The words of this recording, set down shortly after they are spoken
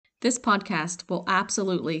This podcast will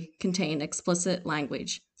absolutely contain explicit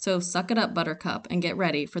language, so suck it up, Buttercup, and get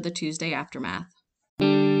ready for the Tuesday aftermath.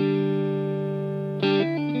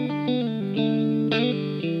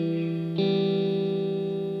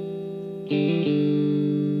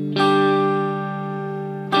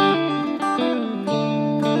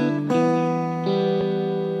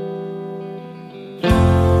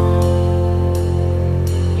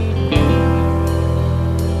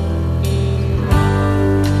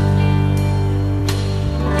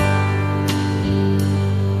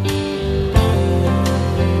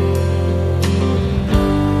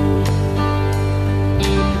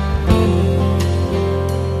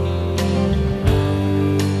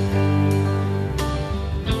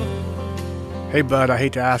 Hey, bud, I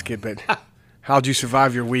hate to ask it, but how'd you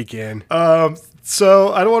survive your weekend?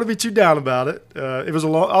 So I don't want to be too down about it. It was a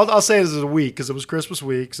long. I'll say it as a week because it was Christmas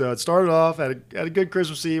week. So it started off had a good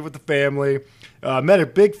Christmas Eve with the family. Met a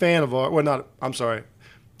big fan of ours. Well, not. I'm sorry.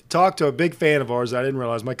 Talked to a big fan of ours. I didn't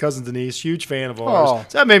realize my cousin Denise, huge fan of ours. Oh.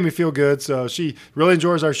 So that made me feel good. So she really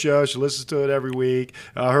enjoys our show. She listens to it every week.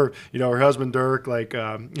 Her husband Dirk,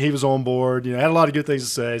 he was on board. Had a lot of good things to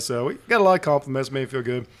say. So we got a lot of compliments. Made me feel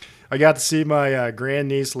good. I got to see my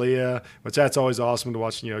grandniece Leah, which that's always awesome to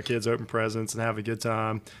watch. Kids open presents and have a good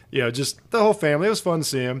time. Just the whole family. It was fun to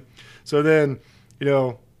see them. So then,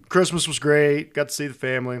 Christmas was great. Got to see the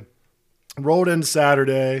family. Rolled into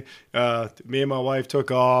Saturday. Me and my wife took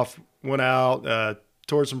off. Went out.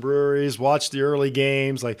 Toured some breweries. Watched the early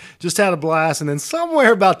games. Just had a blast. And then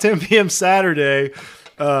somewhere about 10 p.m. Saturday,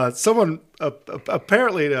 someone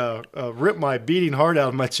apparently ripped my beating heart out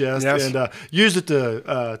of my chest and used it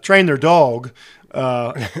to train their dog.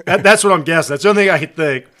 That's what I'm guessing. That's the only thing I could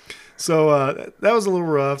think. So that was a little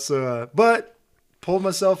rough. So, but pulled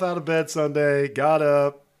myself out of bed Sunday, got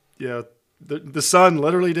up. The sun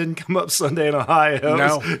literally didn't come up Sunday in Ohio.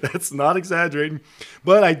 No. That's not exaggerating.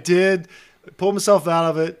 But I did pull myself out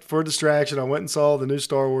of it for a distraction. I went and saw the new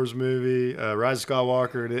Star Wars movie, Rise of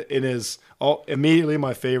Skywalker, and it is immediately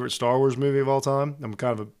my favorite Star Wars movie of all time.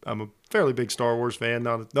 I'm a fairly big Star Wars fan,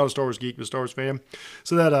 not a Star Wars geek, but a Star Wars fan.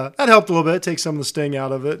 So that helped a little bit, take some of the sting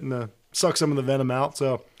out of it and suck some of the venom out.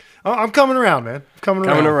 So I'm coming around, man. I'm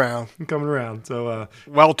coming around. So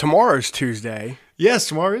Well, tomorrow's Tuesday. Yes,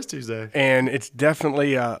 tomorrow is Tuesday. And it's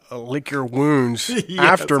definitely a lick your wounds Yes.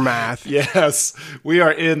 aftermath. Yes, we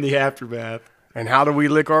are in the aftermath. And how do we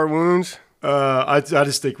lick our wounds? I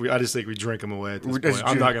just think we drink them away at this point.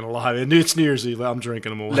 I'm not gonna lie. It's New Year's Eve. I'm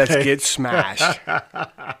drinking them away. Let's get smashed.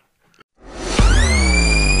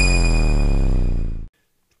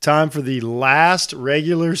 Time for the last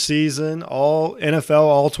regular season, all NFL,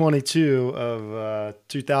 all 22 of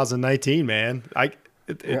 2019. Man,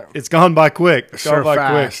 it's gone by quick. It's gone by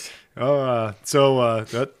fast. quick. All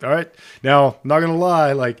right. Now, I'm not gonna lie.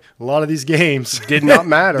 A lot of these games Did not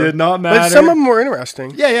matter. But some of them were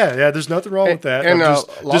interesting. Yeah. There's nothing wrong with that. And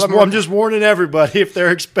I'm just warning everybody if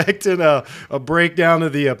they're expecting a breakdown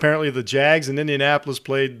of apparently the Jags and Indianapolis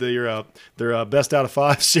played their best out of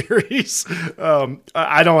 5 series.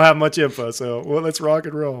 I don't have much info, so let's rock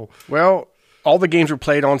and roll. Well, all the games were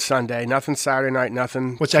played on Sunday. Nothing Saturday night,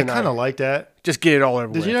 nothing Which tonight. I kind of like that. Just get it all over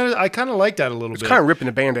with. I kind of like that a little bit. It's kind of ripping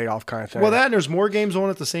the Band-Aid off kind of thing. Well, that and there's more games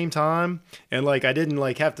on at the same time, and I didn't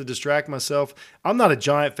have to distract myself. I'm not a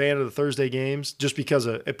giant fan of the Thursday games just because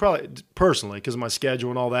of it, probably personally because of my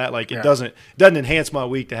schedule and all that. It doesn't enhance my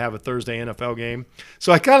week to have a Thursday NFL game.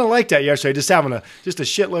 So I kind of like that yesterday, just having a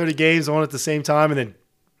shitload of games on at the same time, and then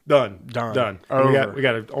done. Over. We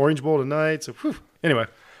got an Orange Bowl tonight. So anyway.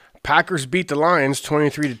 Packers beat the Lions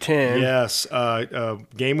 23-10. Yes,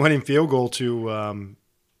 game-winning field goal to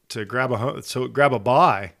grab a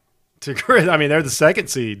bye. They're the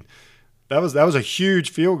second seed. That was a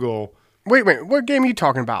huge field goal. Wait, what game are you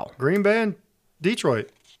talking about? Green Bay and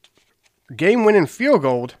Detroit. Game-winning field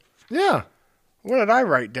goal? Yeah. What did I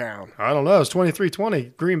write down? I don't know. It was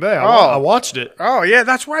 23-20 Green Bay. I watched it. Oh, yeah,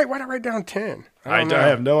 that's right. Why did I write down 10? I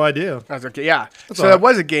have no idea. That's okay. Yeah. So all that right.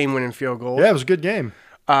 was a game-winning field goal. Yeah, it was a good game.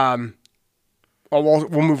 We'll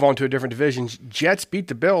move on to a different division. Jets beat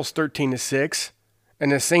the Bills 13-6.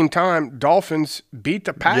 And at the same time, Dolphins beat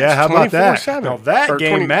the Pats 24-7. Yeah, how about that? Now, that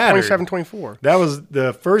game mattered. 27-24. That was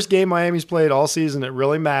the first game Miami's played all season that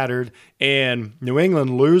really mattered. And New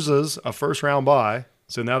England loses a first-round bye.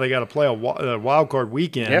 So now they got to play a wild card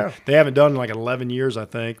weekend. Yeah. They haven't done in 11 years, I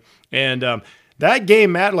think. And that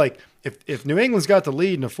game mattered. If New England's got the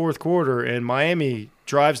lead in the fourth quarter and Miami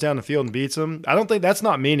drives down the field and beats them, I don't think that's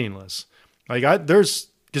not meaningless. Because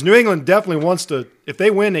New England definitely wants to. If they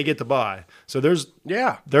win, they get the bye. So they're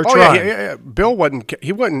trying. Yeah. Bill wasn't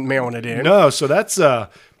mailing it in. No, so that's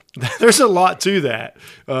There's a lot to that.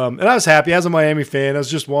 And I was happy as a Miami fan. It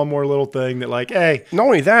was just one more little thing that, like, hey. Not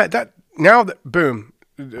only that now that boom,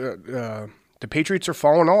 the Patriots are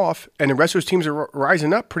falling off, and the rest of those teams are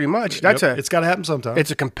rising up pretty much. It's got to happen sometime.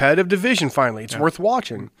 It's a competitive division finally. It's worth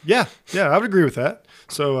watching. Yeah, I would agree with that.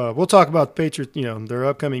 So we'll talk about the Patriots, their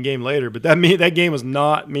upcoming game later. But that game was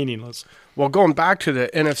not meaningless. Well, going back to the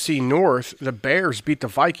NFC North, the Bears beat the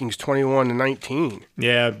Vikings 21-19.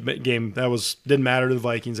 Yeah, game that didn't matter to the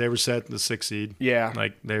Vikings. They were set in the 6th seed. Yeah,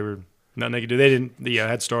 like they were nothing they could do. They didn't.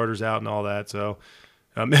 Had starters out and all that. So.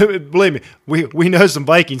 Believe me, we know some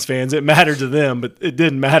Vikings fans. It mattered to them, but it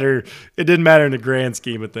didn't matter. It didn't matter in the grand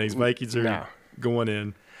scheme of things. Vikings are going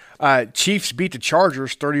in. Chiefs beat the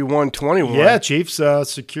Chargers 31-21. Yeah, Chiefs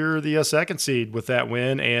secure the 2nd seed with that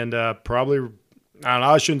win, and probably I don't know.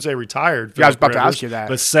 I shouldn't say retired. Yeah, I was about to ask you that,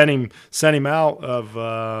 but sent him out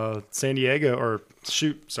of San Diego or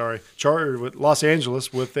Charter with Los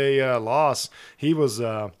Angeles with a loss. He was.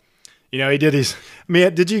 He did his. I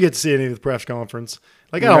mean, did you get to see any of the press conference?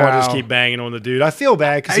 Like, I don't want to just keep banging on the dude. I feel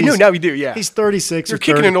bad because I know now you do. Yeah, he's 36. You're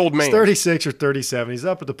kicking an old man. He's 36 or 37. He's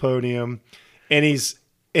up at the podium, and it's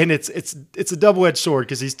a double-edged sword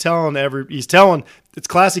because he's telling it's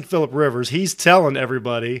classic Phillip Rivers. He's telling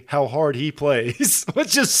everybody how hard he plays,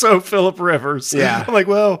 which is so Phillip Rivers. Yeah, I'm like,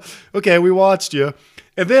 well, okay, we watched you,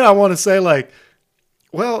 and then I want to say like.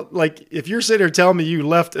 Well, like, if you're sitting there telling me you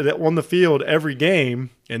left it on the field every game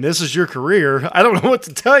and this is your career, I don't know what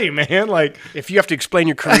to tell you, man. Like, if you have to explain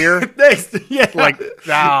your career,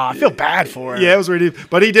 I feel bad for him. Yeah, it was ridiculous.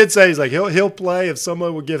 But he did say he's like he'll play if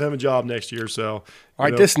someone would give him a job next year. So, all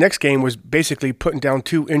right, this next game was basically putting down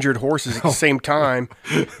 2 injured horses at the same time.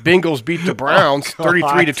 Bengals beat the Browns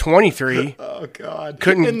 33-23. Oh God!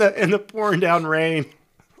 Couldn't in the pouring down rain.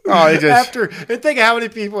 Oh, it just and think how many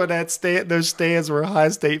people in those stands were Ohio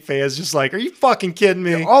State fans. Just like, are you fucking kidding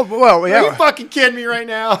me? Oh well, yeah. Are you fucking kidding me right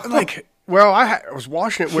now? Like, well, I was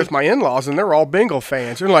watching it with my in-laws, and they're all Bengal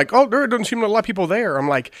fans. They're like, oh, there doesn't seem to be a lot of people there. I'm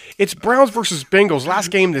like, it's Browns versus Bengals, last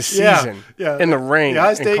game this season. Yeah. In the rain.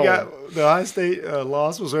 The Ohio State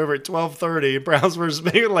loss was over at 12:30. Browns versus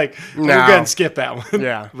Bengals. Like, we're gonna skip that one.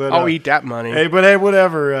 Yeah, but, I'll eat that money. Hey,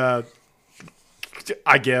 whatever.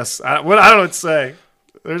 I guess I don't know what to say.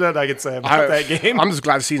 There's nothing I can say about that game. I'm just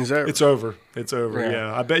glad the season's over. It's over.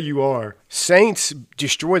 Yeah, I bet you are. Saints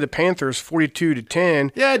destroy the Panthers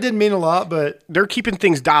 42-10. Yeah, it didn't mean a lot, but they're keeping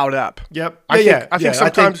things dialed up. Yep. I think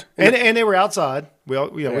sometimes, and they were outside. We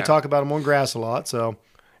talk about them on grass a lot, so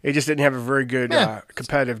they just didn't have a very good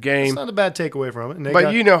competitive game. It's not a bad takeaway from it.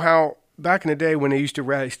 But you know how back in the day when they used to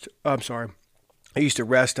rest.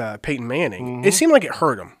 Peyton Manning. Mm-hmm. It seemed like it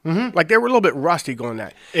hurt them. Mm-hmm. Like they were a little bit rusty going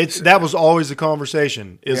that. That was always the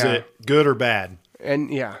conversation. Is it good or bad?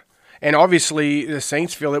 And obviously the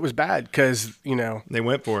Saints feel it was bad because they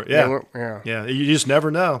went for it. Yeah. You just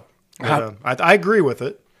never know. I agree with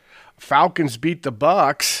it. Falcons beat the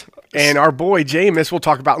Bucks, and our boy Jameis. We'll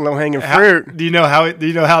talk about low hanging fruit. Do you know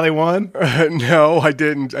how they won? No, I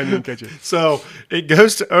didn't. I didn't catch it. So it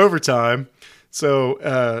goes to overtime.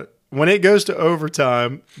 So. When it goes to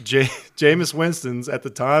overtime, Jameis Winston's, at the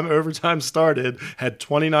time overtime started, had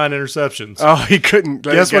 29 interceptions. Oh, he couldn't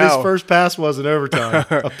let Guess it go. What his first pass was in overtime?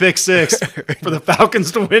 A pick six for the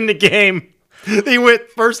Falcons to win the game. He went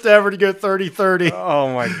first ever to go 30-30.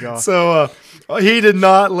 Oh, my God. So he did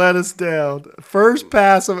not let us down. First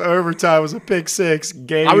pass of overtime was a pick six.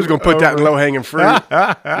 Game I was going to put that in low-hanging fruit,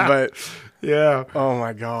 but... Yeah. Oh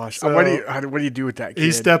my gosh. So, what do you do with that kid?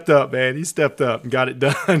 He stepped up, man. He stepped up and got it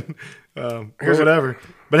done. Whatever.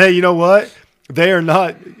 But hey, you know what? They are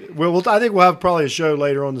not. Well, I think we'll have probably a show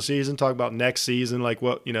later on in the season talk about next season, like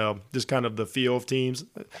what just kind of the feel of teams,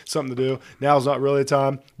 something to do. Now's not really the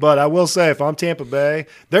time. But I will say, if I'm Tampa Bay,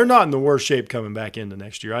 they're not in the worst shape coming back into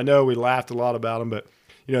next year. I know we laughed a lot about them, but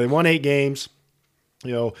they won 8 games.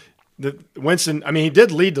 Winston. I mean, he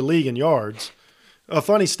did lead the league in yards. A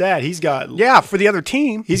funny stat, he's got for the other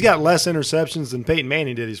team. He's got less interceptions than Peyton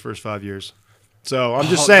Manning did his first 5 years. So I'm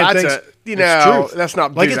just saying that's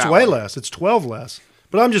not like it's way less. It's 12 less.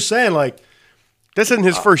 But I'm just saying this isn't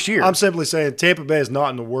his first year. I'm simply saying Tampa Bay is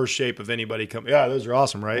not in the worst shape of anybody coming. Yeah, those are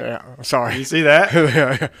awesome, right? Yeah. Sorry. You see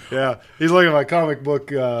that? Yeah. He's looking at my comic book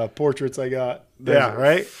portraits I got.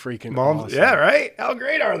 Right? Freaking Moms. Awesome. Yeah, right? How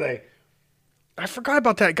great are they? I forgot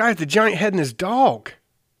about that guy with the giant head and his dog.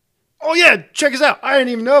 Oh, yeah, check us out. I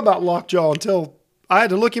didn't even know about Lockjaw until I had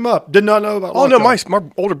to look him up. Did not know about Lockjaw. Oh, no, my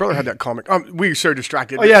older brother had that comic. We were so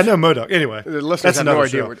distracted. Oh, yeah, no, MODOK. Anyway, the listeners have no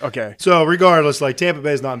idea. Okay. So, regardless, Tampa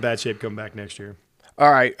Bay's not in bad shape coming back next year. All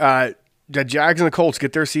right. The Jags and the Colts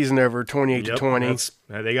get their season over 28-20.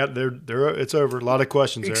 They got they're it's over. A lot of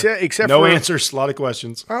questions there. Except no for, answers, a lot of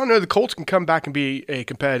questions. I don't know. The Colts can come back and be a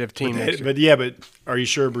competitive team next year. But are you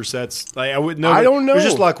sure Brissett's like I wouldn't know. I don't know. There's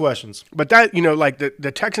just a lot of questions. But that, like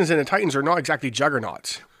the Texans and the Titans are not exactly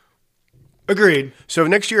juggernauts. Agreed. So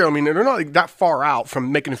next year, I mean, they're not like that far out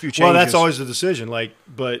from making a few changes. Well, that's always the decision. But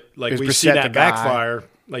Is we Brissett see the that guy? backfire.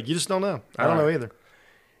 Like you just don't know. I don't know either.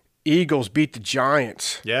 Eagles beat the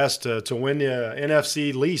Giants. Yes, to win the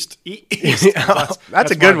NFC least.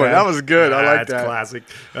 That's a good one. That was good. I like that. Classic.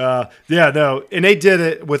 And they did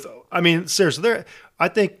it with. I mean, seriously, I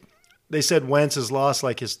think they said Wentz has lost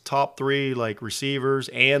like his top 3 like receivers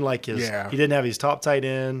and like he didn't have his top tight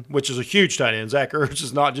end, which is a huge tight end. Zach Ertz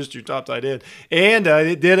is not just your top tight end, and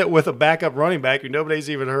they did it with a backup running back who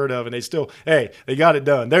nobody's even heard of, and they got it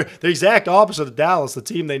done. They're the exact opposite of Dallas, the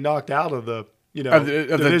team they knocked out of the.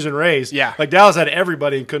 Division race. Yeah. Like Dallas had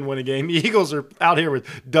everybody and couldn't win a game. The Eagles are out here with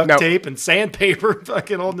duct tape and sandpaper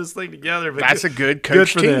fucking holding this thing together. But that's a good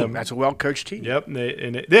coach for team. them. That's a well-coached team. Yep.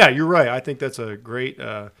 Yeah, you're right. I think that's a great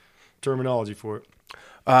terminology for it.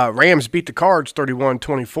 Rams beat the Cards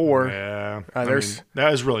 31-24. Yeah.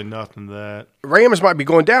 That is really nothing to that. Rams might be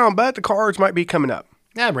going down, but the Cards might be coming up.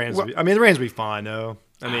 Yeah, the Rams will be fine, though.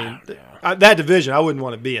 I mean, that division, I wouldn't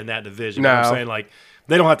want to be in that division. No. You know what I'm saying? Like,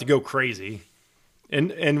 they don't have to go crazy.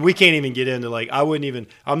 And we can't even get into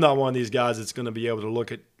I'm not one of these guys that's going to be able to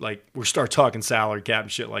look at we start talking salary cap and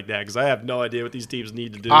shit like that because I have no idea what these teams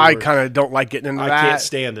need to do. I kind of don't like getting into that. I can't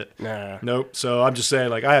stand it. Nah. Nope. So I'm just saying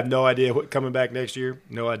I have no idea what coming back next year.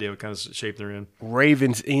 No idea what kind of shape they're in.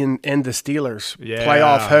 Ravens and the Steelers. Yeah.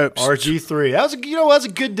 Playoff hopes. RG3. That was a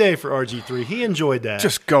good day for RG3. He enjoyed that.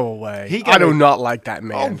 Just go away. I do not like that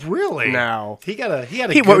man. Oh really? No. He had a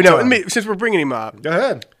good time. Since we're bringing him up. Go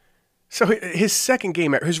ahead. So his second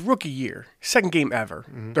game, his rookie year, second game ever,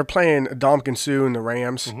 they're playing Dominican Sue and the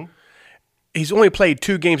Rams. Mm-hmm. He's only played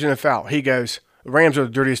 2 games in the NFL. He goes, the Rams are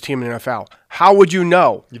the dirtiest team in the NFL. How would you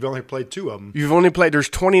know? You've only played 2 of them. You've only played, there's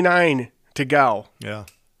 29 to go. Yeah.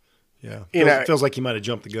 Yeah. It feels like he might have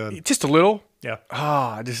jumped the gun. Just a little? Yeah.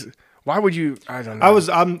 Why would you, I don't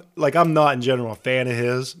know. I'm not in general a fan of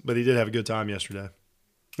his, but he did have a good time yesterday.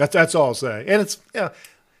 That's all I'll say. And it's,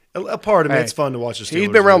 a part of me, it's fun to watch the Steelers. He's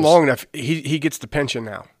been around long enough. He gets the pension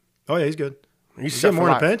now. Oh, yeah, he's good. He's getting more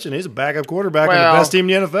than a pension. He's a backup quarterback on the best team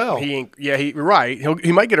in the NFL. He ain't. Yeah, right.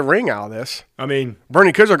 He might get a ring out of this. I mean,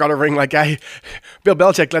 Bernie Kosar got a ring. Bill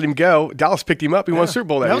Belichick let him go. Dallas picked him up. He won a Super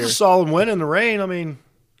Bowl that year. That was a solid win in the rain. I mean,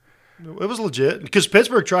 it was legit because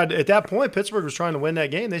Pittsburgh at that point. Pittsburgh was trying to win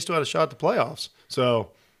that game. They still had a shot at the playoffs.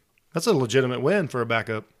 So that's a legitimate win for a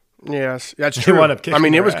backup. Yes, that's true. Wound up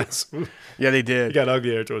kicking it was ass. Yeah, they did. It got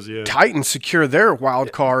ugly there towards the end. Titans secure their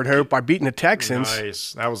wild card hope by beating the Texans.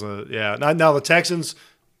 Nice. That was Now the Texans,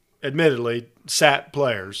 admittedly, sat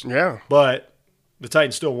players. Yeah. But the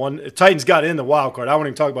Titans still won. The Titans got in the wild card. I won't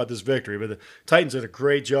even talk about this victory, but the Titans did a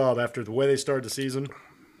great job after the way they started the season,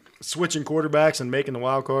 switching quarterbacks and making the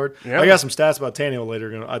wild card. Yeah. I got some stats about Tannehill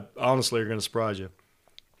later. I honestly are going to surprise you.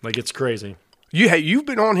 It's crazy. You've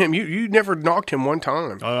been on him. You never knocked him one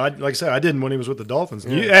time. Like I said, I didn't when he was with the Dolphins.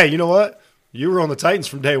 Yeah. You know what? You were on the Titans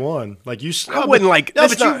from day one. I wouldn't like. No,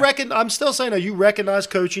 but you reckon. I'm still saying you recognize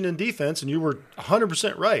coaching and defense, and you were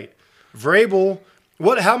 100% right. Vrabel.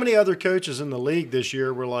 How many other coaches in the league this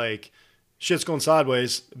year were like, shit's going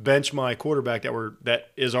sideways, bench my quarterback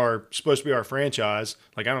that is supposed to be our franchise.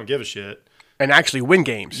 I don't give a shit. And actually win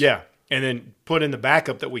games. Yeah. And then put in the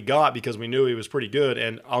backup that we got because we knew he was pretty good,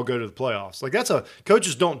 and I'll go to the playoffs.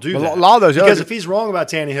 Coaches don't do that. A lot of those because if he's wrong about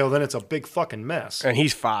Tannehill, then it's a big fucking mess. And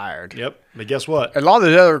he's fired. Yep. But guess what? A lot of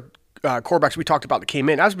the other quarterbacks we talked about that came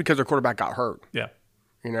in, that's because their quarterback got hurt. Yeah.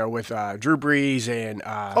 With Drew Brees and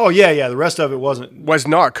the rest of it was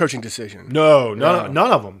not a coaching decision. No, none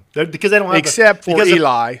of them. Because they don't have except for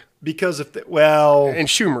Eli. Because and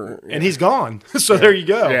Schumer, and he's gone. So there you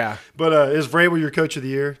go. Yeah. But is Vrabel your coach of the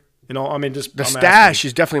year? The stash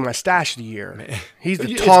is definitely my stash of the year. Man. He's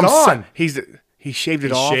the Tom. Gone. He shaved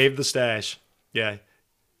it off. He shaved the stash. Yeah.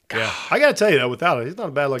 Yeah. I got to tell you though, without it, he's not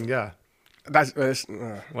a bad looking guy. That's he's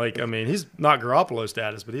not Garoppolo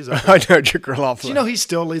status, but he's. I know Garoppolo. Do you know he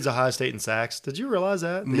still leads Ohio State in sacks? Did you realize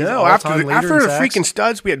that? No. After the freaking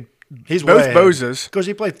studs, we had both Bozas because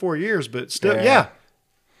he played 4 years, but still, yeah.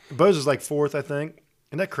 Boza's like 4th, I think.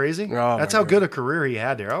 Isn't that crazy? Oh, that's how good a career he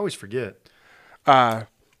had there. I always forget.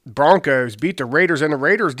 Broncos beat the Raiders, and the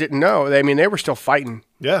Raiders didn't know. They were still fighting.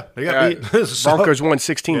 Yeah, they got beat. So, Broncos won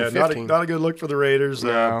 16-15. Not a good look for the Raiders.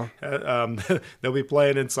 No. They'll be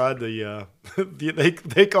playing inside the.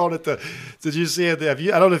 They called it the. Did you see it? I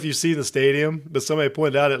don't know if you've seen the stadium, but somebody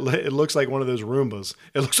pointed out it looks like one of those Roombas.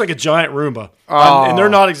 It looks like a giant Roomba, and they're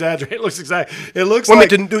not exexaggerating. It looks exact. It looks like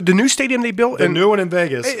the new stadium they built. The new one in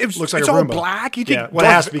Vegas. Looks like it's a all Roomba. black. You think? Yeah, well, it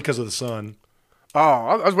has to be because of the sun. Oh,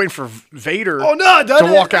 I was waiting for Vader. Oh no,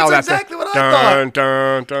 to walk out. That's exactly what I thought.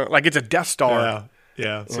 Dun, dun, like it's a Death Star.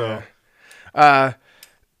 Yeah. So.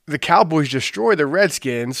 The Cowboys destroy the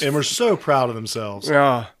Redskins, And we're so proud of themselves.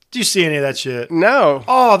 Yeah. Do you see any of that shit? No.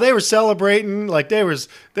 Oh, they were celebrating like they was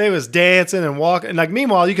dancing and walking. Like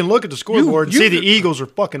meanwhile, you can look at the scoreboard and see the Eagles are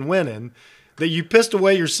fucking winning. That you pissed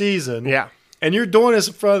away your season. Yeah. And you're doing this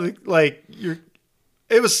in front of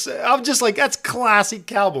I'm just like, that's classic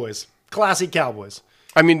Cowboys. Classic Cowboys.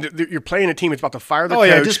 I mean, you're playing a team that's about to fire the Oh, coach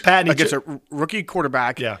yeah, just patting against a rookie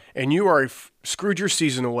quarterback, and you are screwed your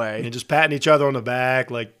season away. And just patting each other on the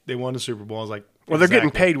back like they won the Super Bowl. I was like, well, they're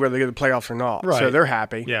getting paid whether they get the playoffs or not, right. so they're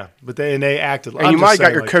happy. Yeah, but they acted. And you might have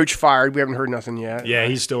got your coach fired. We haven't heard nothing yet. Yeah,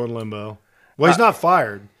 he's still in limbo. Well, he's not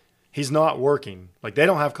fired. He's not working. Like they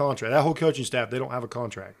don't have contract. That whole coaching staff, they don't have a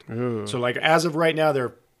contract. Ooh. So like as of right now,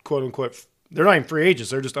 they're quote unquote. They're not even free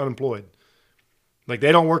agents. They're just unemployed. Like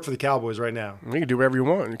they don't work for the Cowboys right now. You can do whatever you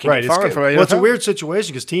want. You can't Right. get fired for Well, it's a weird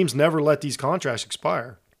situation because teams never let these contracts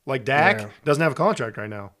expire. Like Dak Yeah. doesn't have a contract right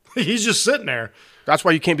now. He's just sitting there. That's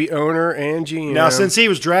why you can't be owner and GM. Now, since he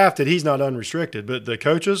was drafted, he's not unrestricted. But the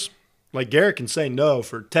coaches, like Garrett, can say no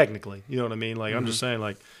for technically. You know what I mean? Like I'm just saying,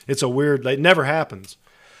 like it's a weird. It never happens.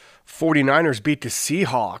 49ers beat the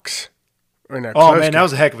Seahawks. Man, that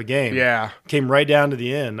was a heck of a game. Yeah. Came right down to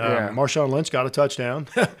the end. Yeah. Marshawn Lynch got a touchdown.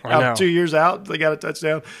 I know. 2 years out, they got a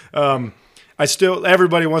touchdown.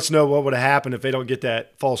 Everybody wants to know what would have happened if they don't get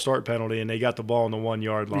that false start penalty and they got the ball on the 1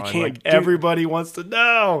 yard line. Everybody wants to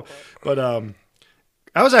know. But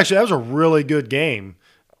that was a really good game.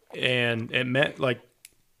 And it meant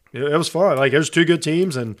it was fun. Like there's two good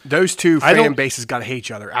teams and those two fan bases got to hate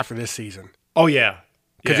each other after this season. Oh yeah.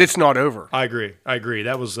 Because it's not over. I agree.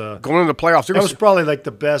 That was going into the playoffs. That was probably like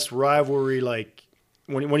the best rivalry, like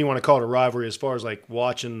when you want to call it a rivalry, as far as like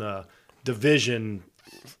watching the division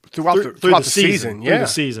throughout the season. Through the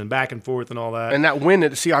season, back and forth and all that. And that win that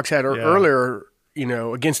the Seahawks had earlier,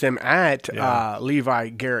 against them at Levi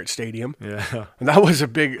Garrett Stadium. Yeah, and that was a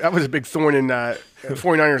big thorn in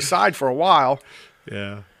 49ers side for a while.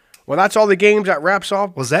 Yeah. Well, that's all the games. That wraps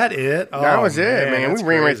off. Was that it? That was it, man. We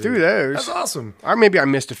ran right through those. That's awesome. Or maybe I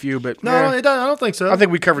missed a few, but no, I don't think so. I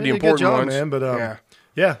think we covered the important ones, man. But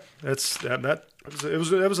it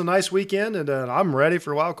was a nice weekend, and I'm ready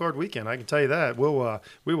for Wild Card Weekend. I can tell you that.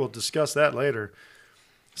 We will discuss that later.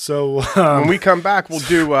 So when we come back, we'll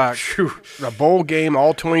do a bowl game,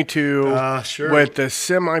 all 22, with the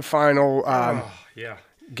semifinal.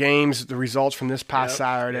 Games, the results from this past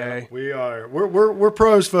Saturday. Yeah, we're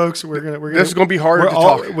pros, folks. This is gonna be harder to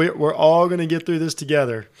talk. We're all gonna get through this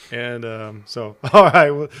together, and so all right,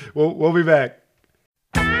 we'll be back.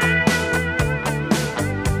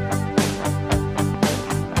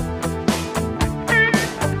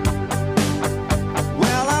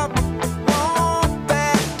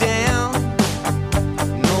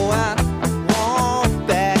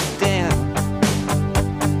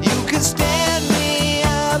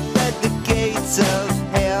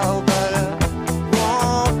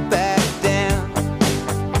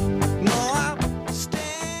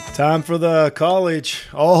 Time for the college,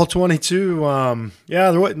 all 22.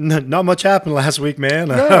 There wasn't not much happened last week, man.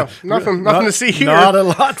 No, nothing to see here. Not a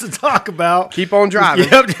lot to talk about. Keep on driving.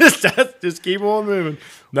 Just keep on moving.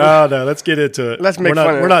 No, let's get into it. Let's make fun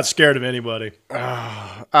of it. We're not scared of anybody.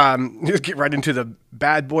 Just get right into the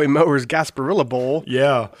Bad Boy Mowers Gasparilla Bowl.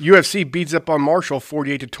 Yeah. UFC beats up on Marshall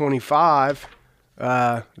 48-25.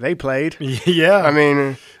 They played. Yeah. I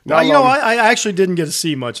mean, I actually didn't get to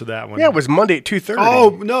see much of that one. Yeah, it was Monday at 2:30. Oh,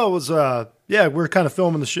 no, it was, we're kind of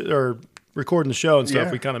filming or recording the show and stuff.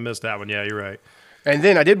 Yeah. We kind of missed that one. Yeah, you're right. And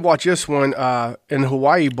then I did watch this one in the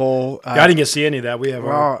Hawaii Bowl. I didn't get to see any of that. We have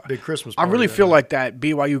our big Christmas party. I really feel like that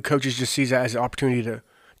BYU coaches just sees that as an opportunity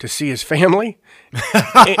to see his family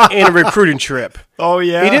and a recruiting trip. Oh,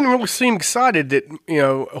 yeah. He didn't really seem excited that,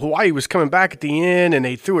 Hawaii was coming back at the end and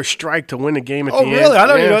they threw a strike to win the game at the end. Oh, really? I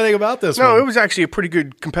don't even know anything about this one. No, it was actually a pretty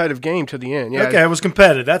good competitive game to the end. Yeah. Okay, it was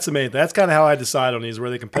competitive. That's the main thing. That's kind of how I decide on these. Were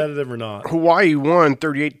they competitive or not? Hawaii won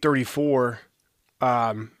 38-34.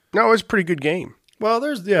 No, it was a pretty good game. Well,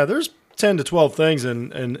 there's 10 to 12 things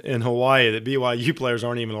in Hawaii that BYU players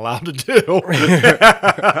aren't even allowed to do.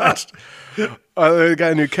 They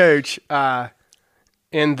got a new coach.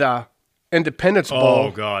 in the Independence Bowl.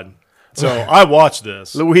 Oh God! So I watched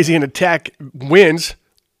this. Louisiana Tech wins.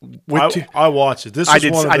 I watched it. This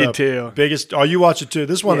is one of the too. biggest. Oh, you watched it too.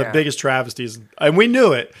 This is one of the biggest travesties, and we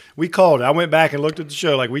knew it. We called it. I went back and looked at the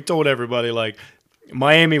show. Like we told everybody, like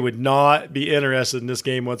Miami would not be interested in this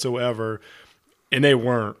game whatsoever, and they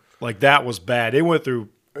weren't. Like that was bad. They went through.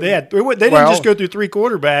 They didn't just go through 3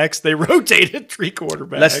 quarterbacks. They rotated 3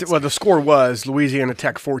 quarterbacks. The score was Louisiana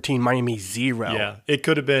Tech 14, Miami 0. Yeah, it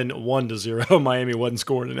could have been 1-0. Miami wasn't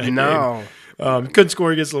scoring in that game. No. Couldn't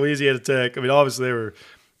score against Louisiana Tech. I mean, obviously they were.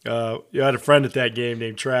 You had a friend at that game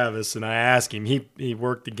named Travis, and I asked him. He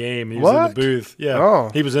worked the game. He was in the booth. Yeah,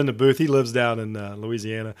 He was in the booth. He lives down in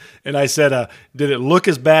Louisiana. And I said, "Did it look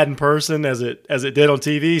as bad in person as it did on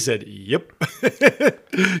TV?" He said, "Yep."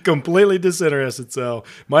 Completely disinterested. So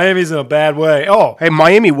Miami's in a bad way. Oh, hey,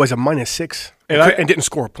 Miami was a -6 and didn't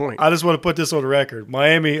score a point. I just want to put this on the record.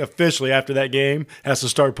 Miami officially after that game has to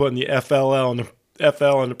start putting the FL in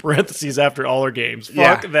the parentheses after all their games.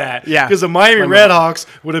 Fuck that. Yeah. Because the Miami Redhawks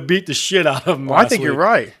would have beat the shit out of them. I think you're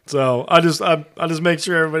right. So I just make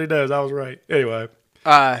sure everybody knows I was right. Anyway.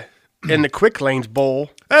 In the Quick Lanes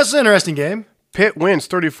Bowl, that's an interesting game. Pitt wins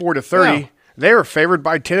 34-30. Yeah. They were favored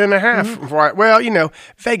by 10.5. Right. Well,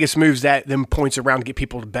 Vegas moves them points around to get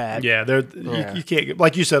people to bet. Yeah, you can't,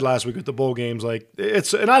 like you said last week with the bowl games. Like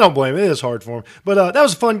and I don't blame it. It is hard for them, but that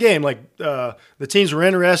was a fun game. Like the teams were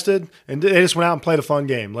interested, and they just went out and played a fun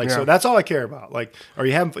game. So that's all I care about. Like, are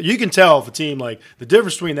you having? You can tell if a team like the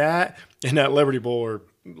difference between that and that Liberty Bowl are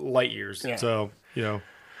light years. Yeah. So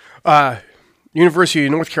University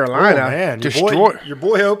of North Carolina. Oh, man. Your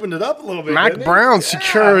boy opened it up a little bit. Mac Brown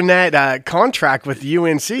securing that contract with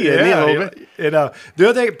UNC. The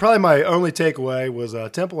other thing, probably my only takeaway was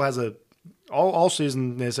Temple has all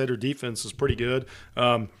season. They said their defense is pretty good.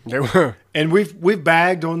 They were, and we've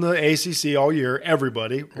bagged on the ACC all year.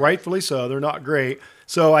 Everybody, rightfully so. They're not great.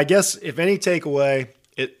 So I guess if any takeaway,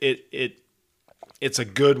 it's a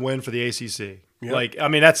good win for the ACC. Yep.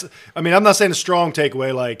 I'm not saying a strong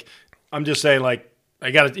takeaway. Like. I'm just saying, like,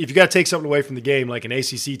 if you got to take something away from the game, like an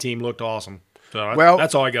ACC team looked awesome. So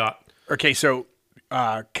that's all I got. Okay, so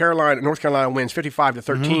North Carolina wins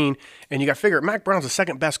 55-13, and you got to figure Mac Brown's the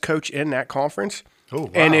second best coach in that conference. Oh, wow.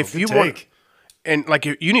 And if you want, and like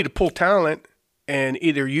you need to pull talent, and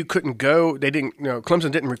either you couldn't go, they didn't,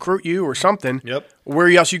 Clemson didn't recruit you or something. Yep. Where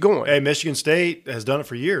else you going? Hey, Michigan State has done it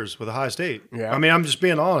for years with Ohio State. Yeah. I mean, I'm just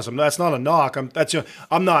being honest. That's not a knock.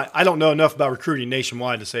 I don't know enough about recruiting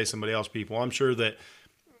nationwide to say somebody else. People, I'm sure that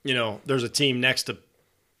there's a team next to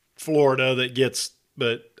Florida that gets.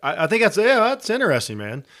 But I think that's interesting,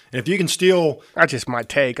 man. And if you can steal, that's just my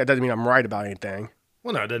take. That doesn't mean I'm right about anything.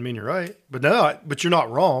 Well, no, it doesn't mean you're right. But you're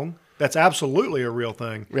not wrong. That's absolutely a real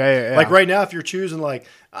thing. Yeah. Like right now, if you're choosing, like,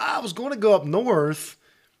 I was going to go up north,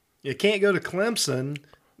 you can't go to Clemson.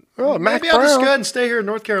 Well, maybe I'll just go ahead and stay here in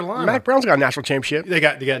North Carolina. Mac Brown's got a national championship. They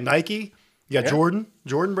got Nike. You got Jordan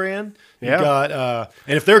Brand. Yeah. You got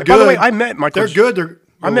and if they're good, by the way, I met Michael. They're good.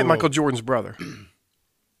 I met Michael Jordan's brother.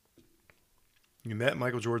 You met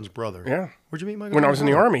Michael Jordan's brother? Yeah. Where'd you meet Michael? When I was in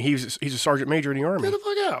the Army, he's a sergeant major in the Army. Get the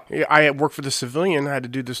fuck out. Yeah, I had worked for the civilian. I had to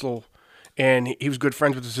do this little, and he was good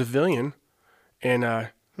friends with the civilian. And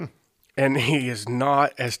he is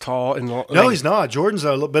not as tall and no, he's not. Jordan's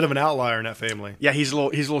a little bit of an outlier in that family. Yeah, he's a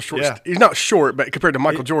little short. Yeah. He's not short, but compared to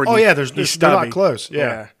Michael Jordan, they're not close.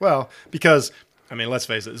 Yeah. Well, because let's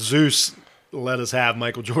face it, Zeus let us have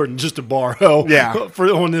Michael Jordan just to borrow.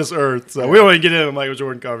 On this earth. So we don't want to get into a Michael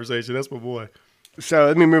Jordan conversation. That's my boy. So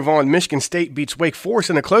let me move on. Michigan State beats Wake Forest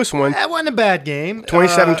in a close one. That wasn't a bad game.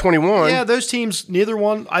 27-21. Yeah, those teams, neither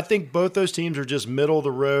one, I think both those teams are just middle of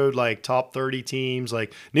the road, like top 30 teams.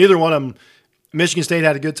 Like neither one of them, Michigan State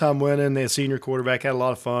had a good time winning. They had a senior quarterback, had a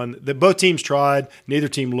lot of fun. Both teams tried. Neither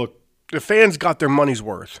team looked. The fans got their money's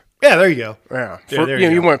worth. Yeah, there you go. Yeah. There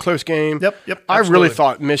you want a close game. Yep. I really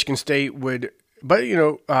thought Michigan State would, but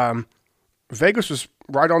Vegas was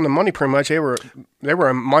right on the money pretty much. They were a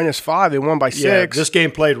 -5. They won by 6. Yeah, this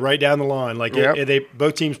game played right down the line. Like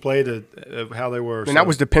both teams played how they were. And that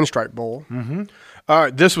was the Pinstripe Bowl.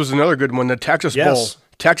 Mm-hmm. This was another good one, the Texas Bowl.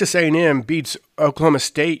 Texas A&M beats Oklahoma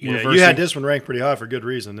State University. You had this one ranked pretty high for good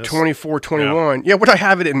reason. 24-21. Yeah, would I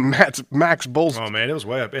have it in Max Bowles? Oh, man, it was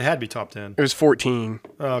way up. It had to be top 10. It was 14.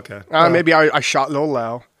 Oh, okay. Maybe I shot a little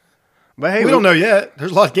low. But hey, we don't know yet.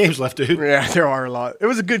 There's a lot of games left, dude. Yeah, there are a lot. It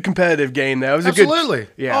was a good competitive game, though. It was Absolutely.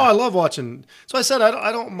 Yeah. Oh, I love watching. So I said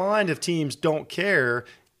I don't mind if teams don't care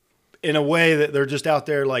in a way that they're just out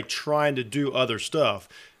there like trying to do other stuff.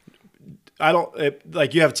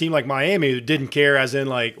 Like you have a team like Miami who didn't care, as in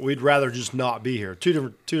like we'd rather just not be here.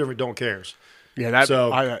 Two different don't cares. Yeah, that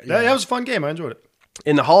was a fun game. I enjoyed it.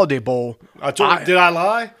 in the Holiday Bowl. Did I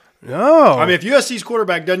lie? No. I mean, if USC's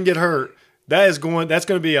quarterback doesn't get hurt, that's going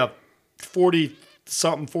to be a 40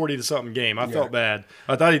 to something game. I felt bad.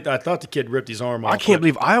 I thought the kid ripped his arm off. I can't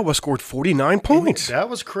believe Iowa scored 49 points. That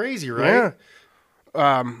was crazy, right?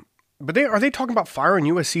 Yeah. But are they talking about firing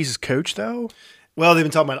USC's coach though? Well, they've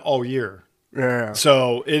been talking about it all year. Yeah.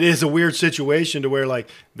 So it is a weird situation to where like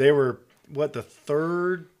they were the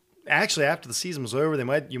third. Actually, after the season was over,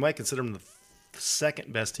 you might consider them the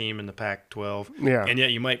second best team in the Pac-12. Yeah. And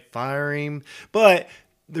yet you might fire him. But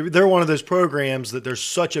they're one of those programs that there's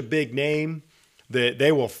such a big name that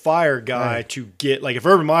they will fire a guy to get, like if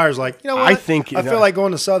Urban Meyer's like, you know what, I feel like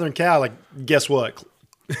going to Southern Cal, like guess what?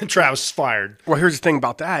 Travis is fired. Well, here's the thing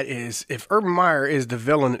about that is if Urban Meyer is the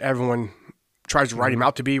villain that everyone tries to write him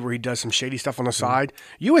out to be, where he does some shady stuff on the side,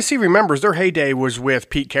 USC remembers their heyday was with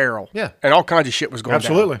Pete Carroll. Yeah. And all kinds of shit was going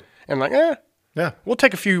Absolutely. down. And like, yeah, we'll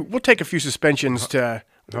take a few suspensions to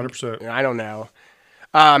 100%. I don't know.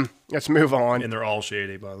 Let's move on. And they're all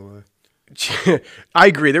shady, by the way. I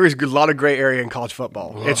agree. There is a lot of gray area in college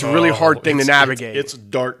football. It's a really hard thing to navigate. It's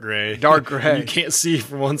dark gray. Dark gray. You can't see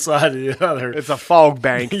from one side to the other. It's a fog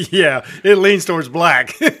bank. Yeah, it leans towards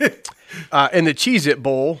black. In the Cheez-It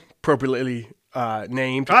Bowl, appropriately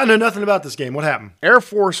named. I know nothing about this game. What happened? Air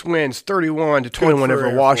Force wins 31-21 over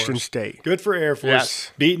Air Washington Force. State. Good for Air Force.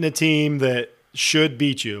 Yes. Beating a team that should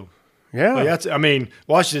beat you. Yeah. Like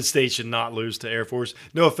Washington State should not lose to Air Force.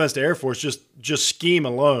 No offense to Air Force, just scheme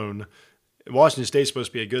alone. Washington State's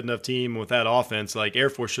supposed to be a good enough team with that offense. Like Air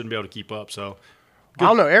Force shouldn't be able to keep up. So I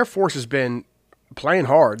don't know. Air Force has been playing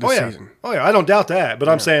hard this season. Oh yeah, I don't doubt that. But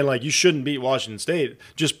I'm saying like you shouldn't beat Washington State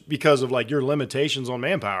just because of like your limitations on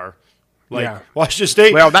manpower. Like Washington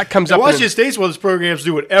State. Well, that comes up. Washington State's one of those programs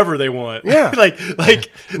do whatever they want. Yeah. like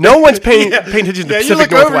no one's paying attention to the Pacific you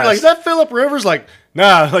look Northwest. over like, is that Phillip Rivers? Like,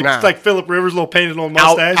 nah. It's like Phillip Rivers, little painted on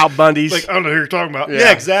mustache. Al Bundy's. Like, I don't know who you're talking about.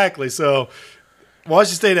 Yeah, exactly. So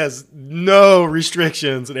Washington State has no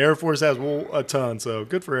restrictions, and Air Force has a ton. So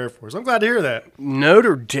good for Air Force. I'm glad to hear that.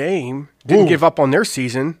 Notre Dame didn't give up on their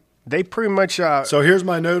season. They pretty much. So here's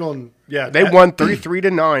my note on. Yeah, they won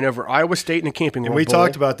 33-9 over Iowa State in the Camping World We Bowl.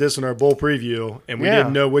 talked about this in our bowl preview, and we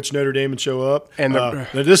didn't know which Notre Dame would show up. And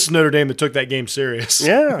this is Notre Dame that took that game serious.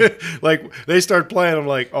 Yeah, like they started playing. I'm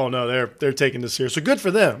like, oh no, they're taking this serious. So good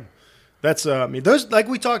for them. That's those like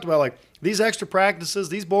we talked about, like these extra practices,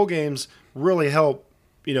 these bowl games really help.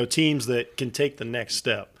 Teams that can take the next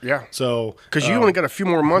step. Yeah. So because you only got a few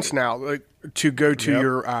more months now to go to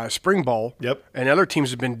your spring ball. Yep. And other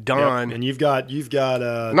teams have been done. Yep. And you've got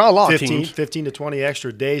not a lot 15, of teams. 15 to 20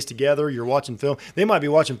 extra days together. You're watching film. They might be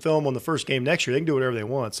watching film on the first game next year. They can do whatever they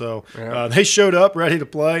want. So they showed up ready to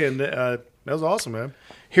play, and that was awesome, man.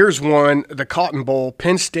 Here's one: the Cotton Bowl.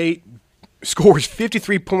 Penn State scores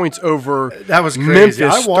 53 points over. That was crazy.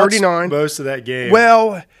 Memphis, I watched 39. most of that game.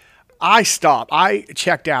 Well, I stopped. I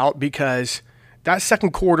checked out because that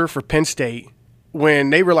second quarter for Penn State, when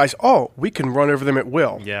they realized, we can run over them at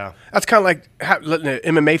will. Yeah. That's kind of like letting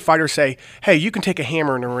an MMA fighter say, hey, you can take a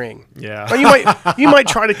hammer in the ring. Yeah. Well, you might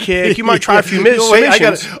try to kick. You might try a few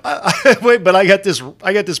submissions. But I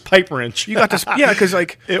got this pipe wrench. You got this. Yeah, because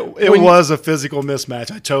like. It was a physical mismatch.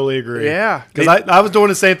 I totally agree. Yeah. Because I was doing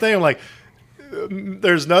the same thing. I'm like,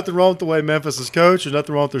 there's nothing wrong with the way Memphis is coached. There's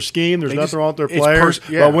nothing wrong with their scheme. There's nothing wrong with their players.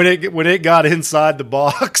 But when it got inside the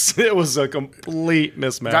box, it was a complete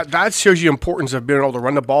mismatch. That shows you the importance of being able to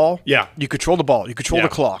run the ball. Yeah, you control the ball. You control the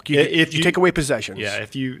clock. You take away possessions. Yeah,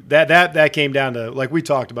 if you that came down to, like we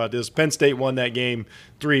talked about this. Penn State won that game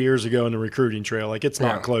 3 years ago in the recruiting trail. Like it's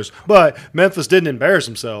not close. But Memphis didn't embarrass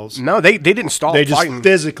themselves. No, they didn't stop. They fighting. just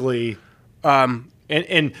physically.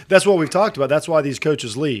 And that's what we've talked about. That's why these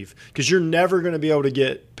coaches leave, because you're never going to be able to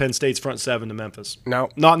get Penn State's front seven to Memphis. No,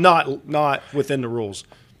 not within the rules.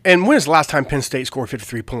 And when is the last time Penn State scored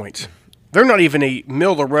 53 points? They're not even a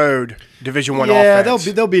middle of the road Division I offense.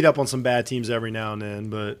 Yeah, they'll beat up on some bad teams every now and then.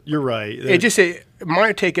 But you're right.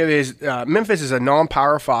 My take of it is Memphis is a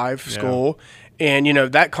non-Power 5 school. And,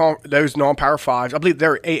 those non-Power 5s, I believe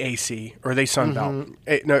they're AAC, or are they Sun Belt?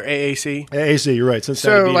 No, AAC? AAC, you're right.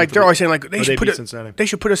 Cincinnati they're always saying, like, they should put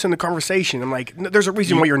us in the conversation. I'm like, there's a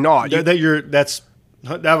reason why you're not. When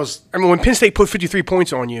Penn State put 53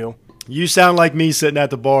 points on you. You sound like me sitting at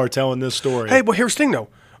the bar telling this story. Hey, but here's the thing, though.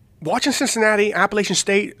 Watching Cincinnati, Appalachian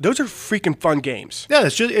State, those are freaking fun games. Yeah,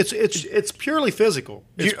 it's purely physical.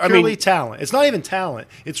 It's purely talent. It's not even talent.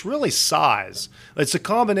 It's really size. It's a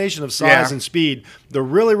combination of size and speed. The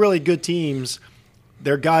really, really good teams,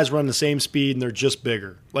 their guys run the same speed and they're just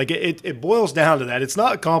bigger. Like it boils down to that. It's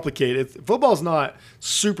not complicated. Football's not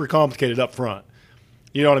super complicated up front.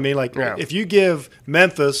 You know what I mean? Like if you give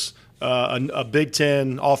Memphis a Big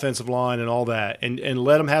Ten offensive line and all that, and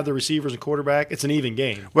let them have the receivers and quarterback, it's an even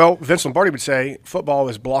game. Well, Vince Lombardi would say football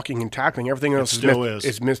is blocking and tackling. Everything else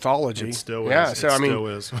is mythology. It still is. Yeah, so still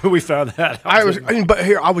is. We found that out. But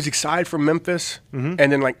here I was excited for Memphis, and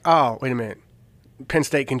then like, oh, wait a minute, Penn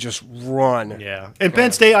State can just run. Yeah, and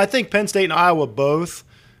Penn State. I think Penn State and Iowa both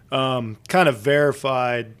kind of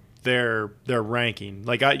verified their ranking.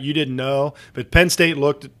 Like you didn't know, but Penn State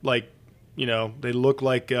looked like. They look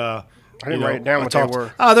like I didn't write it down what they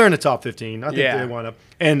were. They're in the top 15. I think they wound up.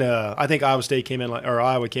 And I think Iowa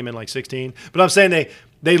came in like 16. But I'm saying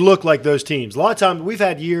they look like those teams. A lot of times we've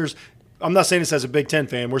had years. I'm not saying this as a Big Ten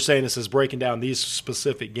fan. We're saying this as breaking down these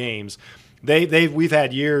specific games. We've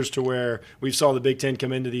had years to where we've saw the Big Ten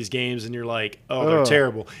come into these games and you're like, oh, they're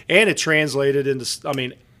terrible. And it translated into. I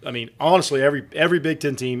mean, honestly, every Big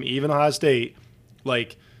Ten team, even Ohio State,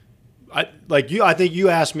 I think you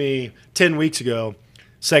asked me 10 weeks ago,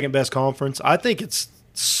 second best conference. I think it's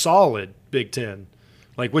solid Big Ten,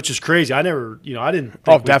 which is crazy. I didn't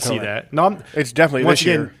think we'd see that. No, it's definitely once this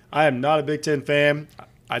again, year. I am not a Big Ten fan.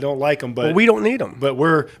 I don't like them, but we don't need them. But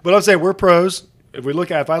I'm saying we're pros. If I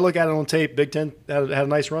look at it on tape, Big Ten had a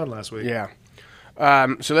nice run last week. Yeah.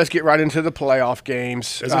 So let's get right into the playoff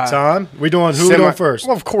games. Is it time? Who we doing first?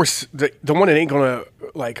 Well, of course, the one that ain't going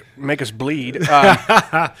to make us bleed.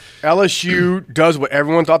 LSU does what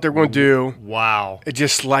everyone thought they were going to do. Wow. It's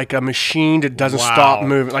just like a machine that doesn't stop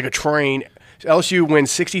moving, like a train. LSU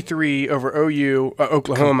wins 63 over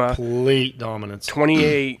Oklahoma. Complete dominance.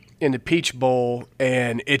 28 in the Peach Bowl,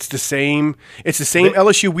 and it's the same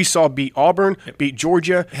LSU we saw beat Auburn, beat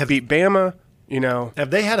Georgia, beat Bama.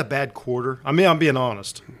 Have they had a bad quarter? I mean, I'm being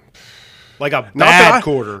honest. Like a bad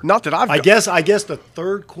quarter. Not that I guess the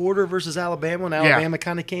third quarter versus Alabama when Alabama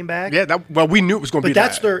kind of came back. Yeah, we knew it was going to be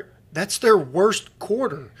that. But that's their worst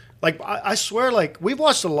quarter. I swear, we've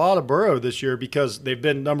watched a lot of Burrow this year because they've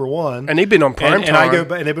been number one. And they've been on prime time.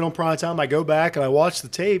 And they've been on prime time. I go back and I watch the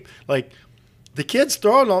tape. The kid's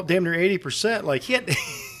throwing damn near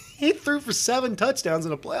 80%. He threw for 7 touchdowns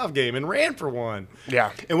in a playoff game and ran for 1.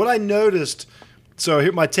 Yeah. And what I noticed, so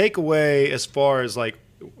here my takeaway as far as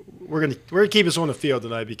we're gonna keep us on the field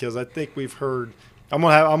tonight because I think we've heard.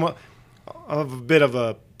 I'll have a bit of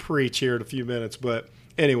a preach here in a few minutes, but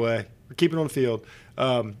anyway, we're keeping on the field.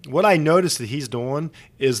 What I noticed that he's doing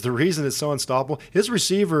is the reason it's so unstoppable. His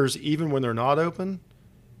receivers, even when they're not open,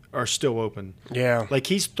 are still open. Yeah,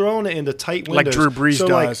 he's throwing it into tight windows, like Drew Brees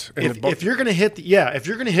does. If you're gonna hit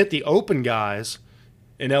the open guys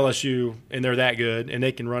in LSU and they're that good and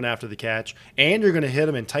they can run after the catch, and you're gonna hit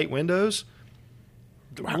them in tight windows.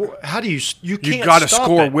 How do you can't? You got to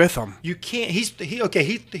score it. with them. You can't.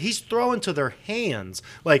 He's throwing to their hands.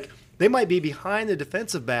 They might be behind the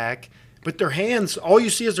defensive back, but their hands. All you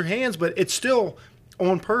see is their hands, but it's still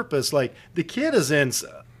on purpose. The kid is in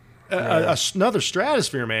another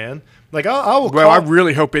stratosphere, man. I will. Well, I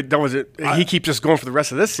really hope it doesn't. He keeps us going for the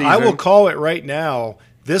rest of this season. I will call it right now.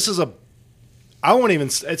 This is I won't even.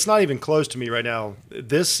 It's not even close to me right now.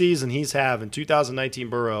 This season he's having 2019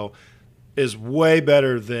 Burrow is way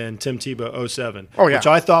better than Tim Tebow 07. Oh, yeah. Which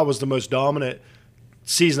I thought was the most dominant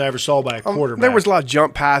season I ever saw by a quarterback. There was a lot of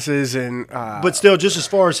jump passes and but still, just as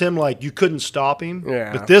far as him, you couldn't stop him.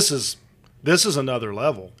 Yeah. But this is another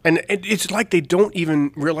level. And it's like they don't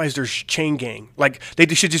even realize there's chain gang.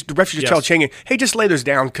 The ref should just tell chain gang, hey, just lay those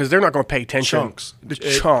down because they're not going to pay attention. Chunks.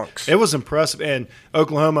 Chunks. It was impressive. And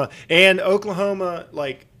Oklahoma,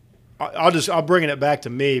 I'll bring it back to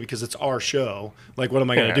me because it's our show. What am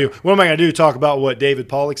I going to do? What am I going to do? Talk about what David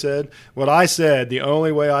Pollock said? What I said, the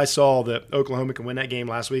only way I saw that Oklahoma can win that game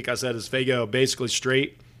last week, I said, is they go basically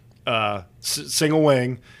straight single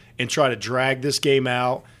wing and try to drag this game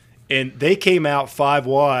out. And they came out 5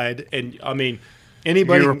 wide. And, I mean,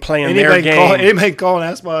 anybody can call and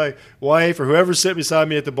ask my wife or whoever sat beside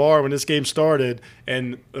me at the bar when this game started.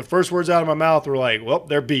 And the first words out of my mouth were well,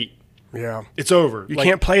 they're beat. Yeah. It's over. You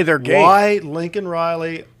can't play their game. Why Lincoln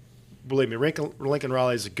Riley? Believe me, Lincoln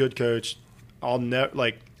Riley is a good coach. I'm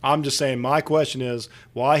just saying my question is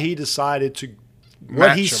why he decided to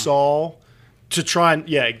what he saw to try and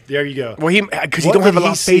there you go. Well, because he don't have a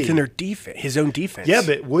lot of faith in their defense, his own defense. Yeah,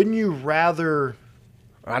 but wouldn't you rather?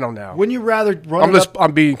 I don't know. Wouldn't you rather run?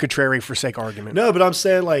 I'm being contrary for sake of argument. No, but I'm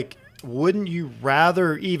saying wouldn't you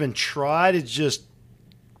rather even try to just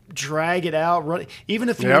drag it out, run, even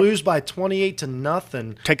if you lose by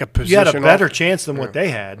 28-0, take a position. You had a better chance than what they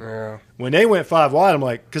had. Yeah. When they went 5 wide, I'm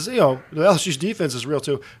because the LSU's defense is real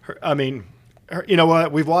too. I mean, you know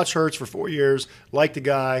what? We've watched Hurts for 4 years. Like the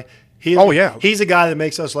guy. He's a guy that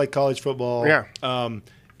makes us like college football. Yeah.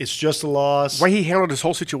 It's just a loss. Way he handled his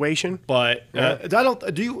whole situation. But I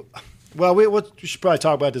don't. Do you? Well, we should probably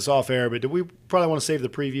talk about this off air, but do we probably want to save the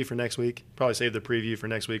preview for next week? Probably save the preview for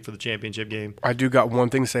next week for the championship game. I do got one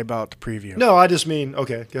thing to say about the preview. No, I just mean,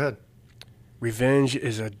 okay, go ahead. Revenge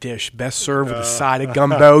is a dish best served with a side of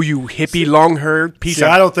gumbo, you hippie long-haired piece See, of...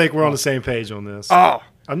 I don't think we're on the same page on this. Oh.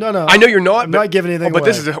 No. I know you're not. I'm not giving anything but away.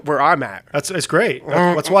 this is where I'm at. It's great.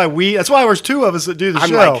 That's why there's two of us that do the I'm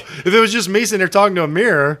show. like- If it was just me sitting there talking to a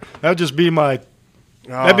mirror, that would just be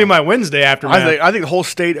that'd be my Wednesday aftermath. I think the whole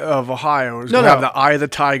state of Ohio is No, going to no. have the eye of the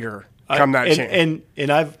tiger come that chance.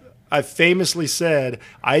 And I've famously said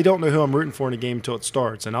I don't know who I'm rooting for in a game until it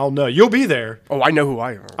starts, and I'll know. You'll be there. Oh, I know who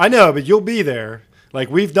I am. I know, but you'll be there. Like,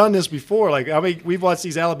 we've done this before. Like, I mean, we've watched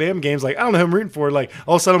these Alabama games. Like, I don't know who I'm rooting for. Like,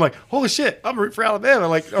 all of a sudden, I'm like, holy shit, I'm rooting for Alabama.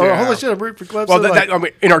 Like, holy shit, I'm rooting for Clemson. Well, like, I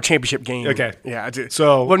mean, in our championship game. Okay. Yeah.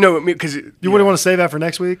 So- well, no, because you wouldn't want to save that for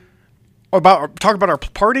next week? talk about our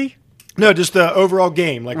party. No, just the overall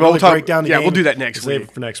game. Like, Well, really we'll talk- break down the yeah, game. we'll do that next Save week.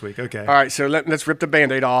 it for next week. Okay. All right, so let's rip the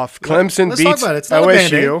Band-Aid off. Clemson Let's talk beats about it. It's not a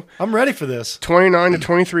Band-Aid. OSU I'm ready for this.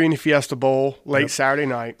 29-23 in the Fiesta Bowl late Saturday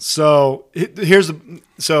night. So here's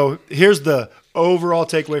the overall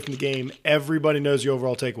takeaway from the game. Everybody knows the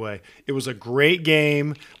overall takeaway. It was a great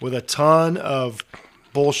game with a ton of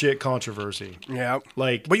bullshit controversy. Yeah,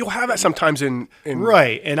 Like, but you'll have that sometimes in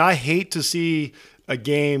right. And I hate to see a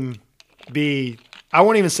game be, I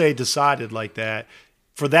won't even say decided like that,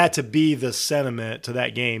 for that to be the sentiment to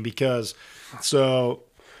that game, because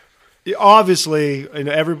obviously, you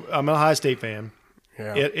know, I'm a Ohio State fan.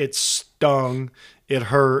 Yeah. It stung. It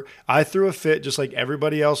hurt. I threw a fit just like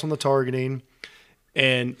everybody else on the targeting.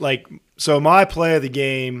 And so my play of the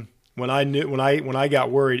game when I got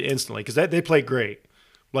worried instantly, because they played great.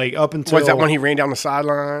 Like, up until, Was that when he ran down the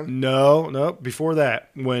sideline? No, before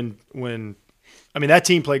that, when I mean, that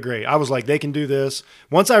team played great. I was like, they can do this.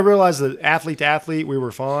 Once I realized that athlete to athlete, we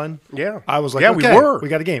were fine. Yeah. I was like, Yeah, okay, we were. we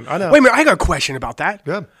got a game. I know. Wait a minute, I got a question about that.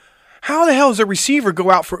 Good. How the hell does a receiver go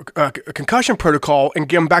out for a concussion protocol and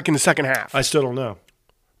get him back in the second half? I still don't know.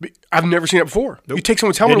 I've never seen it before. Nope. You take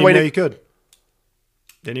someone's helmet Didn't away. even know you could.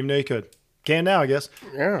 Didn't even know you could. Can now, I guess.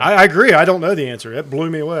 Yeah. I agree. I don't know the answer. It blew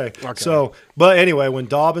me away. Okay. So, but anyway, when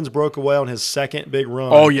Dobbins broke away on his second big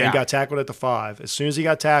run and got tackled at the 5, as soon as he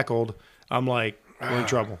got tackled, I'm like, we're in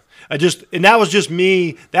trouble. And that was just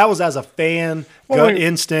me. That was as a fan, gut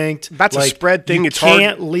instinct. That's a spread thing. You It's hard.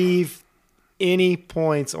 can't leave any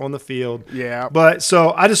points on the field. Yeah. But so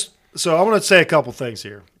I want to say a couple things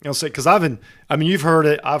here. I'll say, because you've heard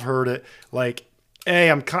it. I've heard it. Like,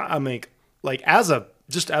 as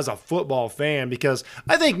a football fan, because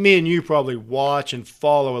I think me and you probably watch and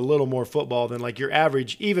follow a little more football than like your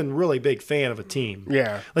average, even really big fan of a team.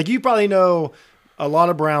 Yeah. Like, you probably know a lot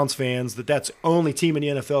of Browns fans that's the only team in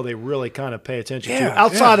the NFL they really kind of pay attention to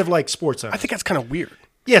outside of like Sports Center. I think that's kind of weird.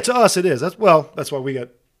 Yeah, to us it is. That's why we got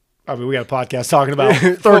a podcast talking about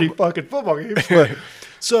 30 fucking football games. But,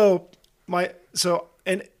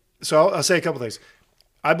 I'll say a couple things.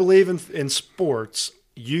 I believe in sports,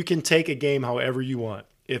 you can take a game however you want.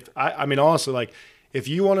 Honestly, like, if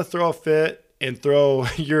you want to throw a fit and throw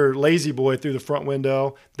your lazy boy through the front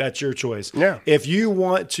window, that's your choice. Yeah. If you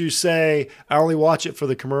want to say, I only watch it for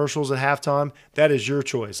the commercials at halftime, that is your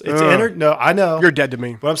choice. No, I know. You're dead to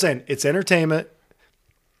me. But I'm saying it's entertainment.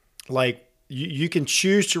 Like, you can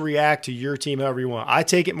choose to react to your team however you want. I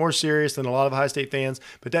take it more serious than a lot of Ohio State fans,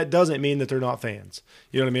 but that doesn't mean that they're not fans.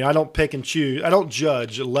 You know what I mean? I don't pick and choose. I don't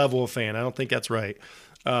judge a level of fan. I don't think that's right.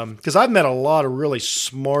 Because I've met a lot of really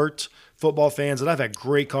smart football fans that I've had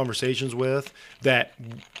great conversations with that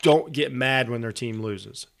don't get mad when their team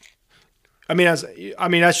loses.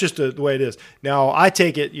 That's just the way it is. Now, I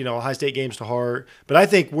take it, Ohio State games to heart, but I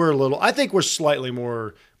think we're slightly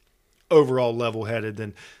more overall level-headed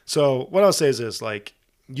than. So what I'll say is this: like,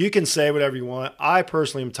 you can say whatever you want. I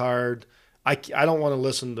personally am tired. I don't want to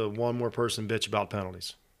listen to one more person bitch about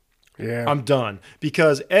penalties. Yeah. I'm done,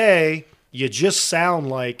 because A, you just sound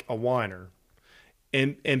like a whiner.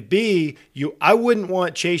 And B, I wouldn't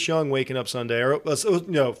want Chase Young waking up Sunday, or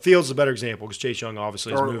Fields is a better example because Chase Young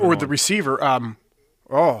obviously is moving or on. the receiver.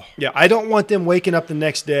 Yeah, I don't want them waking up the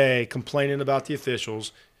next day complaining about the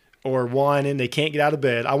officials or whining they can't get out of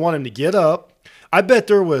bed. I want them to get up. I bet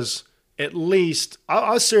there was at least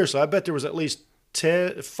I bet there was at least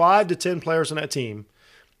 5 to 10 players on that team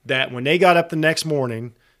that when they got up the next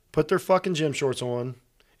morning, put their fucking gym shorts on,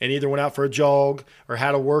 and either went out for a jog or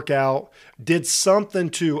had a workout, did something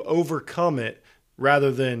to overcome it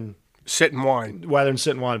rather than sit and whine.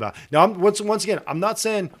 About it. Now, once again, I'm not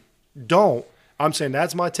saying don't. I'm saying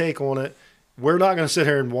that's my take on it. We're not going to sit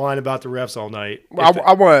here and whine about the refs all night.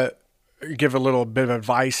 I want to give a little bit of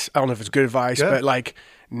advice. I don't know if it's good advice, but like,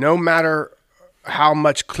 no matter how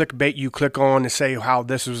much clickbait you click on to say how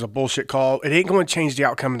this was a bullshit call. It ain't going to change the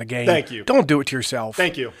outcome of the game. Thank you. Don't do it to yourself.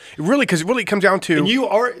 Thank you. Because it really comes down to. And you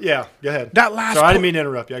are, go ahead. That last. Sorry, I didn't mean to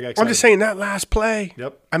interrupt you. I got excited. I'm just saying that last play.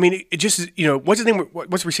 Yep. I mean, it just what's his name?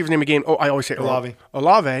 What's the receiver's name again? Oh, I always say Olave.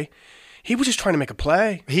 Olave. He was just trying to make a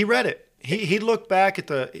play. He read it. He looked back at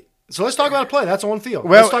the. So let's talk about a play. That's on field.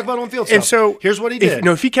 Well, let's talk about on field stuff. And so here's what he did.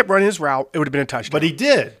 If he kept running his route, it would have been a touchdown. But he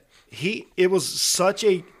did. It was such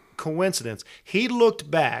a coincidence. He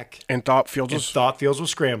looked back and thought Fields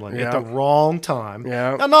was scrambling at the wrong time.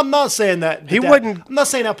 Yeah. And I'm not saying that he wouldn't. I'm not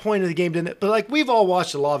saying that point of the game didn't. But like we've all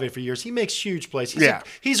watched Olave for years. He makes huge plays.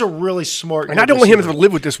 He's a really smart. And I don't want him to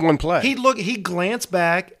live with this one play. He glanced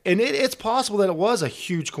back, and it's possible that it was a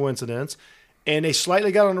huge coincidence, and they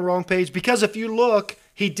slightly got on the wrong page because if you look,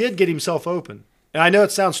 he did get himself open. And I know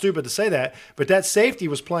it sounds stupid to say that, but that safety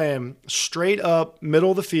was playing straight up middle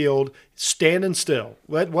of the field, standing still.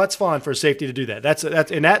 What's fine for a safety to do that? That's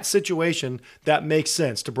in that situation that makes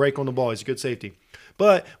sense to break on the ball. He's a good safety.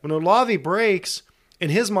 But when Olave breaks, in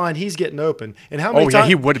his mind, he's getting open. And how many times?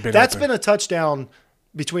 He would have been. That's open. been a touchdown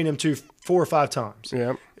between them 4 or 5 times.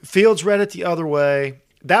 Yeah. Fields read it the other way.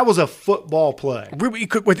 That was a football play.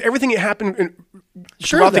 With everything that happened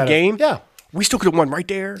throughout the game. Yeah. We still could have won right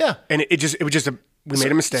there. Yeah. And we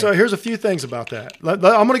made a mistake. So here's a few things about that. I'm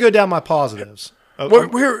going to go down my positives. Go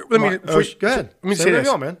ahead. Let me say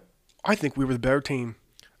this. Man. I think we were the better team.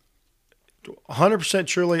 100%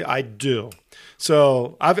 truly, I do.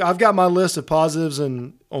 So I've got my list of positives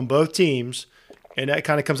on both teams, and that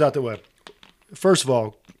kind of comes out that way. First of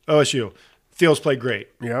all, OSU. Fields played great.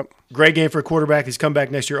 Yep. Great game for a quarterback. He's come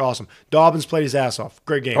back next year. Awesome. Dobbins played his ass off.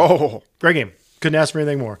 Great game. Oh. Great game. Couldn't ask for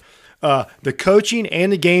anything more. The coaching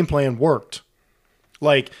and the game plan worked.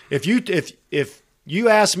 Like if you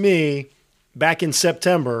asked me back in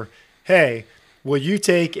September, hey, will you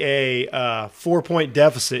take a 4-point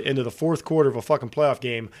deficit into the fourth quarter of a fucking playoff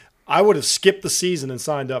game? I would have skipped the season and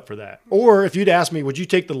signed up for that. Or if you'd asked me, would you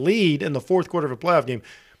take the lead in the fourth quarter of a playoff game?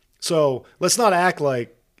 So let's not act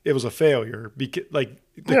like it was a failure. Because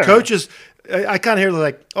the coaches, I kind of hear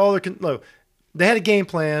like, they had a game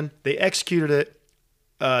plan, they executed it.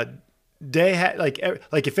 They had like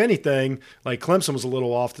if anything, like Clemson was a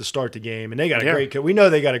little off to start the game, and they got a great. We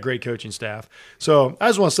know they got a great coaching staff. So I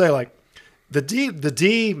just want to say, like the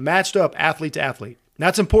D matched up athlete to athlete. And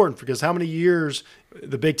that's important because how many years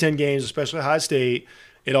the Big Ten games, especially Ohio State,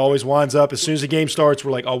 it always winds up as soon as the game starts,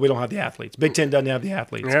 we're like, oh, we don't have the athletes. Big Ten doesn't have the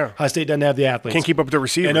athletes. Yeah. Ohio State doesn't have the athletes. Can't keep up with the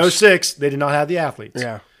receivers. In 2006, they did not have the athletes.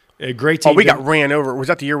 Yeah. A great team. Oh, we got ran over. Was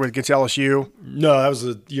that the year against LSU? No, that was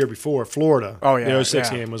the year before. Florida. Oh, yeah. The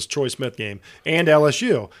 06 game was Troy Smith game. And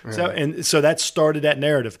LSU. Yeah. So that started that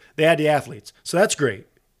narrative. They had the athletes. So that's great.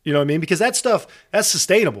 You know what I mean? Because that stuff, that's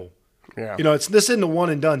sustainable. Yeah. This isn't a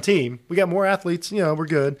one-and-done team. We got more athletes. We're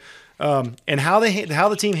good. And how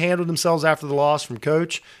the team handled themselves after the loss from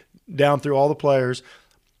coach down through all the players,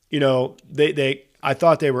 I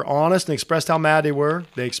thought they were honest and expressed how mad they were.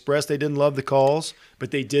 They expressed they didn't love the calls,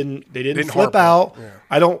 but they didn't flip out.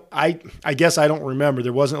 Yeah. I guess I don't remember.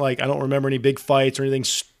 There wasn't I don't remember any big fights or anything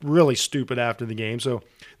really stupid after the game. So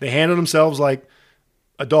they handled themselves like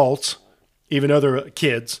adults, even though they're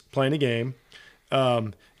kids playing a game.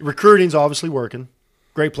 Recruiting's obviously working.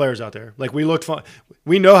 Great players out there. Like we looked fun.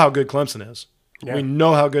 We know how good Clemson is. Yeah. We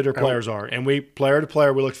know how good their players are, and player to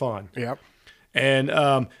player, we look fine. Yep.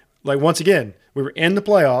 And once again, we were in the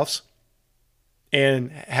playoffs and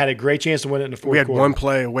had a great chance to win it in the fourth quarter. We had one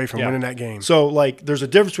play away from winning that game. So there's a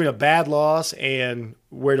difference between a bad loss and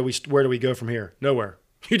where do we go from here? Nowhere.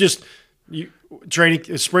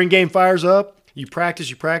 Training spring game fires up. You practice,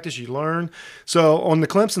 you learn. So on the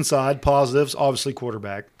Clemson side, positives, obviously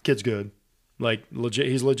quarterback. Kid's good. Legit,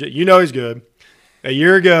 he's legit. He's good. A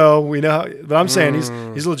year ago, we know, but I'm saying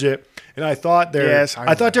he's legit. And I thought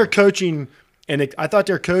their coaching and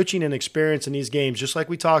experience in these games, just like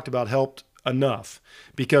we talked about, helped enough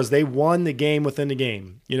because they won the game within the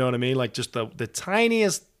game. You know what I mean? Like just the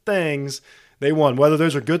tiniest things they won. Whether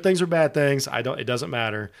those are good things or bad things, it doesn't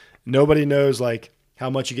matter. Nobody knows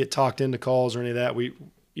how much you get talked into calls or any of that.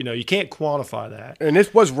 You can't quantify that. And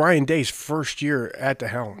this was Ryan Day's first year at the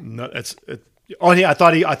helm. No, I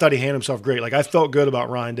thought he handled himself great. I felt good about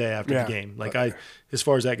Ryan Day after the game. As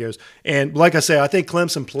far as that goes. And like I say, I think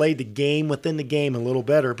Clemson played the game within the game a little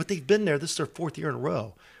better, but they've been there. This is their 4th year in a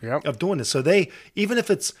row of doing this. So even if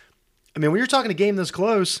it's, when you're talking a game this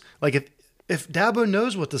close, if Dabo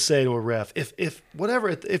knows what to say to a ref,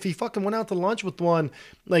 if he fucking went out to lunch with one,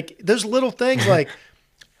 there's little things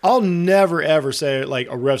I'll never ever say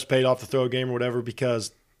a ref's paid off to throw a game or whatever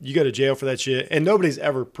because you go to jail for that shit, and nobody's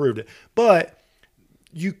ever proved it. But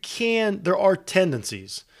there are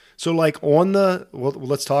tendencies. So like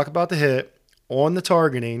let's talk about the hit on the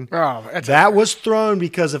targeting. Oh, that was thrown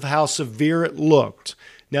because of how severe it looked.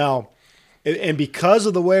 Now, and because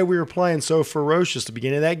of the way we were playing so ferocious at the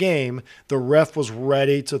beginning of that game, the ref was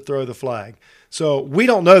ready to throw the flag. So we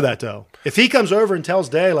don't know that, though. If he comes over and tells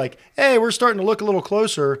Day, like, hey, we're starting to look a little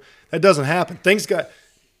closer, that doesn't happen. Things got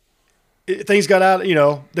out,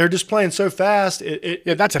 they're just playing so fast.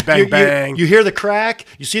 Yeah, that's a bang. You hear the crack.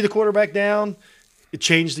 You see the quarterback down. It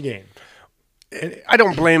changed the game. I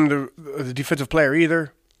don't blame the defensive player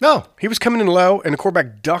either. No. He was coming in low, and the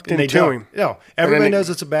quarterback ducked into him. No, everybody knows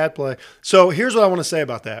it's a bad play. So here's what I want to say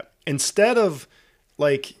about that. Instead of,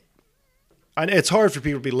 like, it's hard for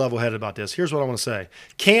people to be level-headed about this. Here's what I want to say.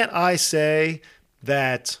 Can't I say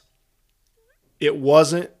that it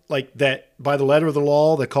wasn't, like, that by the letter of the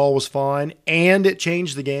law, the call was fine, and it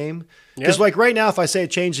changed the game? Because, like, right now, if I say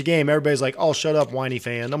it changed the game, everybody's like, oh, shut up, whiny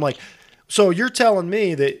fan. I'm like, so you're telling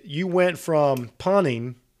me that you went from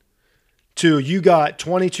punting to you got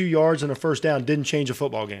 22 yards and a first down, didn't change a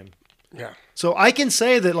football game. Yeah. So I can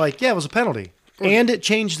say that, like, yeah, it was a penalty, and it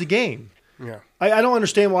changed the game. Yeah. I don't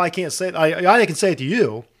understand why I can't say it. I can say it to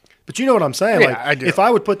you, but you know what I'm saying. Yeah, like, I do. If I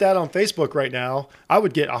would put that on Facebook right now, I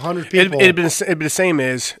would get 100 people. It'd be the same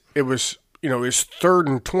as it was 3rd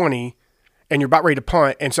and 20, and you're about ready to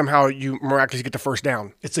punt, and somehow you miraculously get the first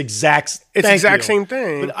down. It's exact same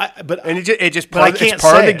thing. But it's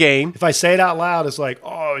part of the game. If I say it out loud, it's like,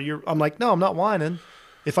 oh, I'm like, no, I'm not whining.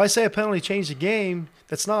 If I say a penalty changed the game,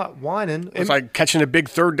 that's not whining. It's like catching a big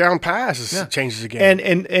 3rd down pass changes the game.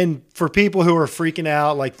 And for people who are freaking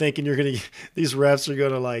out, like thinking these refs are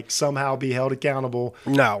going to like somehow be held accountable.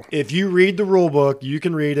 No. If you read the rule book, you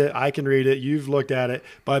can read it. I can read it. You've looked at it.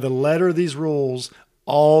 By the letter of these rules,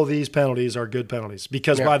 all these penalties are good penalties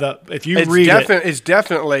because it's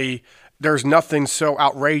definitely there's nothing so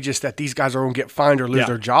outrageous that these guys are going to get fined or lose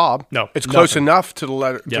their job. No, it's close enough to the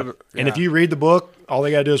letter. And if you read the book, all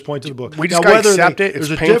they got to do is point to the book. We just got to accept it. It's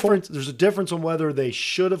painful. There's a difference on whether they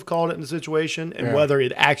should have called it in the situation and whether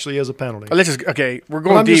it actually is a penalty. We're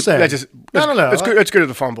going deep. No. Let's go to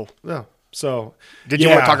the fumble. No. So did you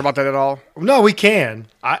want to talk about that at all? No, we can.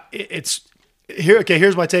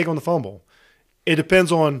 Here's my take on the fumble. It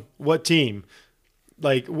depends on what team,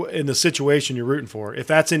 like in the situation you're rooting for. If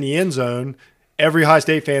that's in the end zone, every High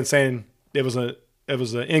State fan saying it was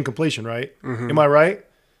an incompletion, right? Mm-hmm. Am I right?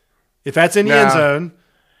 If that's in the end zone,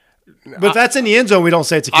 but if that's in the end zone, we don't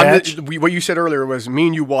say it's a catch. What you said earlier was me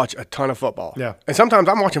and you watch a ton of football. Yeah, and sometimes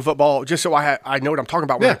I'm watching football just so I know what I'm talking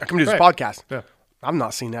about when I come to this podcast. Yeah, I've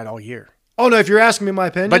not seen that all year. Oh no! If you're asking me my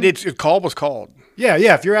opinion, but the call was called. Yeah.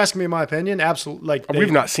 If you're asking me my opinion, absolutely. Like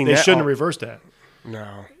we've not seen that. They shouldn't have reversed that.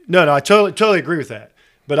 No. I totally agree with that.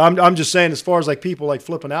 But I'm just saying, as far as like people like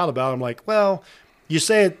flipping out about it, I'm like, well, you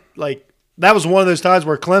say it like that was one of those times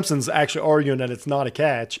where Clemson's actually arguing that it's not a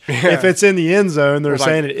catch. Yeah. If it's in the end zone, they're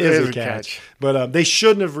saying it is a catch. But they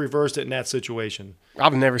shouldn't have reversed it in that situation.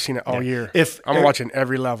 I've never seen it all year. I'm watching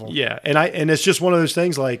every level. Yeah, and it's just one of those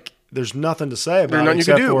things like there's nothing to say about it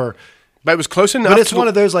except for. But it was close enough. But it's one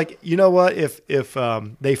of those like, you know what? If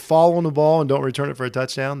they fall on the ball and don't return it for a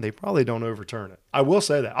touchdown, they probably don't overturn it. I will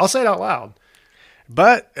say that. I'll say it out loud.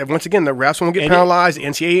 But once again, the refs won't get penalized. The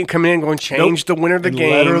NCAA ain't coming in going to change the winner of the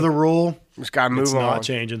game. Letter of the rule. Just got to move on. It's not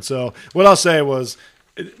changing. So what I'll say was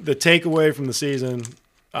the takeaway from the season.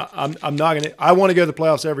 I'm not going to. I want to go to the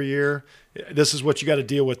playoffs every year. This is what you got to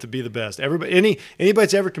deal with to be the best. Anybody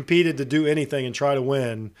that's ever competed to do anything and try to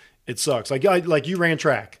win. It sucks. Like you ran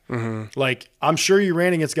track. Mm-hmm. Like I'm sure you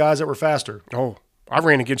ran against guys that were faster. Oh, I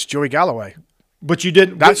ran against Joey Galloway. But you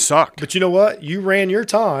didn't. That sucked. But you know what? You ran your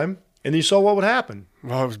time, and you saw what would happen.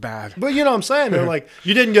 Well, it was bad. But you know what I'm saying? They're like,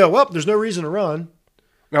 you didn't go, well, there's no reason to run.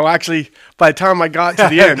 No, actually, by the time I got to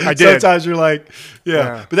the end, I did. Sometimes you're like,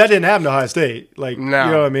 yeah. But that didn't happen to Ohio State. Like, no,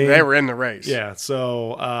 you know what I mean? They were in the race. Yeah,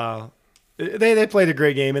 so they played a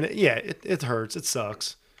great game, and it hurts. It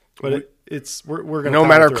sucks. But we're going to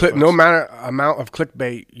no matter amount of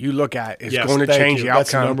clickbait you look at is going to change the outcome.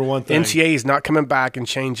 That's the number one thing. NCAA is not coming back and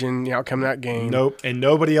changing the outcome of that game. Nope, and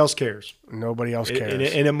nobody else cares. Nobody else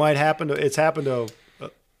cares. And it might happen to. It's happened to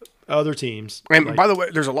other teams. And by the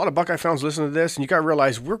way, there's a lot of Buckeye fans listening to this, and you got to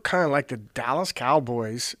realize we're kind of like the Dallas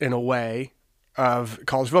Cowboys in a way of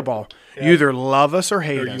college football. Yeah. You either love us or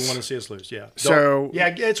hate us. You want to see us lose, yeah.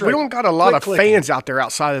 It's right. We don't got a lot of fans out there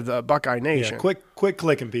outside of the Buckeye Nation. Yeah, quick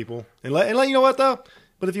clicking, people. And let you know what, though?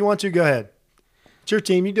 But if you want to, go ahead. It's your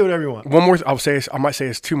team. You do whatever you want. One more. I might say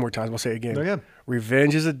this 2 more times. I'll say it again. Go ahead.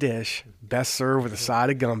 Revenge is a dish best served with a side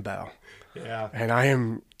of gumbo. Yeah. And I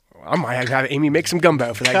am I might have Amy make some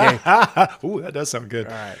gumbo for that game. Ooh, that does sound good.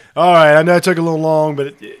 All right. All right. I know it took a little long,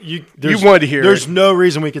 but you wanted to hear There's it. no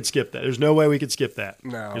reason we could skip that. There's no way we could skip that.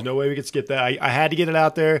 No. There's no way we could skip that. I had to get it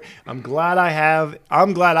out there. I'm glad I have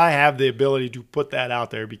the ability to put that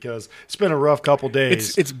out there because it's been a rough couple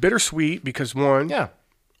days. It's bittersweet because one, yeah.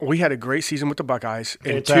 we had a great season with the Buckeyes,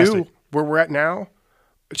 and Fantastic. two, where we're at now,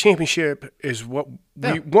 a championship is what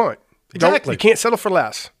Yeah. we want. Exactly. You can't settle for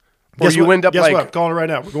less. Or Guess you what? end up Guess like, what? I'm calling it right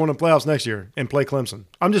now. We're going to playoffs next year and play Clemson.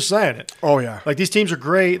 I'm just saying it. oh yeah, Like these teams are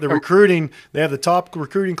great. They're recruiting. They have the top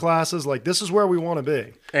recruiting classes. Like this is where we want to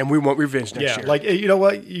be. and we want revenge next year. Like you know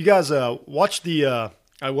what? You guys watch the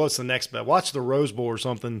what's the next bet? Watch the Rose Bowl or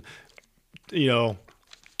something. You know,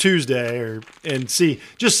 Tuesday and see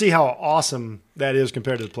how awesome that is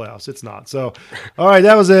compared to the playoffs. It's not. So, all right,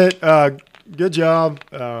 that was it. Good job.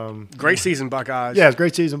 Great season, Buckeyes. Yeah, it's a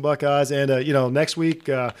great season, Buckeyes. And next week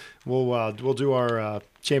we'll do our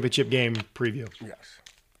championship game preview. Yes.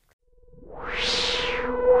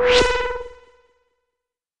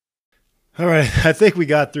 All right, I think we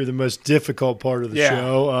got through the most difficult part of the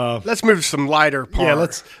show. Let's move to some lighter part.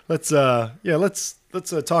 Yeah, let's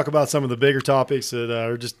talk about some of the bigger topics that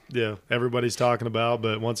are just everybody's talking about.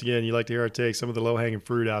 But once again, you like to hear our take, some of the low hanging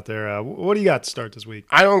fruit out there. What do you got to start this week?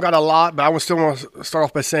 I don't got a lot, but I still want to start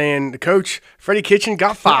off by saying the coach, Freddie Kitchen,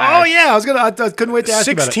 got fired. Oh yeah, I couldn't wait to ask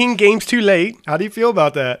you about it. 16 games too late. How do you feel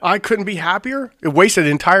about that? I couldn't be happier. It wasted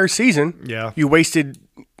an entire season. Yeah. You wasted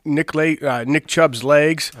Nick Chubb's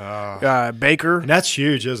legs, Baker. And that's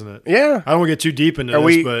huge, isn't it? Yeah. I don't want to get too deep into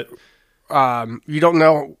this, but You don't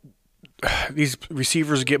know. These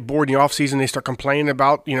receivers get bored in the offseason. They start complaining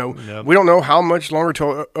about, we don't know how much longer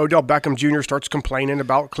till Odell Beckham Jr. starts complaining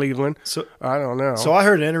about Cleveland. So I don't know. So I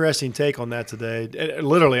heard an interesting take on that today,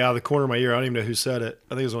 literally out of the corner of my ear. I don't even know who said it.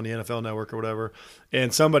 I think it was on the NFL Network or whatever.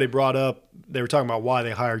 And somebody brought up, they were talking about why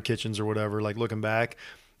they hired Kitchens or whatever, like looking back.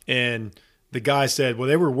 And the guy said, well,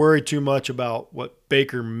 they were worried too much about what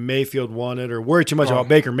Baker Mayfield wanted or worried too much about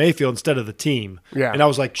Baker Mayfield instead of the team. Yeah. And I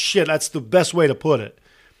was like, shit, that's the best way to put it.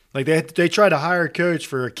 Like they try to hire a coach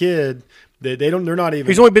for a kid that they're not even.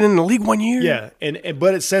 He's only been in the league 1 year. Yeah,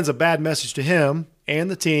 but it sends a bad message to him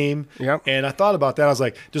and the team. Yep. And I thought about that. I was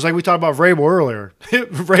like, just like we talked about Vrabel earlier.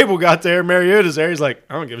 Vrabel got there, Mariota's there. He's like,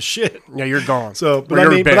 I don't give a shit. Yeah, you're gone. So, but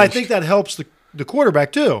Or you're but I benched. think that helps the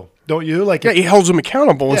quarterback too, don't you? Like, Yeah, he holds him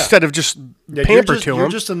accountable instead of just pamper to You're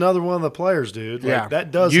him. just another one of the players, dude. Like, Yeah,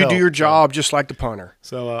 that does. You help. do your job just like the punter.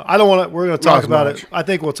 So I don't want to. We're going to talk as about much. it. I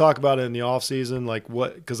think we'll talk about it in the off season, like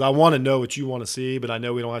what, because I want to know what you want to see, but I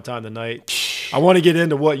know we don't have time tonight. I want to get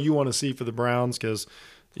into what you want to see for the Browns because,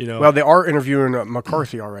 Well, they are interviewing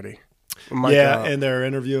McCarthy already. Mike, and they're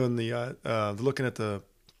interviewing looking at the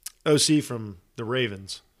OC from the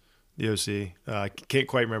Ravens. The OC, I can't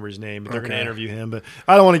quite remember his name, but they're going to interview him. But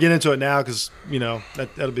I don't want to get into it now because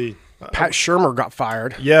that'll be. Pat Shermer got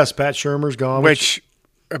fired. Yes, Pat Shermer's gone. Which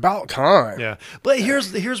about time. Yeah, but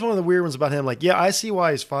here's one of the weird ones about him. Like, yeah, I see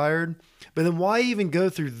why he's fired, but then why even go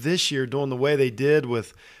through this year doing the way they did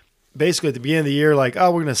with basically at the beginning of the year, like, oh,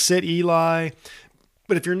 we're going to sit Eli.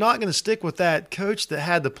 But if you're not going to stick with that coach that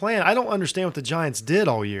had the plan, I don't understand what the Giants did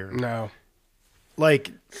all year. No.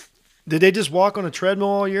 Like, did they just walk on a treadmill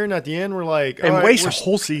all year and at the end we're like, And all right, waste a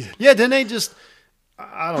whole season. Yeah, didn't they just?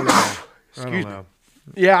 I don't know. I don't know.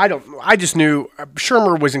 Yeah, I just knew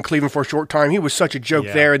Shermer was in Cleveland for a short time. He was such a joke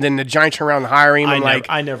Yeah. there, and then the Giants turned around and hired him.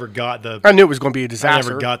 I never got the. I knew it was going to be a I disaster.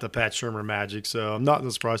 never got the Pat Shermer magic, so I'm not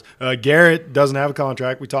surprised. Garrett doesn't have a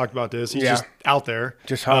contract. We talked about this. He's just out there.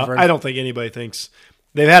 Just hovering. I don't think anybody thinks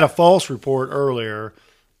they've had a false report earlier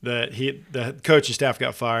that the coaching staff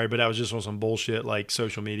got fired, but that was just on some bullshit like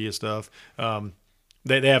social media stuff.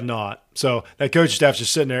 They have not. So that coaching staff's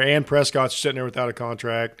just sitting there, and Prescott's just sitting there without a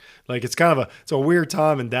contract. Like it's kind of a weird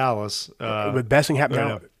time in Dallas. The best thing happened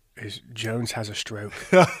now is Jones has a stroke.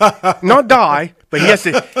 Not die, but he has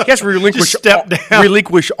to relinquish Just step down.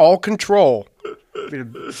 relinquish all control.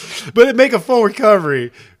 But it make a full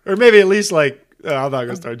recovery, or maybe at least like I'm not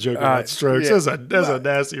gonna start joking about strokes. yeah. That's a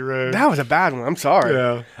nasty road. That was a bad one. I'm sorry.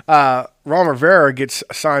 Yeah. Ron Rivera gets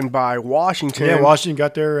signed by Washington. Yeah, Washington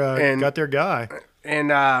got their guy.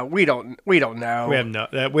 And we don't know.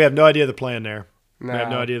 We have no idea the plan there. No. We have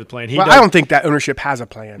no idea the plan. I don't think that ownership has a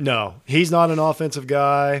plan. No, he's not an offensive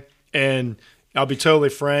guy. And I'll be totally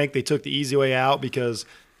frank, they took the easy way out because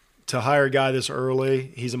to hire a guy this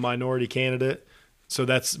early, he's a minority candidate. So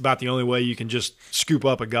that's about the only way you can just scoop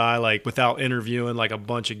up a guy like without interviewing like a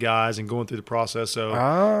bunch of guys and going through the process. So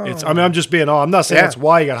I'm just being I'm not saying that's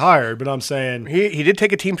why he got hired, but I'm saying he did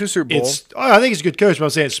take a team to the Super Bowl. I think he's a good coach, but I'm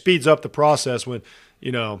saying it speeds up the process when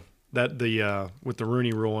with the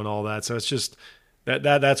Rooney Rule and all that. So it's just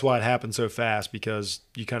That's why it happened so fast, because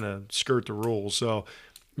you kind of skirt the rules. So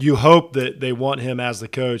you hope that they want him as the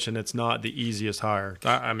coach, and it's not the easiest hire.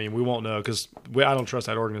 I mean, we won't know because I don't trust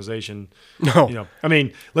that organization. No. I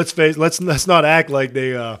mean, let's not act like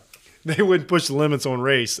they wouldn't push the limits on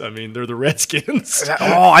race. I mean, they're the Redskins.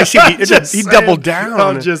 I see. He doubled down.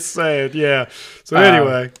 I'm just saying, yeah. So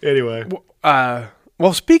anyway.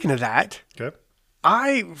 Well, speaking of that, Okay.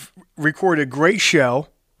 I recorded a great show.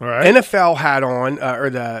 All right. NFL had on, or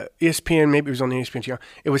the ESPN, maybe it was on the ESPN channel.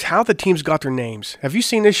 It was how the teams got their names. Have you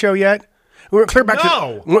seen this show yet? We went clear back to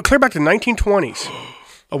 1920s.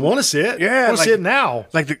 I want to see it. Yeah, I want to see it now.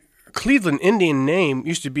 Like the Cleveland Indian name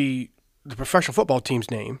used to be the professional football team's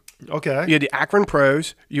name. Okay. You had the Akron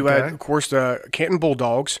Pros. You had, Okay. of course, the Canton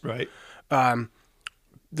Bulldogs. Right.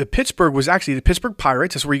 The Pittsburgh was actually the Pittsburgh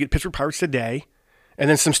Pirates. That's where you get Pittsburgh Pirates today. And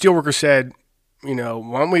then some steelworkers said, why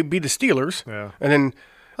don't we be the Steelers? Yeah. And then,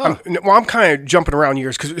 I'm kind of jumping around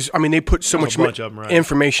years because, they put so much bunch of them, right.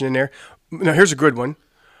 information in there. Now, here's a good one.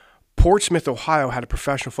 Portsmouth, Ohio had a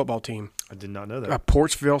professional football team. I did not know that.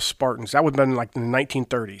 Portsville Spartans. That would have been like in the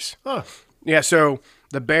 1930s. Huh. Yeah, so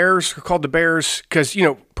the Bears were called the Bears because,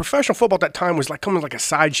 professional football at that time was like coming like a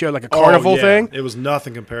sideshow, like a carnival thing. It was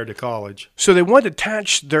nothing compared to college. So they wanted to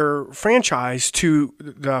attach their franchise to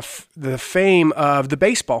the fame of the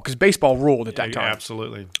baseball because baseball ruled at that time.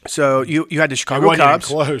 Absolutely. So you had the Chicago wasn't even Cubs.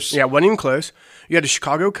 close. Yeah, it wasn't even close. You had the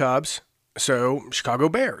Chicago Cubs, so Chicago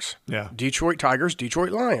Bears. Yeah. Detroit Tigers, Detroit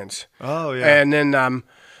Lions. Oh, yeah. And then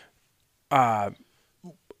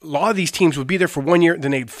a lot of these teams would be there for 1 year, then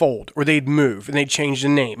they'd fold or they'd move and they'd change the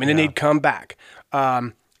name and then they'd come back.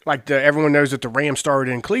 Everyone knows that the Rams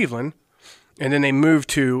started in Cleveland and then they moved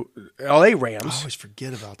to L.A. Rams. I always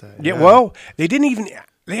forget about that. Yeah, well,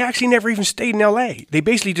 they actually never even stayed in L.A. They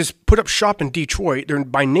basically just put up shop in Detroit. They're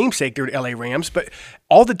by namesake, they're L.A. Rams, but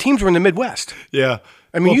all the teams were in the Midwest. Yeah.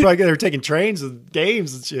 I mean, probably they were taking trains and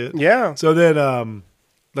games and shit. Yeah. So then,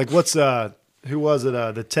 who was it?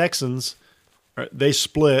 The Texans, they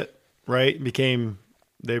split, right?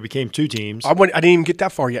 They became two teams. I didn't even get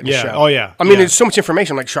that far yet in the Yeah. show. Oh, yeah. I mean, Yeah. there's so much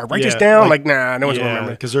information. Like, should I write this Yeah, down? like- Nah, no one's going to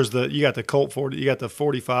remember. because you got the Colt 40, you got the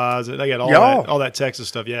 45s, they got Yeah. all that Texas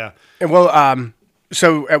stuff. Yeah. And well,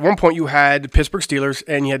 so at one point you had the Pittsburgh Steelers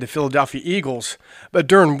and you had the Philadelphia Eagles. But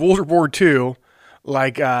during World War II,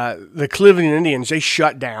 the Cleveland Indians, they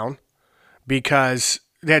shut down because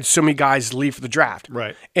they had so many guys leave for the draft.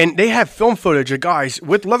 Right. And they have film footage of guys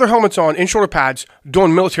with leather helmets on and shoulder pads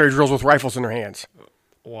doing military drills with rifles in their hands.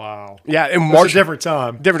 Wow. Yeah, and It's March a different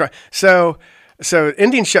time. different time. So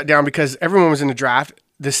Indians shut down because everyone was in the draft.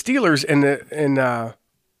 The Steelers and the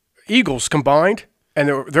Eagles combined, and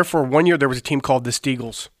therefore 1 year there was a team called the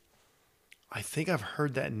Steagles. I think I've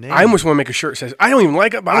heard that name. I almost want to make a shirt that says, I don't even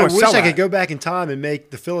like it, but I want to wish sell I that. could go back in time and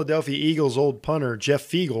make the Philadelphia Eagles old punter Jeff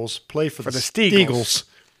Fiegels play for the Steagles. Steagles.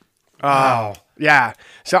 Wow. Yeah.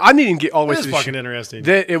 So I didn't get all the way That's to the fucking interesting.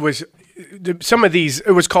 It was some of these.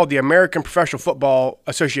 It was called the American Professional Football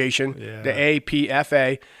Association, Yeah. the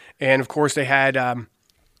APFA, and of course they had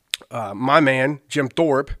my man Jim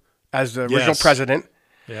Thorpe as the original Yes. president.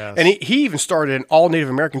 Yes. And he even started an all Native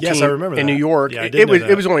American Yes, team I remember in that. New York. Yeah, I did know that.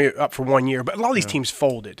 It was only up for 1 year, but a lot of these teams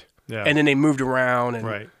folded. Yeah. And then they moved around. And,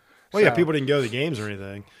 Right. Well, yeah, So- people didn't go to the games or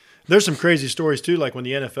anything. There's some crazy stories, too, like when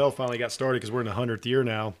the NFL finally got started, because we're in the 100th year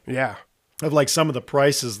now, Yeah. of like some of the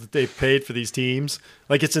prices that they paid for these teams.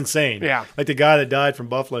 Like, it's insane. Yeah. Like the guy that died from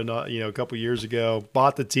Buffalo, a couple years ago,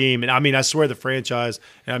 bought the team. And I mean, I swear the franchise,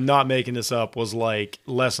 and I'm not making this up, was like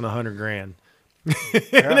less than $100,000.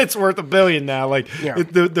 And it's worth $1 billion now. Like Yeah.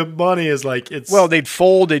 the money is like it's Well, they'd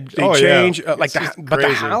fold, they'd Oh, yeah. change. It's But just the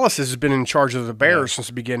crazy. Hallises has been in charge of the Bears since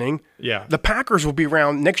the beginning. Yeah. The Packers will be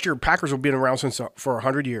around next year. Packers will be around for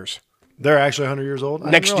 100 years. they're actually 100 years old. I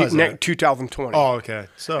didn't Next year, realize that. 2020. Oh, okay.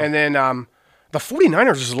 So And then the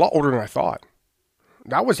 49ers is a lot older than I thought.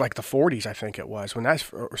 That was like the 40s, I think it was, when that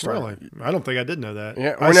started. really, I don't think I did know that.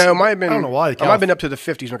 Yeah, I or no, it might have been. I don't know why. It might have been up to the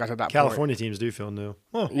 50s when I got to that point. California teams do feel new.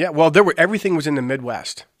 Oh, Yeah, well, everything was in the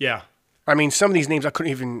Midwest. yeah. I mean, some of these names I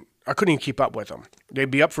couldn't even keep up with them. They'd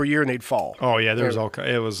be up for a year and they'd fall. Oh yeah, there was all.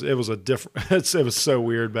 It was a different. It was so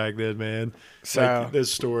weird back then, man. So- Like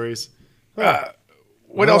those stories. What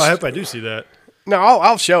Well, else? I hope I do see that. No,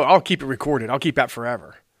 I'll show. I'll keep it recorded. I'll keep that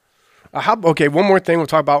forever. Okay, one more thing we'll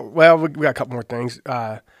talk about. Well, we got a couple more things.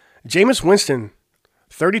 Jameis Winston,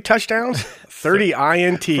 30 touchdowns, 30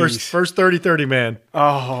 INTs. First 30-30 man.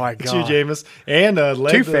 Oh my It's you, god! Jameis, and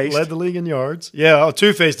Two-Faced. led the league in yards. Yeah,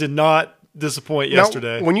 Two-Face did not disappoint Now,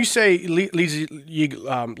 yesterday. when you say leads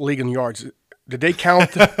the league in yards, did they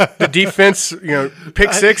count the defense?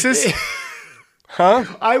 Pick sixes. Huh?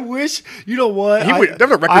 I wish, you know what? He would-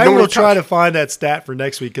 there's a record I no one will would try touch. to find that stat for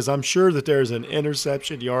next week because I'm sure that there's an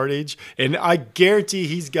interception yardage, and I guarantee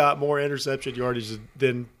he's got more interception yardage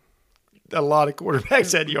than a lot of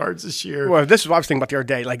quarterbacks had yards this year. Well, this is what I was thinking about the other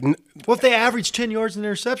day. Like, Well, if they average 10 yards in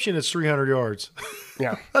interception, it's 300 yards.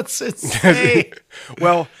 yeah. That's insane.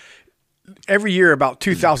 Well, every year about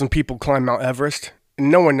 2,000 people climb Mount Everest, and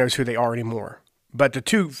no one knows who they are anymore. But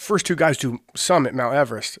the first two guys to summit Mount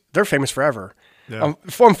Everest, they're famous forever. Yeah.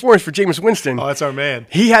 Form for Jameis Winston. Oh, that's our man.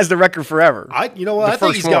 He has the record forever. You know what? The I think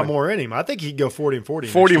first he's got one. more in him. I think he'd go 40 and 40.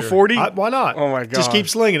 40 next and year. 40? Why not? Oh, my Just God. keep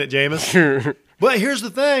slinging it, Jameis. But here's the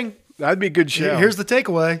thing. That'd be a good show. Here's the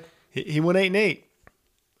takeaway. He went 8-8.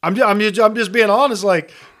 I'm just being honest.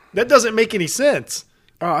 Like, that doesn't make any sense.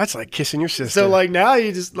 Oh, that's like kissing your sister. So like now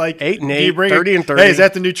you just like 8 and do 8, you bring 30 and 30. Hey, is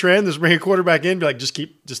that the new trend? Just bring a quarterback in, be like, just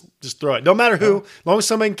throw it. No matter who, as long as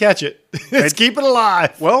somebody can catch it, let's keep it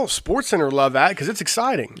alive. Well, Sports Center love that because it's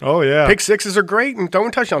exciting. Oh yeah. Pick sixes are great and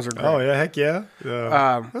throwing touchdowns are great. Oh yeah, heck yeah.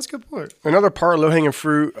 That's a good point. Another part of low-hanging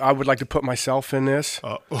fruit, I would like to put myself in this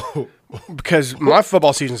Oh, because my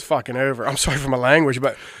football season's fucking over. I'm sorry for my language,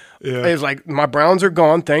 but Yeah. it's like my Browns are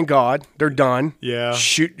gone. Thank God. They're done. Yeah.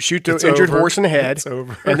 Shoot the It's injured over. horse in the head. It's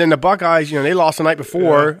over. And then the Buckeyes, they lost the night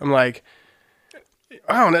before. Yeah. I'm like,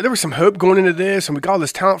 I don't know. There was some hope going into this, and we got all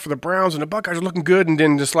this talent for the Browns, and the Buckeyes are looking good. And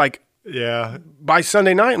then just like yeah. by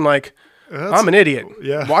Sunday night, I'm like, That's- I'm an idiot.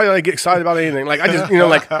 yeah. Why did I get excited about anything? Like I just,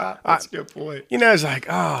 That's a good point. it's like,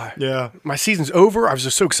 Yeah. my season's over. I was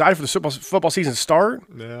just so excited for the football season to start,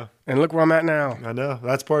 Yeah. and look where I'm at now. I know.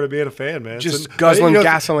 That's part of being a fan, man. Just guzzling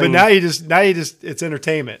gasoline. But now you just it's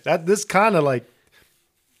entertainment. This kind of like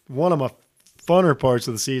one of my funner parts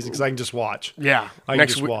of the season because I can just watch. Yeah, I can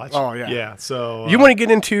next just week. watch. Oh yeah. Yeah. So You want to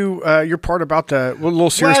get into your part about the little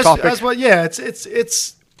serious topic? That's what. Yeah.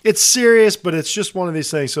 It's serious, but it's just one of these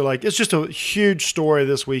things. So like, it's just a huge story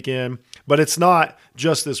this weekend, but it's not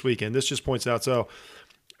just this weekend. This just points out. So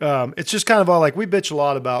it's just kind of all like we bitch a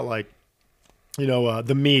lot about like,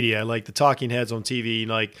 the media, like the talking heads on TV,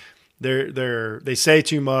 like they say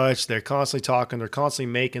too much. They're constantly talking. They're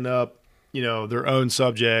constantly making up, their own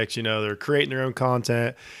subjects. They're creating their own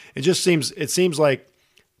content. It seems like.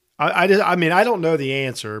 I don't know the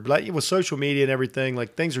answer, but like with social media and everything,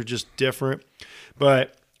 like things are just different.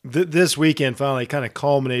 But this weekend finally kind of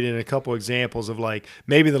culminated in a couple examples of like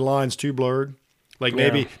maybe the line's too blurred. Like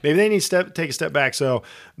maybe they need to take a step back. So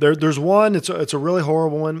there's one. It's a really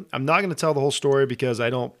horrible one. I'm not going to tell the whole story because I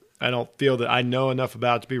don't feel that I know enough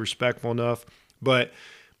about it to be respectful enough. But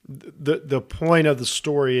the point of the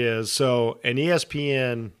story is so an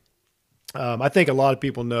ESPN. I think a lot of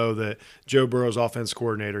people know that Joe Burrow's offense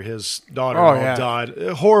coordinator, his daughter died.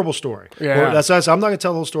 A horrible story. Yeah. That's I'm not going to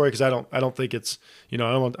tell the whole story because I don't think it's I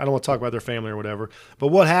don't want to talk about their family or whatever. But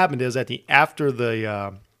what happened is after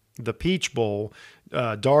the Peach Bowl,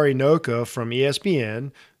 Dari Noka from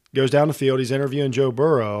ESPN goes down the field. He's interviewing Joe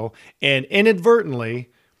Burrow and inadvertently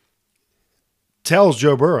tells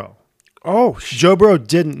Joe Burrow. Oh, Joe Burrow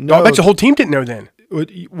didn't know. I bet the whole team didn't know then.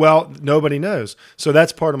 Well, nobody knows. So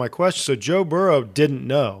that's part of my question. So Joe Burrow didn't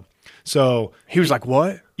know. So He was like,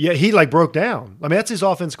 what? yeah, he like broke down. I mean, that's his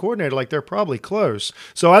offense coordinator. Like they're probably close.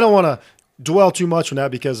 So I don't want to dwell too much on that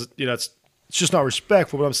because it's just not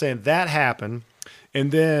respectful. But I'm saying that happened,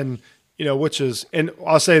 and then which is, and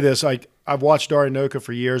I'll say this: like I've watched Dari Noka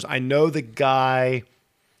for years. I know the guy.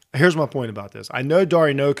 Here's my point about this: I know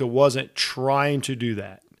Dari Noka wasn't trying to do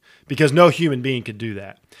that because no human being could do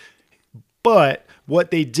that. But what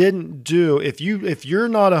they didn't do, if you're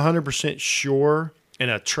not 100% sure in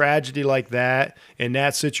a tragedy like that, in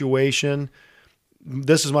that situation,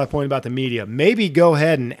 this is my point about the media. Maybe go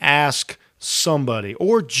ahead and ask somebody,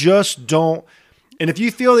 or just don't. And if you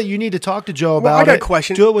feel that you need to talk to Joe about I got it, a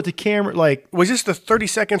question. do it with the camera. Like, Was this the 30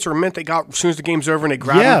 seconds or a minute they got as soon as the game's over and they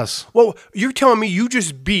grabbed Yes. him? Well, you're telling me you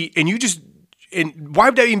just beat and why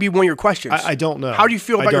would that even be one of your questions? I don't know. How do you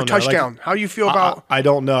feel I about your don't know. Like, touchdown? How do you feel about? I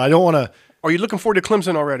don't know. I don't want to. Are you looking forward to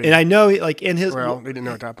Clemson already? And I know, like in his, Well, they didn't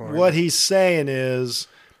know at that point. What he's saying is,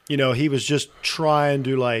 he was just trying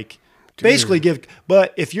to like basically give.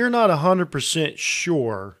 But if you're not 100%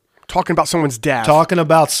 sure, Talking about someone's death. talking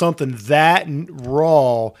about something that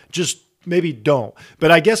raw, just maybe don't. But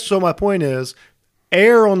I guess so. My point is,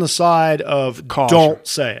 err on the side of Caution. don't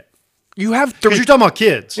say it. You have Because you're talking about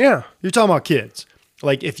kids. Yeah. You're talking about kids.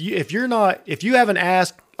 Like if you haven't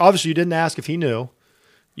asked, obviously you didn't ask if he knew.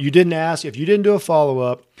 You didn't ask if you didn't do a follow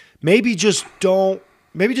up. Maybe just don't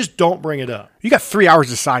bring it up. You got 3 hours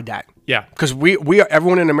to decide that. Yeah. Because we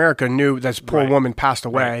everyone in America knew this poor Right. woman passed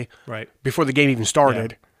away Right. before the game even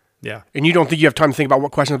started. Yeah. And you don't think you have time to think about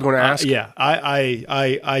what questions I'm going to ask? Yeah,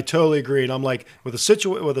 I totally agree. And I'm like, with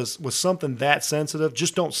with something that sensitive,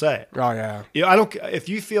 just don't say it. Oh, yeah. I don't. If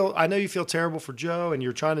you feel, I know you feel terrible for Joe, and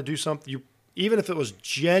you're trying to do something. Even if it was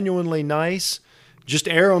genuinely nice, just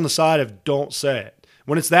err on the side of don't say it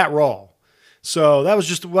when it's that raw. So that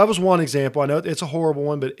was one example. I know it's a horrible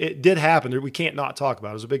one, but it did happen. We can't not talk about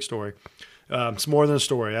it. It was a big story. It's more than a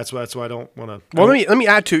story. That's why I don't want to. Well, let me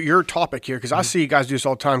add to your topic here because I see you guys do this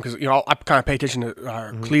all the time because I kind of pay attention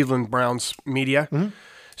to Cleveland Browns media.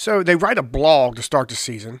 So they write a blog to start the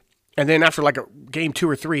season, and then after like a game 2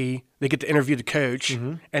 or 3, they get to interview the coach,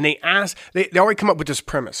 and they already come up with this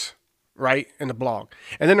premise, right, in the blog,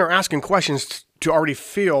 and then they're asking questions to already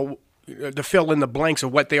fill in the blanks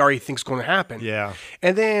of what they already think is going to happen. Yeah,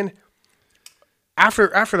 and then.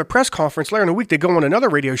 After the press conference later in the week, they go on another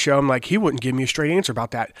radio show. I'm like, he wouldn't give me a straight answer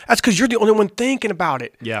about that. That's because you're the only one thinking about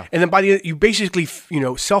it. Yeah. And then by the end, you basically,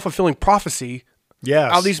 self-fulfilling prophecy.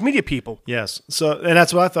 Yes. Out of these media people. Yes. So, and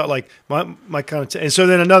that's what I thought. Like my kind of, and so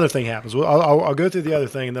then another thing happens. Well, I'll go through the other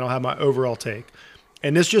thing, and then I'll have my overall take.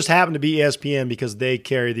 And this just happened to be ESPN because they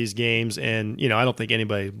carry these games, and I don't think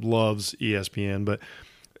anybody loves ESPN, but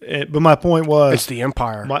my point was it's the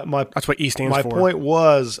empire. That's what E stands for. My point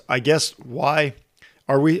was, I guess, why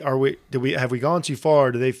have we gone too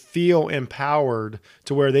far? Do they feel empowered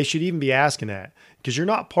to where they should even be asking that? Because you're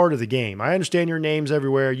not part of the game. I understand your name's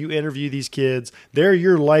everywhere. You interview these kids. They're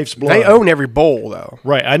your life's blood. They own every bowl, though.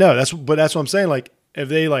 Right. I know. That's what I'm saying. Like, if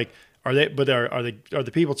they are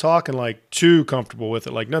the people talking like too comfortable with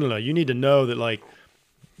it? Like, no. You need to know that like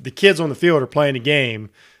the kids on the field are playing the game.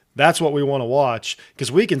 That's what we want to watch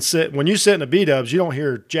because we can when you sit in a B-dubs, you don't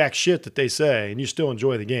hear jack shit that they say and you still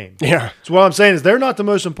enjoy the game. Yeah. So what I'm saying is they're not the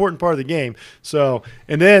most important part of the game. So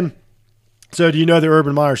do you know the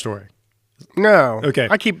Urban Meyer story? No. Okay.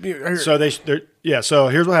 So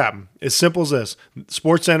here's what happened. As simple as this.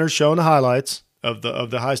 SportsCenter's showing the highlights of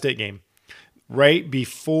the High State game. Right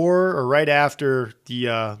before or right after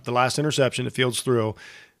the last interception that Fields threw,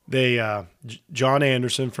 John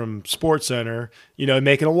Anderson from SportsCenter,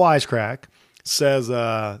 making a wisecrack, says,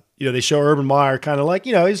 they show Urban Meyer kind of like,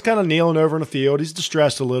 he's kind of kneeling over in the field. He's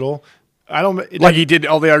distressed a little. Like he did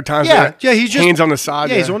all the other times. Yeah, he's just hands on the side.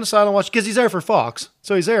 Yeah, he's on the sideline watching because he's there for Fox,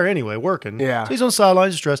 so he's there anyway working. Yeah, so he's on the sideline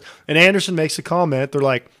distressed. And Anderson makes a comment. They're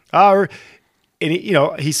like, and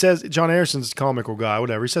he says John Anderson's a comical guy,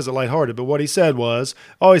 whatever. He says it lighthearted, but what he said was,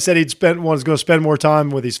 he said was going to spend more time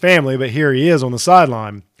with his family, but here he is on the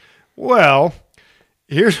sideline. Well,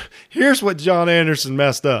 here's what John Anderson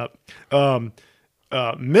messed up.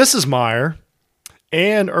 Mrs. Meyer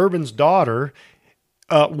and Urban's daughter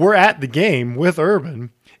were at the game with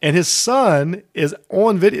Urban, and his son is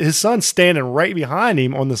on video. His son's standing right behind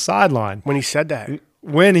him on the sideline. When he said that.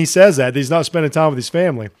 When he says that he's not spending time with his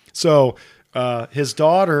family. So his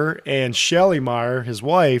daughter and Shelly Meyer, his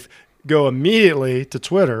wife, go immediately to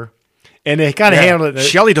Twitter. And they kind of handle it.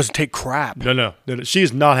 Shelly doesn't take crap. No.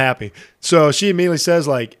 She's not happy. So she immediately says,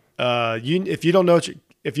 like, if you don't know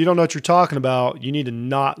what you're talking about, you need to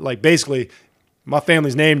not basically. My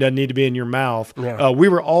family's name doesn't need to be in your mouth. Yeah. We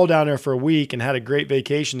were all down there for a week and had a great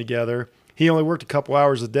vacation together. He only worked a couple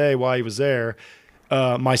hours a day while he was there.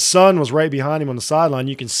 My son was right behind him on the sideline.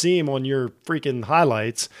 You can see him on your freaking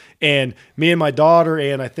highlights. And me and my daughter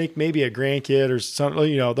and I think maybe a grandkid or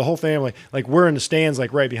something, the whole family, we're in the stands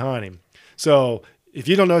right behind him. So if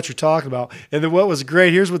you don't know what you're talking about, and then what was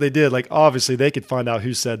great, here's what they did. Obviously, they could find out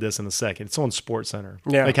who said this in a second. It's on SportsCenter.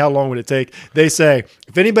 Yeah. How long would it take? They say,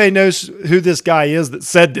 if anybody knows who this guy is that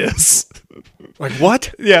said this.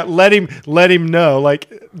 What? Yeah, let him know.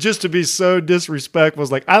 Just to be so disrespectful,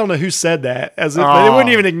 was I don't know who said that. As if they wouldn't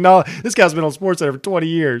even acknowledge. This guy's been on SportsCenter for 20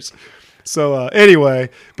 years. So anyway,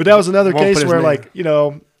 but that was another case where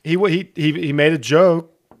he made a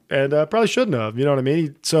joke and probably shouldn't have. You know what I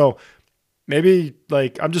mean? So maybe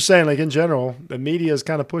I'm just saying in general, the media is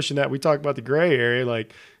kind of pushing that. We talk about the gray area,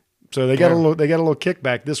 so they got a little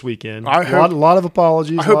kickback this weekend. A lot of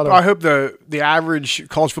apologies. I hope the average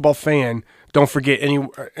college football fan don't forget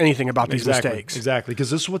anything about these mistakes. Exactly, because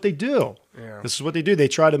this is what they do. Yeah. This is what they do. They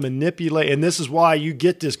try to manipulate, and this is why you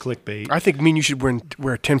get this clickbait. I think me and you should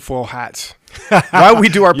wear tinfoil hats. While we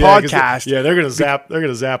do our podcast. They're gonna zap. They're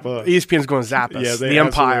gonna zap us. ESPN's going to zap us. Yeah, the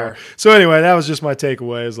Empire. So anyway, that was just my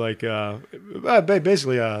takeaway. Is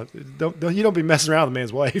basically, don't be messing around with the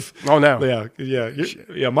man's wife. Oh no.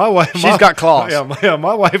 Yeah. My wife. She's got claws. Yeah,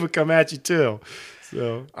 my wife would come at you too.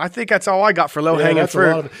 So I think that's all I got for low hanging that's a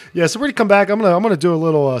fruit. lot of, yeah, so we're gonna come back. I'm gonna do a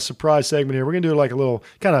little surprise segment here. We're gonna do like a little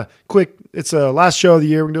kind of quick. It's a last show of the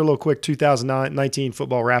year. We're gonna do a little quick 2019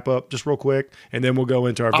 football wrap up, just real quick, and then we'll go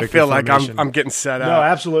into our. I victory feel like formation. I'm getting set up. No,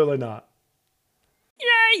 absolutely not.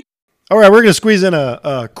 Yay! All right, we're gonna squeeze in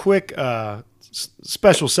a quick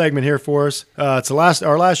special segment here for us. It's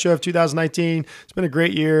our last show of 2019. It's been a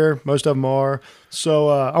great year. Most of them are. So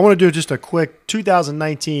I want to do just a quick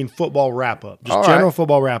 2019 football wrap up, just general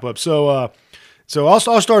football wrap up. So I'll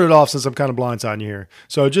start it off since I'm kind of blindsiding you here.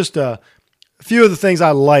 So just a few of the things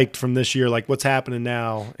I liked from this year, like what's happening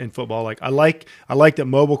now in football. Like I like that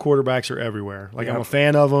mobile quarterbacks are everywhere. Like I'm a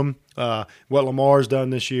fan of them. What Lamar's done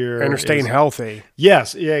this year, And they're staying healthy.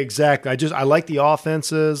 Yes, yeah, exactly. I like the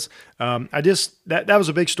offenses. That was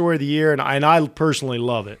a big story of the year, and I personally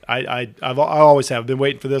love it. I always have been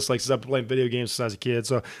waiting for this, like since I've been playing video games since I was a kid.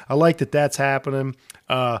 So I like that that's happening.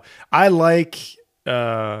 I like.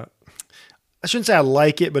 I shouldn't say I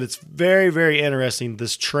like it, but it's very, very interesting,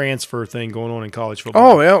 this transfer thing going on in college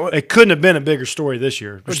football. Oh, yeah. It couldn't have been a bigger story this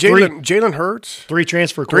year. There's Jalen Hurts. three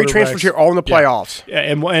transfers here, all in the playoffs. Yeah,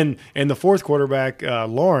 and the fourth quarterback,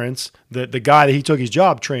 Lawrence, the guy that he took his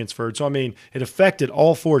job, transferred. So, I mean, it affected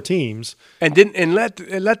all four teams. And let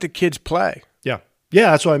the kids play. Yeah.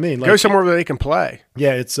 Yeah, that's what I mean. Go somewhere where they can play.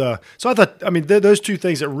 Yeah, it's so I thought, I mean, those two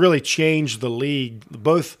things that really changed the league,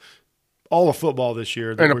 both – all of football this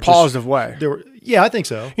year. In a positive way. Yeah, I think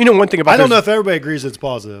so. You know, one thing about I don't know if everybody agrees it's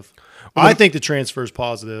positive. I think the transfer is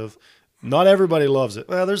positive. Not everybody loves it.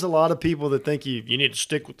 Well, there's a lot of people that think you need to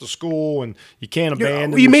stick with the school and you can't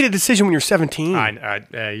abandon. You made a decision when you're 17.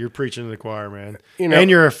 You're preaching to the choir, man. And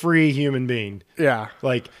you're a free human being. Yeah.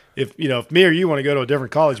 Like if me or you want to go to a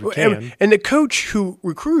different college, we can. And the coach who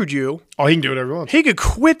recruited you, he can do whatever he wants. He could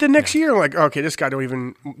quit the next year. Like, okay, this guy don't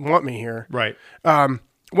even want me here. Right.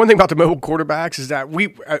 One thing about the mobile quarterbacks is that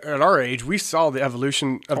we, at our age, we saw the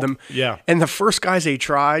evolution of them. Yeah. And the first guys they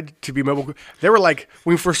tried to be mobile, they were like,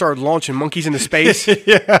 when we first started launching monkeys into space,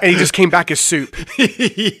 and he just came back as soup.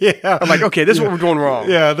 Yeah. I'm like, okay, this is what we're doing wrong.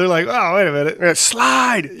 Yeah, they're like, oh, wait a minute.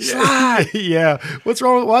 Slide. Yeah. What's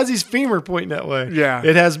wrong? Why is his femur pointing that way? Yeah.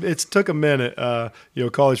 It's took a minute.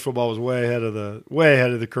 College football was way ahead of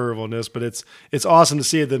the curve on this, but it's awesome to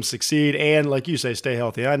see them succeed and, like you say, stay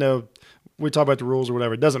healthy. I know we talk about the rules or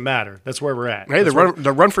whatever. It doesn't matter. That's where we're at. Hey, the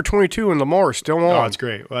run for 22 and Lamar is still on. Oh, it's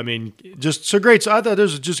great. I mean, just so great. So I thought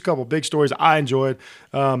there's just a couple of big stories I enjoyed.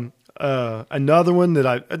 Another one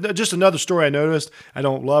just another story I noticed. I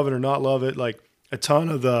don't love it or not love it. Like a ton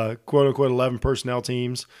of the quote unquote 11 personnel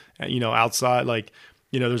teams, outside, like,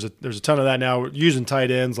 there's a ton of that now using tight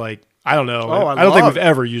ends. Like, I don't know. I don't think we've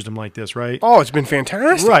ever used them like this, right? Oh, it's been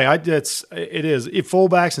fantastic. Right. It is. If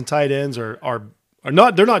fullbacks and tight ends are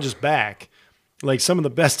not, they're not just back. Like some of the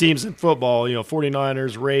best teams in football,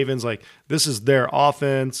 49ers, Ravens, like this is their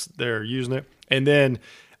offense. They're using it. And then,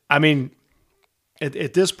 I mean,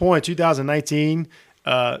 at this point, 2019,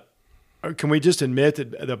 can we just admit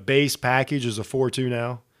that the base package is a 4-2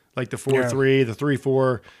 now? Like the 4-3, the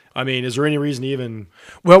 3-4. I mean, is there any reason to even?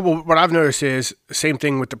 Well, what I've noticed is the same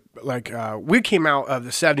thing with we came out of the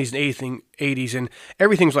 70s and 80s, and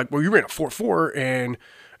everything's like, well, you ran a 4-4 and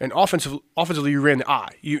offensively, you ran the I.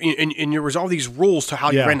 And there was all these rules to how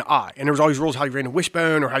you ran the I. And there was all these rules how you ran the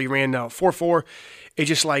wishbone or how you ran the 4-4. It's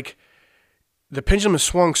just like the pendulum has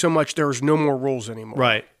swung so much, there's no more rules anymore.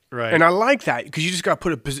 Right. And I like that because you just got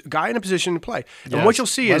to put a guy in a position to play. And what you'll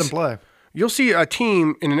see let him play. You'll see a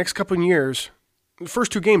team in the next couple of years, the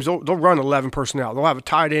first two games, they'll run 11 personnel. They'll have a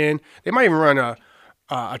tight end. They might even run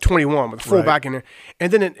a 21 with a fullback in there.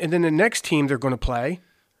 And then the next team they're going to play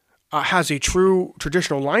has a true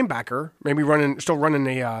traditional linebacker, maybe still running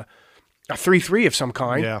a 3-3 of some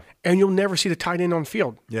kind, and you'll never see the tight end on the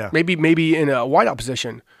field. Yeah. Maybe in a wideout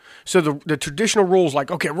position. So the traditional rules, like,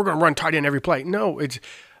 okay, we're going to run tight end every play. No, it's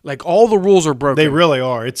like all the rules are broken. They really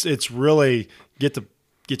are. It's really get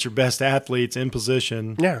your best athletes in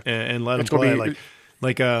position, and let them play.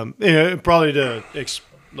 Probably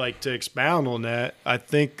to expound on that, I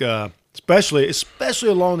think especially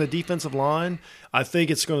along the defensive line, I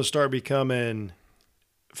think it's going to start becoming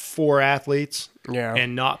for athletes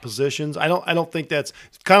and not positions. I don't think that's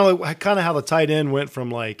kind of how the tight end went from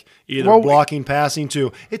like either blocking, passing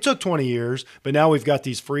to it took 20 years, but now we've got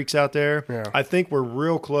these freaks out there. Yeah. I think we're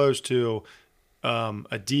real close to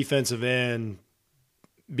a defensive end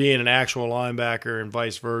being an actual linebacker and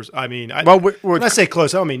vice versa. I mean, when I say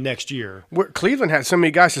close, I don't mean next year. Cleveland had so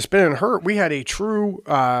many guys suspended and hurt. We had a true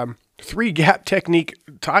 3-gap technique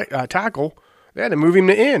tackle. They had to move him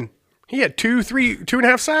to end. He had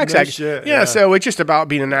 2.5 sacks. No actually. shit, Yeah, yeah. so it's just about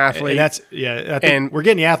being an athlete. And that's I think And we're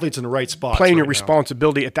getting the athletes in the right spots. playing your right now.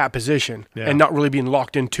 responsibility at that position Yeah. and not really being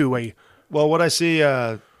locked into a. Well, what I see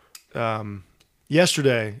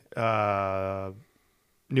yesterday,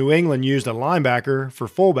 New England used a linebacker for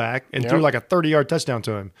fullback and threw like a 30-yard touchdown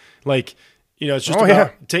to him. Like, it's just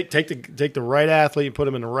about take the right athlete and put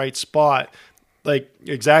him in the right spot. Like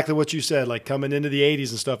exactly what you said. Like coming into the 80s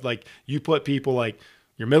and stuff. Like you put people like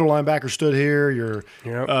your middle linebacker stood here. Your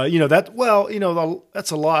that. Well,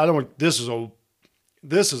 that's a lot. I don't want this is a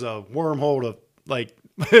wormhole to like.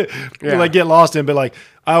 Like get lost in, but like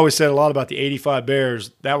I always said a lot about the 85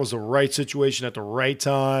 Bears. That was the right situation at the right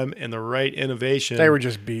time and the right innovation. They were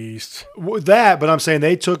just beasts. But I'm saying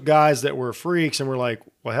they took guys that were freaks and were like,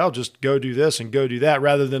 well, hell, just go do this and go do that,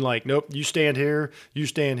 rather than like, nope, you stand here,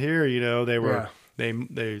 They were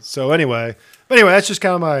So anyway, that's just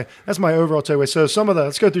kind of my overall takeaway. So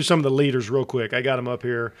let's go through some of the leaders real quick. I got them up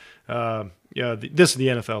here. This is the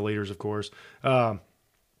NFL leaders, of course.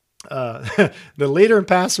 The leader in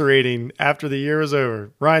passer rating after the year is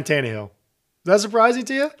over, Ryan Tannehill. Is that surprising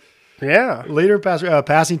to you? Yeah. Leader in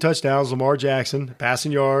passing touchdowns, Lamar Jackson.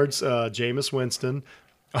 Passing yards, Jameis Winston.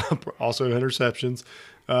 Also interceptions.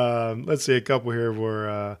 Let's see a couple here where,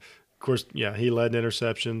 of course, he led in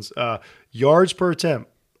interceptions. Yards per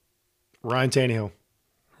attempt, Ryan Tannehill.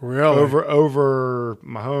 Really? Over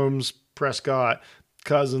Mahomes, Prescott,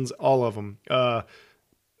 Cousins, all of them.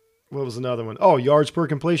 What was another one? Oh, yards per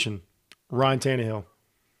completion, Ryan Tannehill.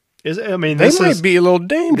 They might be a little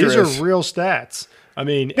dangerous. These are real stats.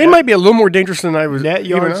 They might be a little more dangerous than I was.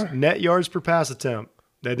 Net yards per pass attempt.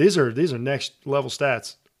 Now, these are next level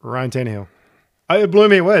stats. Ryan Tannehill. It blew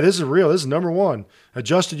me away. This is real. This is number one.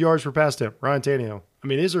 Adjusted yards per pass attempt. Ryan Tannehill.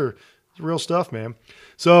 These are real stuff, man.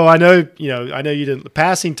 So I know you didn't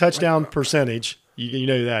passing touchdown percentage. You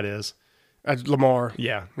know who that is. That's Lamar.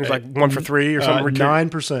 Yeah, it was like 1 for 3 or something.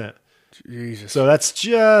 9%. Jesus. So that's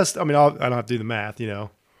just. I don't have to do the math.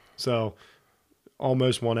 So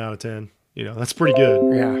almost 1 out of 10. That's pretty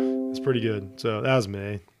good. Yeah, that's pretty good. So that was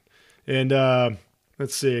me. And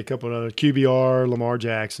let's see a couple of other QBR, Lamar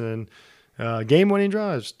Jackson, game-winning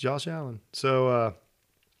drives, Josh Allen. So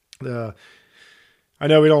I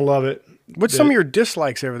know we don't love it. What's some of your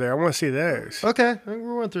dislikes over there? I want to see those. Okay, we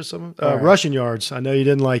went through some. Rushing yards. I know you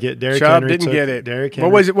didn't like it. Derrick Chubb Henry didn't get it. Derrick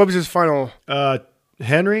Henry. What was his final?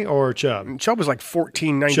 Henry or Chubb? Chubb was like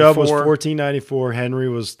 14.94. Chubb was 14.94. Henry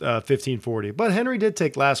was 15.40. But Henry did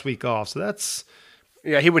take last week off, so that's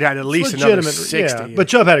he would have at least another 60. Yeah, but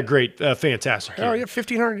Chubb had a great, fantastic year. Oh yeah,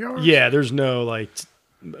 1,500 yards. Yeah, there's no like.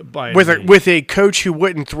 With a coach who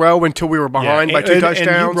wouldn't throw until we were behind by 2 touchdowns.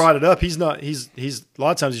 And you brought it up. He's not. He's a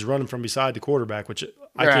lot of times he's running from beside the quarterback, which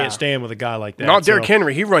I can't stand with a guy like that. Not Derrick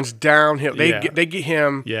Henry. He runs downhill. They get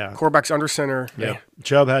him. Yeah. Quarterback's under center. Yeah.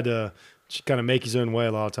 Chubb had to kind of make his own way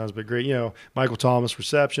a lot of times, but great. Michael Thomas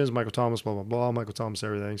receptions. Michael Thomas blah blah blah. Michael Thomas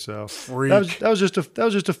everything. So that was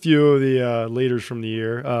just a few of the leaders from the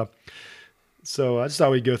year. So I just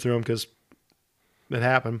thought we'd go through them because it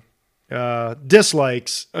happened.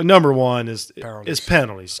 Dislikes, number one is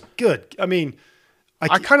penalties. Good.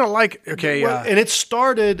 I kind of like, and it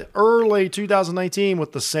started early 2019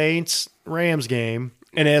 with the Saints-Rams game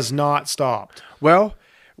and has not stopped. Well,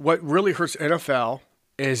 what really hurts NFL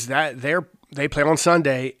is that they play on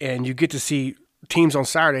Sunday and you get to see teams on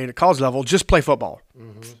Saturday at a college level just play football.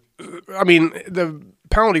 Mm-hmm. The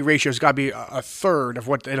penalty ratio's got to be a third of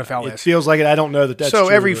what the NFL is. It feels like it. I don't know that's so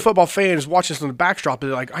true, every football fan is watching this on the backdrop.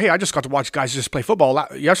 They're like, hey, I just got to watch guys just play football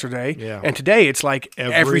yesterday. Yeah. And today it's like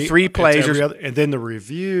every 3 plays. And then the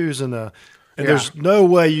reviews and there's no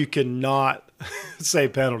way you cannot say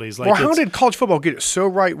penalties. Like, how did college football get it so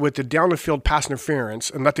right with the down the field pass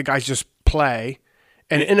interference and let the guys just play?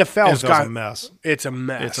 And NFL's got a mess. It's a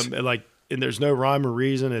mess. And there's no rhyme or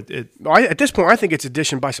reason. At this point, I think it's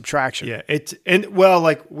addition by subtraction. Yeah,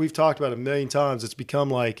 like we've talked about a million times, it's become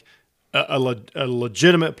like a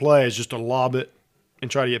legitimate play is just to lob it and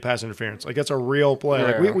try to get pass interference. Like that's a real play.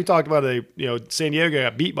 Yeah. Like we talked about San Diego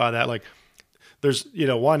got beat by that. Like there's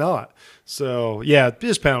why not? So yeah,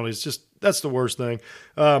 just penalties. Just that's the worst thing.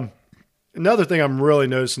 Another thing I'm really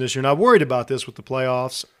noticing this year, and I worried about this with the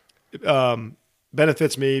playoffs.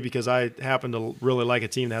 Benefits me because I happen to really like a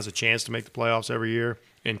team that has a chance to make the playoffs every year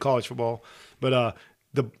in college football. But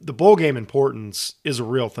the bowl game importance is a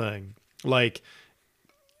real thing. Like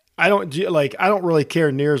I don't really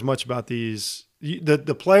care near as much about these.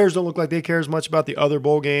 The players don't look like they care as much about the other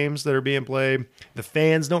bowl games that are being played. The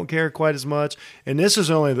fans don't care quite as much. And this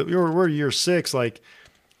is only we're year 6. Like,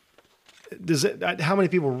 how many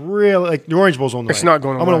people really like the Orange Bowl's on the It's way. not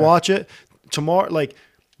going. I'm going to watch it tomorrow. Like.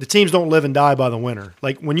 the teams don't live and die by the winner.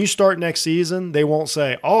 Like when you start next season, they won't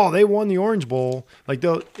say, "Oh, they won the Orange Bowl." Like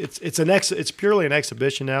it's purely an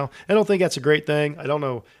exhibition now. I don't think that's a great thing. I don't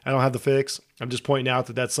know. I don't have the fix. I'm just pointing out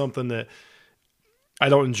that that's something that I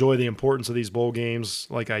don't enjoy the importance of these bowl games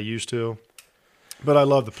like I used to. But I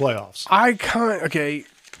love the playoffs. Okay,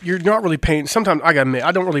 you're not really paying. Sometimes I gotta admit,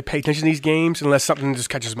 I don't really pay attention to these games unless something just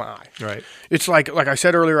catches my eye. Right. It's like I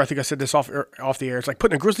said earlier. I think I said this off the air. It's like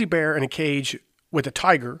putting a grizzly bear in a cage with a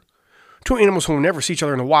tiger, two animals who will never see each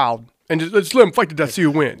other in the wild, and just, let's let them fight to death, see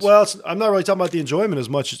who wins. Well, I'm not really talking about the enjoyment as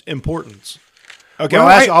much as importance. Okay, Well,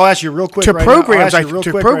 I'll ask you real quick. to right programs, now. I'll ask you real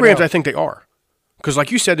quick programs, right now. I think they are, because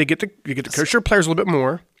like you said, they get to coach their players a little bit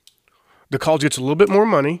more. The college gets a little bit more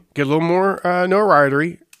money, get a little more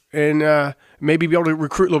notoriety, and maybe be able to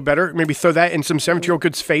recruit a little better. Maybe throw that in some 17-year-old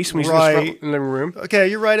kid's face when he's in the living room. Okay,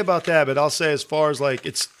 you're right about that, but I'll say as far as like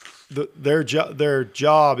it's their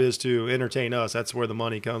job is to entertain us. That's where the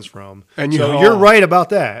money comes from. And you're right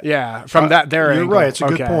about that. Yeah, from You're angle. right. It's a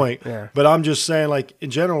good Okay, point. Yeah. But I'm just saying, like in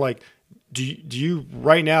general, like do you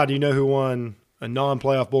right now? Do you know who won a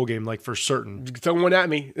non-playoff bowl game, like for certain? Throw one at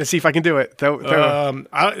me. Let's see if I can do it. I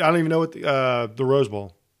don't even know what the Rose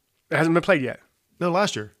Bowl. It hasn't been played yet. No,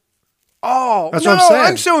 last year. Oh, That's no, what I'm saying.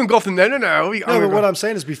 I'm so engulfed in that. No. No, but what I'm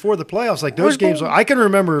saying is before the playoffs, like those games, I can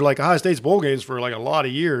remember like Ohio State's bowl games for like a lot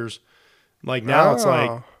of years. Like now it's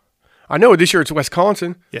like, I know this year it's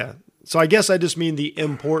Wisconsin. yeah. So I guess I just mean the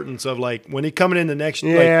importance of like when he coming in the next.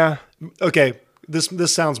 Yeah. Like, okay,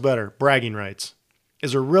 this sounds better. Bragging rights.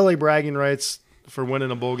 Is there really bragging rights for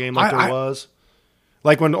winning a bowl game like there was?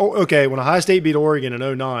 Like when Ohio State beat Oregon in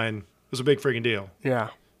 2009, it was a big freaking deal. Yeah.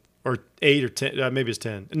 Or 8 or 10, maybe it's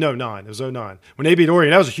 10. No, 9. It was 2009. When they beat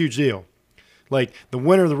Oregon, that was a huge deal. Like the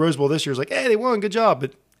winner of the Rose Bowl this year is like, hey, they won, good job,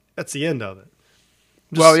 but that's the end of it.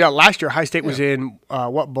 Well, yeah, last year Ohio State was in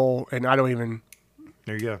what bowl, and I don't even.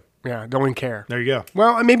 There you go. Yeah, don't even care. There you go.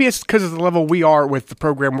 Well, maybe it's because of the level we are with the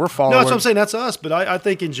program we're following. No, that's what I'm saying. That's us. But I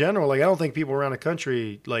think in general, like I don't think people around the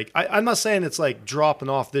country, like I'm not saying it's like dropping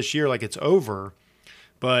off this year, like it's over,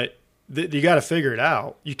 but you got to figure it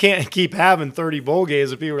out. You can't keep having 30 bowl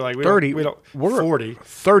games if people are like, we 30. don't We're 40.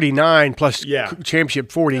 39 plus Yeah.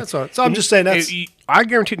 championship 40. That's all. So I'm just saying that's. I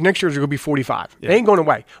guarantee next year's going to be 45. They ain't going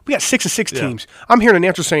away. We got 6 of 6 teams. I'm hearing an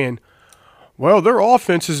answer saying, well, their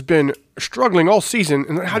offense has been struggling all season,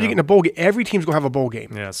 and how do you get in a bowl game? Every team's going to have a bowl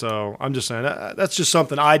game. Yeah, so I'm just saying that's just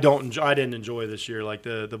something I didn't enjoy this year. Like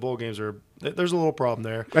the bowl games there's a little problem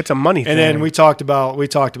there. That's a money thing. And then we talked about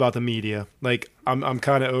the media. Like I'm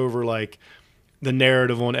kind of over like the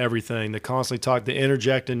narrative on everything. The constantly the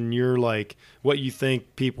interjecting your like what you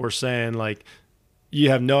think people are saying. Like you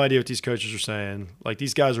have no idea what these coaches are saying. Like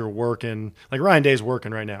these guys are working. Like Ryan Day's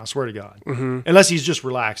working right now. I swear to God. Mm-hmm. Unless he's just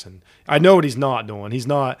relaxing. I know what he's not doing. He's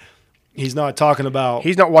not talking about.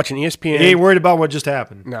 He's not watching ESPN. He ain't worried about what just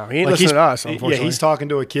happened. No, he ain't listening to us. Unfortunately, yeah, he's talking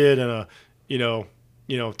to a kid and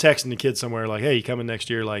texting the kid somewhere like, "Hey, you coming next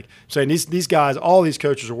year?" Like saying these guys, all these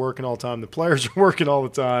coaches are working all the time. The players are working all the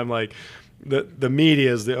time. Like the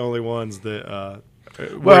media is the only ones that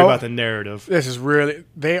worry about the narrative. This is really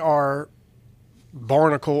they are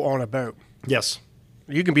barnacle on a boat. Yes,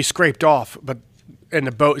 you can be scraped off, and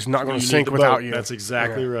the boat is not going to sink without you. That's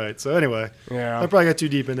exactly right. So anyway, yeah, I probably got too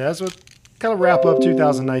deep in that. So kind of wrap up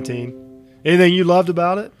 2019. Anything you loved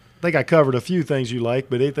about it? I think I covered a few things you like,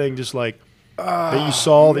 but anything just like that you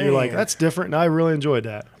saw that you're like, that's different, and I really enjoyed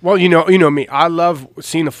that. Well, you know me. I love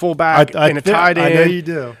seeing a fullback and a tight end. I know you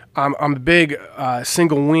do. I'm a big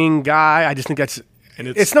single wing guy. I just think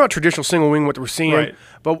it's not traditional single wing what we're seeing, right.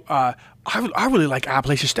 But I really like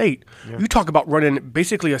Appalachian State. Yeah. You talk about running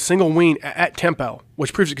basically a single wing at tempo,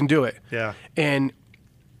 which proves it can do it. Yeah, and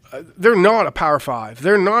they're not a Power 5.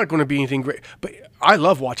 They're not going to be anything great, but I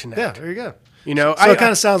love watching that. Yeah, there you go. You know, so it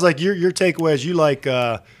kind of sounds like your takeaway is you like.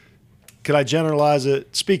 Could I generalize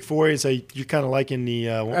it? Speak for you and say you're kind of liking the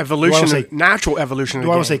evolution, natural evolution.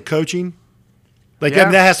 Do I want to say coaching? Like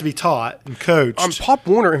that has to be taught and coached. Pop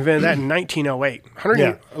Warner invented that in 1908.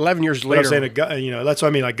 111 years later. I'm saying a guy, that's what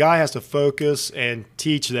I mean. A guy has to focus and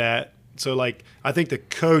teach that. So, like, I think the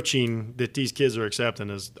coaching that these kids are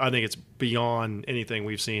accepting I think it's beyond anything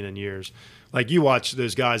we've seen in years. Like, you watch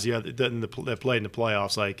those guys that played in the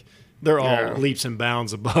playoffs. Like, they're all leaps and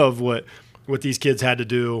bounds above what these kids had to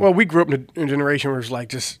do. Well, we grew up in a generation where it's like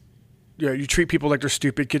just. You treat people like they're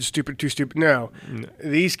stupid, kids stupid, too stupid. No,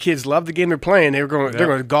 these kids love the game they're playing. They're going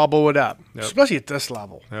to gobble it up, especially at this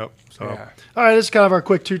level. Yep. So, all right, this is kind of our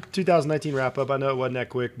quick 2019 wrap up. I know it wasn't that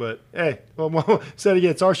quick, but hey, said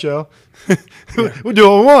again, it's our show. We'll do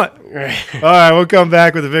what we want. All right, we'll come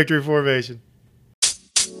back with the victory formation.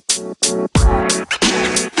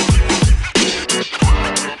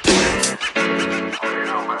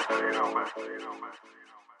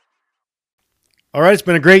 All right, it's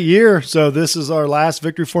been a great year. So this is our last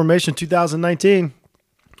Victory Formation 2019.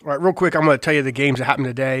 All right, real quick, I'm going to tell you the games that happened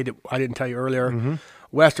today that I didn't tell you earlier.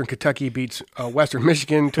 Western Kentucky beats Western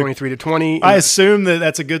Michigan 23-20. I assume that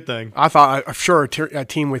that's a good thing. I thought, I'm sure a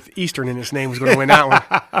team with Eastern in its name was going to win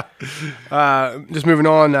that one. Just moving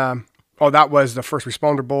on. That was the First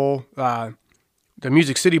Responder Bowl. The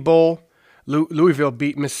Music City Bowl. Louisville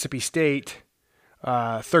beat Mississippi State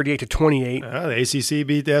 38-28. The ACC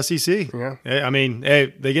beat the SEC. Yeah. I mean,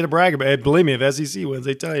 hey, they get a brag about it. Believe me, if SEC wins,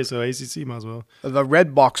 they tell you so. ACC might as well. The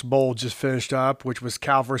Red Box Bowl just finished up, which was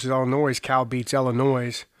Cal versus Illinois. Cal beats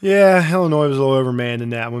Illinois. Yeah, Illinois was a little overmanned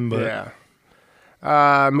in that one, but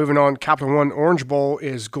yeah. Moving on, Capital One Orange Bowl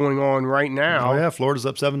is going on right now. Oh yeah, Florida's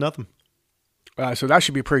up 7-0. So that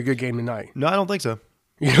should be a pretty good game tonight. No, I don't think so.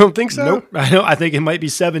 You don't think so? Nope. I think it might be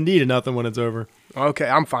 70-0 when it's over. Okay,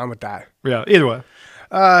 I'm fine with that. Yeah, either way.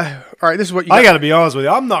 All right, this is what you I got to be honest with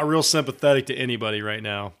you. I'm not real sympathetic to anybody right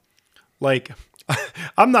now. Like,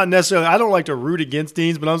 I'm not necessarily. I don't like to root against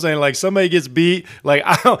teams, but I'm saying like somebody gets beat. Like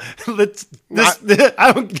I don't.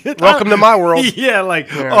 I don't get. Welcome to my world. Yeah, like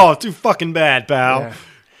oh, too fucking bad, pal.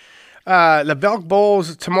 Yeah. The Belk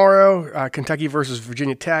Bowl's tomorrow. Kentucky versus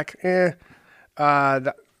Virginia Tech.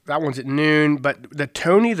 That one's at noon. But the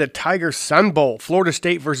Tony the Tiger Sun Bowl, Florida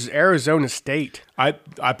State versus Arizona State. I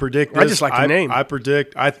predict this. I just like the name. I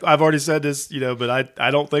predict. I've already said this, but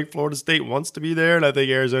I don't think Florida State wants to be there, and I think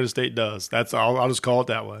Arizona State does. That's all. I'll just call it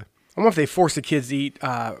that way. I wonder if they force the kids to eat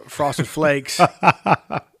Frosted Flakes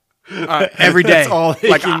every day. That's all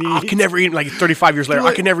they can I eat. can never eat them. Like 35 years later,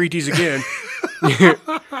 I can never eat these again.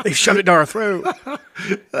 They shoved it down our throat.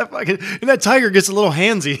 And that tiger gets a little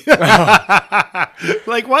handsy.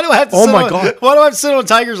 Like, why do I have to? Why do I have to sit on a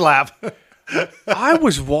tiger's lap? I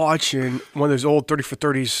was watching one of those old 30 for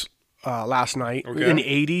 30s last night in the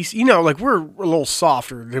 80s. Like we're a little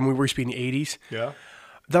softer than we used to be in the 80s. Yeah.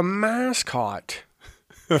 The mascot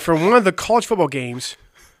for one of the college football games.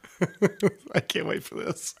 I can't wait for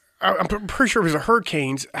this. I'm pretty sure it was the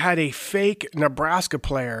Hurricanes had a fake Nebraska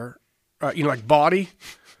player, like body,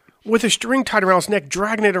 with a string tied around his neck,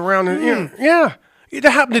 dragging it around. And, yeah,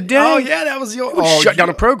 that happened today. Oh yeah, that was your. Shut down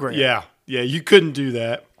the program. Yeah, you couldn't do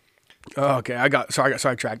that. Oh, okay, I got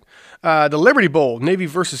sidetracked. The Liberty Bowl, Navy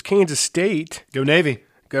versus Kansas State. Go Navy.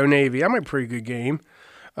 Go Navy. That might be a pretty good game.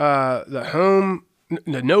 The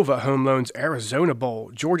Nova Home Loans Arizona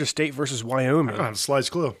Bowl, Georgia State versus Wyoming. I don't have the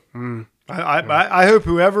slightest clue. I hope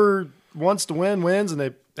whoever wants to win wins and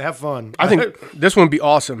they have fun. I think this one would be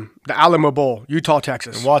awesome. The Alamo Bowl, Utah,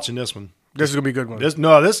 Texas. I'm watching this one. This is gonna be a good one. This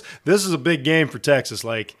is a big game for Texas.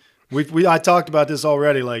 Like I talked about this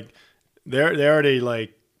already. Like they already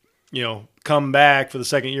come back for the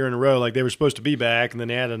second year in a row. Like they were supposed to be back, and then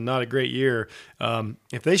they had not a great year.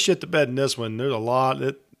 If they shit the bed in this one, there's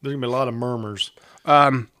gonna be a lot of murmurs.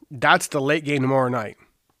 That's the late game tomorrow night.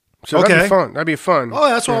 So that'd be fun. Oh,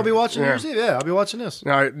 that's what I'll be watching New Year's Eve. Yeah, I'll be watching this.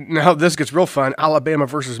 Now this gets real fun. Alabama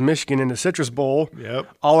versus Michigan in the Citrus Bowl. Yep.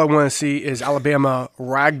 All I want to see is Alabama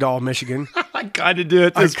ragdoll Michigan. I kind of do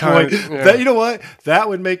at this point. Yeah. You know what? That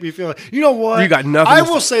would make me feel. You know what? You got nothing. I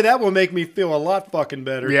will say that will make me feel a lot fucking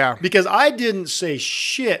better. Yeah. Because I didn't say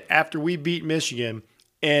shit after we beat Michigan,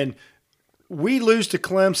 and we lose to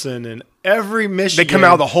Clemson, and every Michigan they come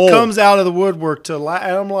out of the hole, comes out of the woodwork and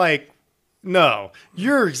I'm like. No,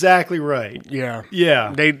 you're exactly right. Yeah.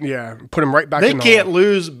 They put them right back. They can't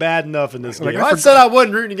lose bad enough in this game. I said I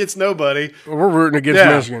wasn't rooting against nobody. We're rooting against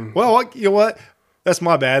Michigan. Well, you know what? That's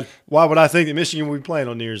my bad. Why would I think that Michigan would be playing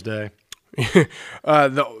on New Year's Day?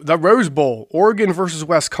 The Rose Bowl, Oregon versus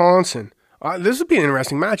Wisconsin. This would be an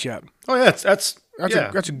interesting matchup. Oh yeah, that's a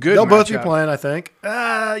good. They'll both be playing, I think.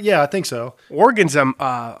 Yeah, I think so. Oregon's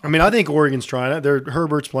I think Oregon's trying it.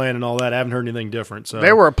 Herbert's playing and all that. I haven't heard anything different. So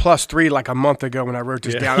they were a +3 like a month ago when I wrote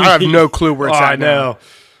this down. I have no clue where it's at now. I know.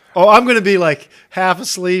 Oh, I'm going to be like half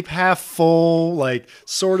asleep, half full, like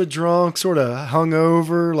sort of drunk, sort of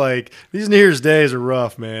hungover. Like these New Year's days are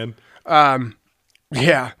rough, man.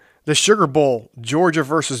 Yeah, the Sugar Bowl, Georgia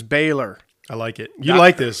versus Baylor. I like it. You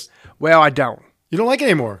like this? Well, I don't. You don't like it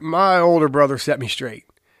anymore? My older brother set me straight.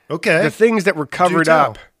 Okay. The things that were covered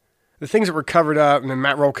up. And then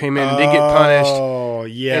Matt Roll came in and did get punished. Oh,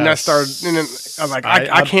 yeah. And I was like,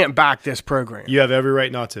 I can't back this program. You have every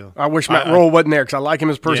right not to. I wish Matt Roll wasn't there because I like him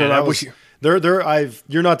as a person. Yeah,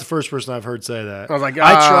 you're not the first person I've heard say that. I was like,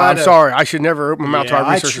 I'm sorry. I should never open my mouth till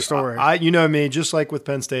I research the story. You know me, just like with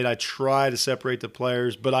Penn State, I try to separate the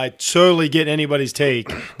players, but I totally get anybody's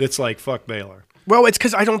take that's like, fuck Baylor. Well, it's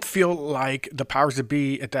because I don't feel like the powers that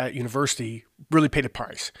be at that university really paid the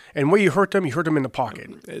price. And where you hurt them in the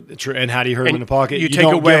pocket. True. And how do you hurt them in the pocket? you You take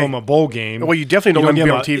don't away- give them a bowl game. Well, you definitely don't let them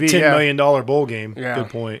be on TV. $10 yeah. million bowl game. Yeah. Good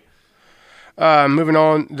point. Moving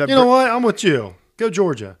on. You know what? I'm with you. Go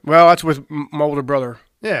Georgia. Well, that's with my older brother,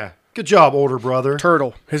 Yeah. Good job, older brother.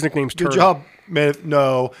 Turtle. His nickname's Good Turtle. job, man.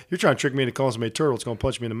 No, you're trying to trick me into calling somebody turtle. It's going to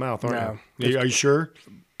punch me in the mouth, aren't No. you? Are you sure?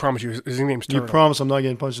 Promise you, his nickname's You Turtle. promise I'm not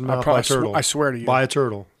getting punched in the mouth by a turtle? I swear to you. By a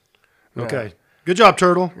turtle. Okay. Good job,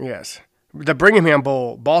 turtle. Yes. The Birmingham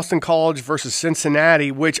Bowl, Boston College versus Cincinnati,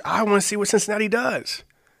 which I want to see what Cincinnati does.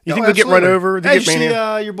 You think they'll get run over? They Hey, get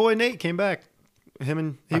manhandled? your boy Nate came back.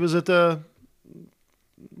 He was at the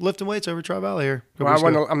lifting weights over Tri Valley here. Well,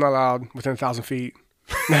 I'm not allowed within 1,000 feet.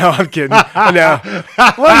 No, I'm kidding. No.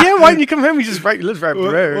 Well, yeah, why didn't you come home? He lives right up the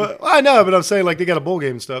road. Well, I know, but I'm saying like they got a bowl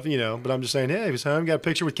game and stuff, But I'm just saying, hey, he was home. Got a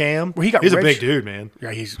picture with Cam. Well, he's a rich. big dude, man.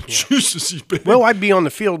 Yeah, he's. Yeah. Jesus, he's big. Well, I'd be on the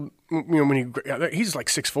field. When he's like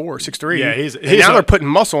 6'4", 6'3". Yeah, And now they're putting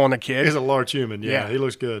muscle on the kid. He's a large human. Yeah, Yeah. he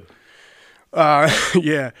looks good.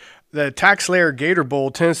 Yeah, the Tax Slayer Gator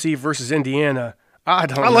Bowl, Tennessee versus Indiana. I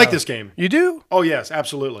like this game. You do? Oh yes,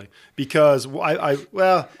 absolutely. Because I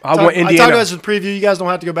want talked Indiana. about this in the preview. You guys don't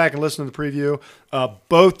have to go back and listen to the preview.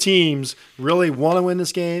 Both teams really want to win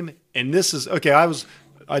this game, and this is okay.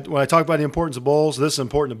 When I talk about the importance of bowls, this is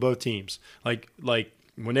important to both teams. Like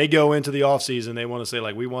when they go into the offseason, they want to say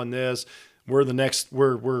like we won this. We're the next.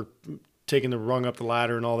 We're taking the rung up the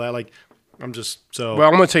ladder and all that. Like I'm just so. Well,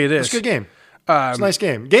 I'm going to tell you this. It's a good game. It's a nice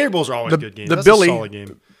game. Gator Bowls are always good games. That's Billy, a solid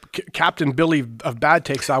game. Captain Billy of Bad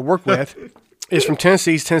Takes I work with is from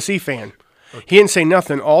Tennessee fan. He didn't say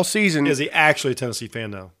nothing all season. Is he actually a Tennessee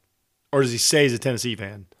fan though, or does he say he's a Tennessee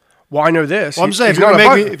fan? Well, I know this. Well, I'm saying if you're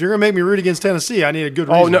going to make me root against Tennessee, I need a good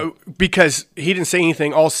reason. Oh no, because he didn't say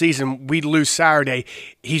anything all season. We'd lose Saturday.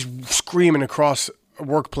 He's screaming across a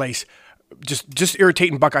workplace, just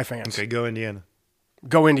irritating Buckeye fans. Okay, go Indiana.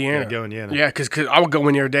 Go Indiana. Yeah, go Indiana. Yeah, because I would go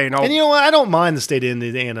in there today And you know what? I don't mind the state of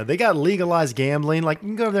Indiana. They got legalized gambling. Like you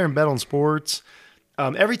can go over there and bet on sports.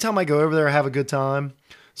 Every time I go over there, I have a good time.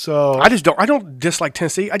 So I don't dislike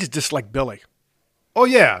Tennessee. I just dislike Billy. Oh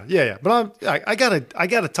yeah. But I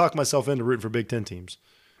gotta talk myself into rooting for Big Ten teams.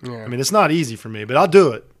 Yeah. I mean, it's not easy for me, but I'll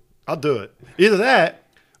do it. Either that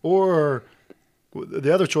or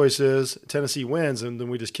the other choice is Tennessee wins and then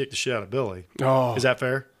we just kick the shit out of Billy. Oh. Is that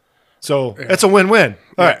fair? So it's a win-win.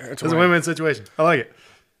 All right, it's it's a a win-win situation. I like it.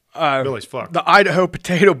 Billy's fucked. The Idaho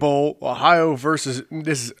Potato Bowl, Ohio versus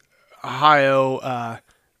this is Ohio,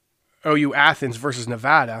 OU Athens versus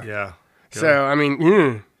Nevada. Yeah. So I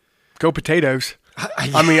mean, go potatoes.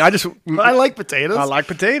 I mean, I like potatoes. I like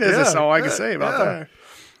potatoes. That's Yeah, all I can say about yeah.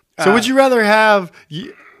 that. So would you rather have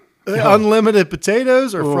unlimited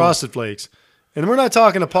potatoes or Frosted Flakes? And we're not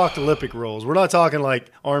talking apocalyptic rolls. We're not talking like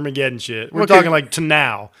Armageddon shit. We're Okay. talking like to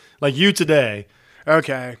now, like you today.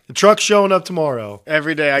 Okay, The truck's showing up tomorrow.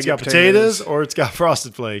 every day I It's get got potatoes or it's got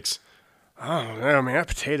Frosted Flakes. I don't know, man. That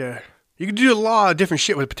potato. You can do a lot of different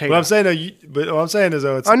shit with potatoes. What I'm saying is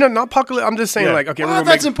though, it's I know, not apocalyptic. I'm just saying, yeah. like, okay, Well, we're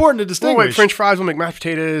gonna that's make, important to we'll distinguish. make French fries. We'll make mashed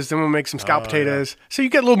potatoes. Then we'll make some scalloped potatoes. So you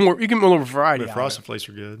get a little more. You get a little variety. But out of Frosted it. Flakes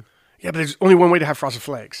are good. Yeah, but there's only one way to have Frosted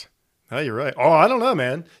Flakes. Oh, you're right. Oh, I don't know,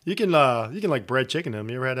 man. You can like bread chicken them.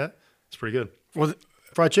 You ever had that? It's pretty good. Well,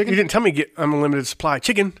 Fried chicken? you didn't tell me to get unlimited supply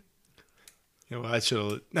chicken. You know, I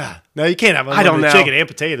should have. No, you can't have I don't unlimited know. chicken and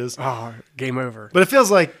potatoes. Oh, game over. But it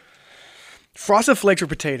feels like, Frosted Flakes or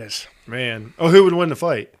potatoes? man. Oh, who would win the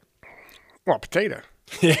fight? Well, potato.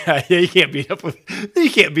 Yeah. You can't beat a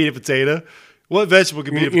potato. What vegetable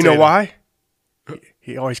can beat a potato? You know why?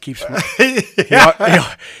 He always keeps.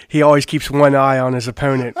 He always keeps one eye on his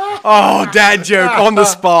opponent. Oh, dad joke on the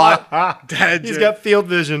spot. Dad He's joke. got field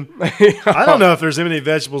vision. I don't know if there's any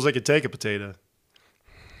vegetables that could take a potato.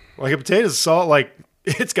 Like a potato's salt, like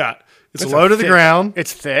it's low to the ground.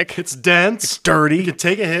 It's thick. It's dense. dirty. You can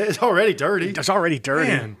take a hit. It's already dirty. It's already dirty.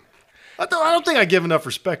 Man, I don't think I give enough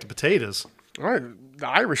respect to potatoes. All right, the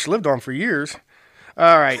Irish lived on for years.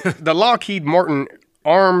 All right, the Lockheed Martin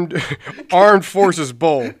Armed Forces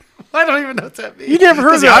Bowl. I don't even know what that means. You never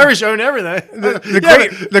heard of the that? Irish own everything.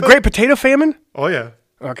 The Great Potato Famine. Oh yeah.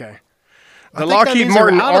 Okay. I The think that Lockheed means they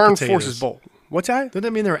were Martin out of Armed potatoes. Forces Bowl. What's that? Doesn't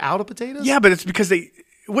that mean they're out of potatoes? Yeah, but it's because it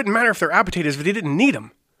wouldn't matter if they're out potatoes if they didn't need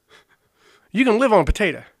them. You can live on a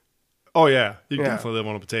potato. Oh yeah. You can Yeah. definitely live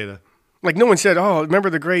on a potato. Like no one said, oh, remember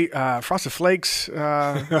the great Frosted Flakes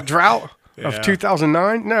drought of Yeah.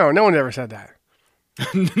 2009? No one ever said that.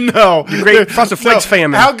 No. Great Frosted Flakes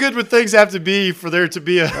famine. How good would things have to be for there to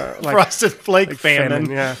be a Frosted Flake famine?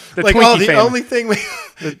 yeah. The Like, Twinkie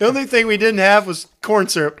famine. the only thing we didn't have was corn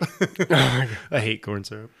syrup. I hate corn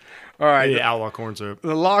syrup. All right. Yeah, outlaw corn syrup.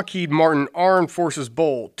 The Lockheed Martin Armed Forces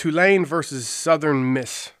Bowl. Tulane versus Southern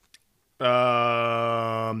Miss.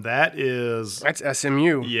 That is. That's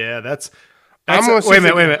SMU. Yeah, that's. I'm gonna Wait a see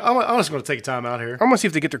if minute. I'm just going to take a time out here. I'm going to see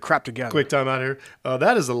if they get their crap together. Quick time out here.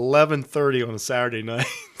 That is 11:30 on a Saturday night.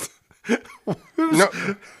 No,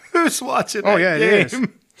 Who's watching? Oh, that yeah, it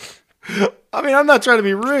game? I mean, I'm not trying to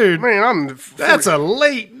be rude. man, That's a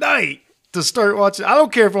late night to start watching. I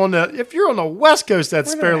don't care if you're on the West Coast, that's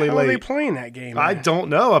Where the fairly hell are they late. playing that game? I at? don't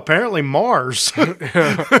know. Apparently Mars.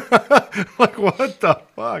 Like what the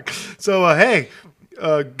fuck? So hey,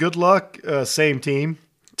 good luck. Same team.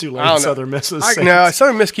 I Tulane don't know. Southern Miss. No,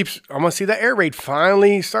 Southern Miss keeps. I'm going to see that air raid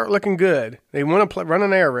finally start looking good. They want to run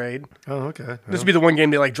an air raid. Oh, okay. This would be the one game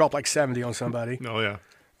they like drop like 70 on somebody. Oh yeah.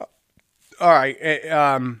 All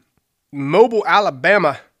right. Mobile,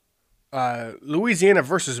 Alabama. Louisiana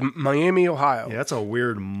versus Miami, Ohio. Yeah, that's a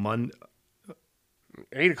weird Monday.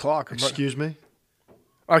 8 o'clock. Excuse me.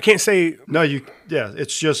 I can't say. No, you. Yeah,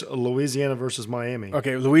 it's just Louisiana versus Miami.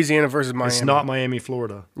 Okay, Louisiana versus Miami. It's not Miami,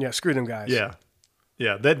 Florida. Yeah, screw them guys. Yeah,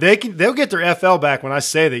 yeah. They'll get their FL back when I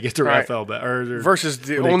say they get their Right. FL back. Or Versus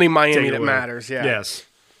the when they only take Miami it that away. matters. Yeah. Yes.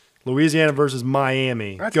 Louisiana versus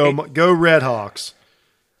Miami. That's Go Red Hawks.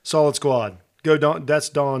 Solid squad. Go Don. That's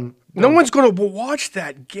Don. No one's going to watch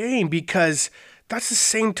that game because that's the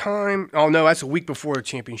same time. Oh no, that's a week before the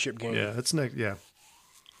championship game. Yeah, that's next. Yeah.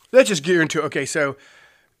 Let's just get into it. Okay, so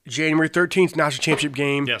January 13th, national championship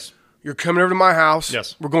game. Yes. You're coming over to my house.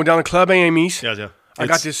 Yes. We're going down to Club Amy's. Yeah. I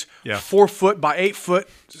got this Yeah. 4 foot by 8 foot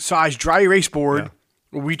size dry erase board. Yeah.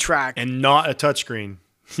 Where we track. And not a touchscreen.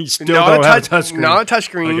 You still Not don't a have a touch- touchscreen. not a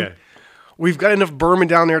touchscreen. Okay. We've got enough Berman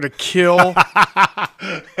down there to kill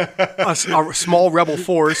a small rebel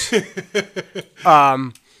force.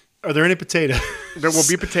 Are there any potatoes? There will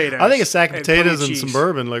be potatoes. I think a sack of and plenty potatoes of and some cheese.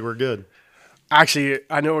 bourbon, like we're good. Actually,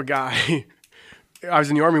 I know a guy. I was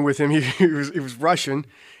in the army with him. He was Russian,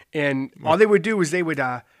 and all they would do was they would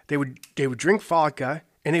drink vodka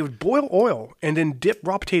and they would boil oil and then dip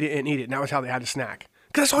raw potato in and eat it. And that was how they had a snack.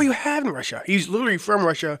 Because that's all you have in Russia. He's literally from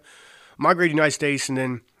Russia, migrated to the United States, and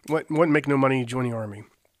then wouldn't make no money, joined the army.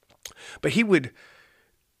 But they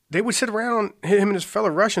would sit around, him and his fellow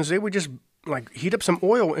Russians, they would just like heat up some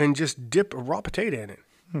oil and just dip a raw potato in it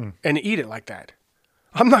and eat it like that.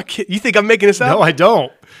 I'm not kidding. You think I'm making this up? No, I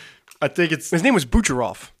don't. I think it's. His name was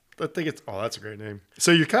Bucharov. Oh, that's a great name.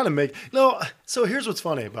 So you're kind of so here's what's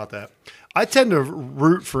funny about that. I tend to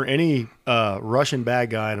root for any Russian bad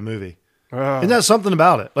guy in a movie. Isn't that something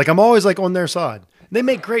about it? Like I'm always like on their side. They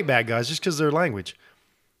make great bad guys just because their language,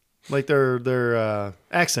 like their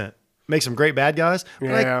accent, makes them great bad guys. But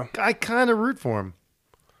Yeah. I kind of root for them.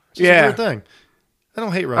 It's just Yeah. a weird thing. I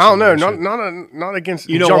don't hate Russian. I don't know. leadership. Not against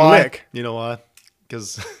You know John why? Wick. You know why?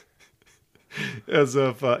 Because as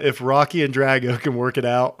if Rocky and Drago can work it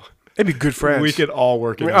out, They'd be good friends. we could all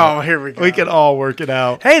work it out. Oh, here we go. We could all work it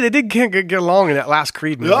out. Hey, they did get along in that last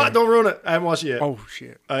Creed movie. No, don't ruin it. I haven't watched it yet. Oh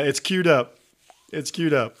shit. It's queued up. It's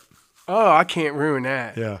queued up. Oh, I can't ruin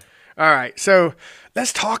that. Yeah. All right, so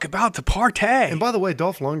let's talk about the partay. And by the way,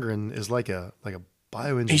 Dolph Lundgren is like a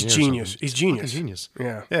bioengineer. He's or genius. something. He's genius. Fucking genius.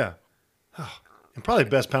 Yeah. Yeah. And probably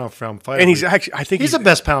best pound for pound fighter. And he's actually, I think he's the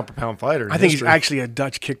best pound for pound fighter. in I think he's history. actually a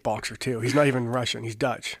Dutch kickboxer too. He's not even Russian. He's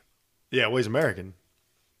Dutch. Yeah, well, he's American.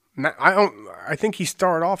 I think he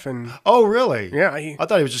started off in. Oh, really? Yeah. I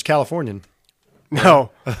thought he was just Californian.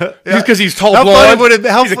 No. Just because he's tall, How blonde. funny would it be?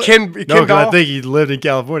 He's a Ken No, 'cause doll. I think he lived in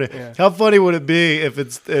California. Yeah. How funny would it be if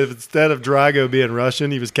instead of Drago being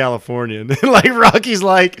Russian, he was Californian? Like Rocky's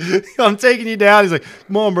like, I'm taking you down. He's like,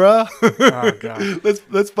 come on, bro. Oh god.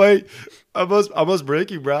 let's fight. I must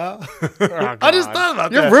break you, bro. Oh, I just God. thought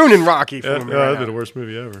about You're that. ruining Rocky for Yeah, me. that'd Right be now. the worst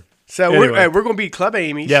movie ever. So Anyway. we're going to be Club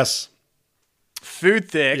Amy's. Yes. Food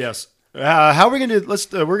thick. Yes. How are we gonna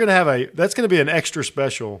do? We're gonna have that's gonna be an extra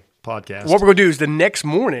special podcast. What we're going to do is the next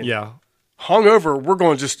morning, Yeah. hungover, we're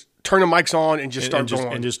going to just turn the mics on and just start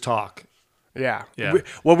going. and just talk. Yeah. Yeah.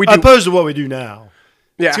 What we do. Opposed to what we do now.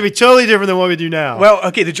 Yeah. It's gonna be totally different than what we do now. Well,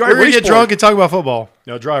 okay, the dry we're gonna erase get board, drunk and talk about football.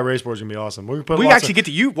 No, dry erase board is gonna be awesome. We're gonna put we lots actually get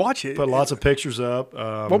to watch it. put lots of pictures up.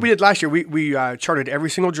 What we did last year, we charted every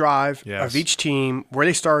single drive Yes. of each team, where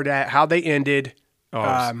they started at, how they ended,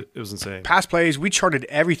 it was insane. past plays. We charted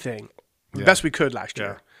everything the best we could last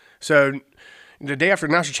year. So the day after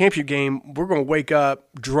the national championship game, we're going to wake up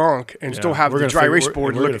drunk and still have the dry erase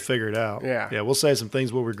board. We're gonna figure it out. Yeah. Yeah. We'll say some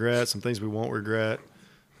things we'll regret, some things we won't regret.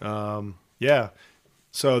 Yeah.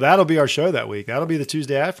 So that'll be our show that week. That'll be the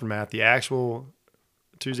Tuesday aftermath, the actual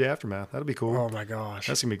Tuesday aftermath. That'll be cool. Oh my gosh,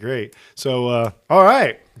 That's gonna be great. So, all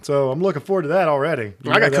right. So I'm looking forward to that already.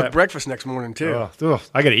 I got to cook breakfast next morning too.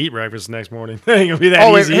 I got to eat breakfast next morning. It ain't gonna be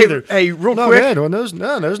that easy either. Hey, real no, quick. Good. Well, there's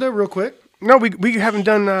no real quick. No, we haven't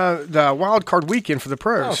done the wild card weekend for the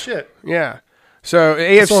pros. Oh shit. Yeah. So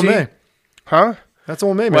AFC. That's on me. Huh? That's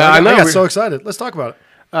on me, man. Well, I I know. got so excited. Let's talk about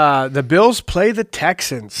it. The Bills play the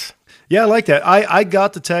Texans. Yeah, I like that. I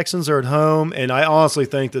got the Texans are at home, and I honestly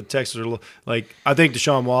think the Texans are like. I think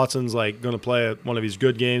Deshaun Watson's like going to play one of his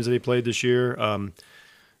good games that he played this year.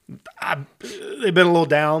 They've been a little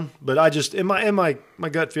down, but I just in my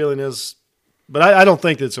gut feeling is, but I don't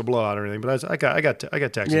think it's a blowout or anything. But I got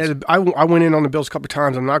Texans. Yeah, I went in on the Bills a couple of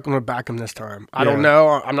times. I'm not going to back them this time. I don't know.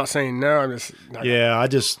 I'm not saying no. I'm just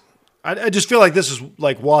I just feel like this is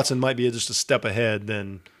like Watson might be just a step ahead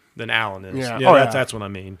than Allen is. Yeah. That's what I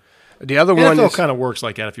mean. The other one NFL kind of works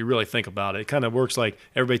like that if you really think about it. It kind of works like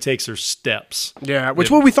everybody takes their steps. Yeah, which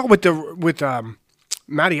what we thought with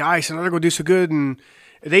Matty Ice, and they're going to do so good, and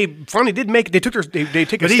they finally did make. They took their they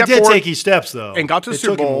take But a he step did forward take his steps though, and got to the It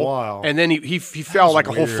Super took him a Bowl, while. and then he fell like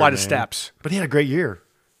a whole weird, flight of man. steps. But he had a great year.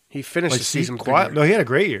 He finished the season with a good quiet. year. No, he had a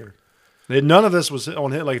great year. None of this was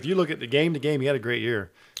on him. Like if you look at the game to game, he had a great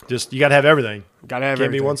year. Just you got to have everything. Got to have Can't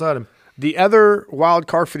everything. be one sided. The other wild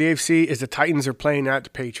card for the AFC is the Titans are playing at the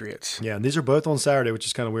Patriots. Yeah, and these are both on Saturday, which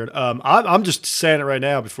is kind of weird. I'm just saying it right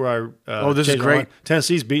now before I. This is change my great. mind.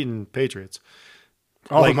 Tennessee's beating Patriots.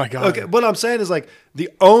 Oh my God! Okay, what I'm saying is like the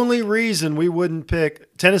only reason we wouldn't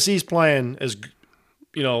pick Tennessee's playing is,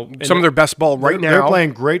 Some of their best ball right now. They're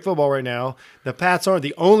playing great football right now. The Pats aren't.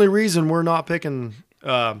 The only reason we're not picking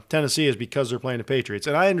Tennessee is because they're playing the Patriots,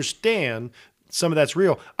 and I understand some of that's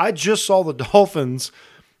real. I just saw the Dolphins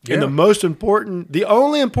in the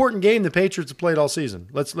only important game the Patriots have played all season.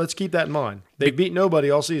 Let's keep that in mind. They beat nobody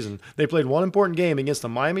all season. They played one important game against the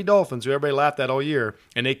Miami Dolphins, who everybody laughed at all year,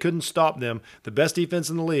 and they couldn't stop them. The best defense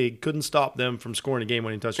in the league couldn't stop them from scoring a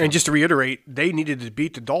game-winning touchdown. And just to reiterate, they needed to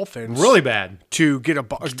beat the Dolphins really bad to get a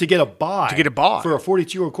bye. to get a bye for a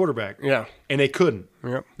 42-year-old quarterback. Yeah, and they couldn't.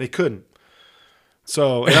 Yep. They couldn't.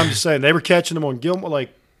 So, and I'm just saying they were catching them on Gilmore.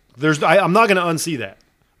 Like, I'm not going to unsee that.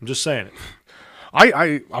 I'm just saying it.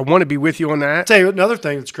 I want to be with you on that. I'll tell you another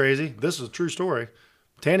thing that's crazy. This is a true story.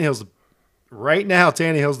 Right now,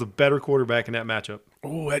 Tannehill's the better quarterback in that matchup.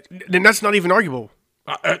 Oh, then that's not even arguable.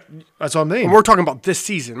 That's what I mean. And we're talking about this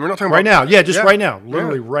season. We're not talking right about now. Yeah, just right now.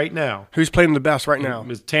 Literally right now. Who's playing the best right now?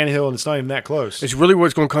 It's Tannehill, and it's not even that close. It's really what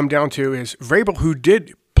it's going to come down to is Vrabel, who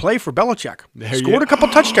did play for Belichick, scored a couple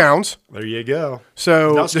touchdowns. There you go.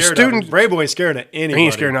 So the student Vrabel ain't scared of anybody. He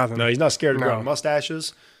ain't scared of nothing. No, he's not scared of growing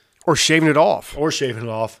mustaches or shaving it off.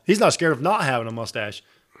 He's not scared of not having a mustache.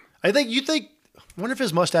 I wonder if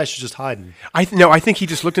his mustache is just hiding. I think he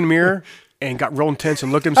just looked in the mirror and got real intense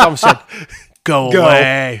and looked at himself and said, Go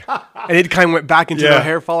away. And it kind of went back into the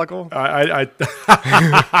hair follicle.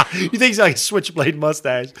 You think he's like a switchblade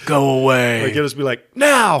mustache? Go away. Like, he'll just be like,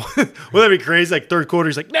 now. Wouldn't that be crazy? Like, third quarter,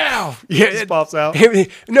 he's like, now. Yeah, it just pops out.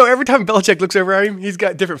 No, every time Belichick looks over at him, he's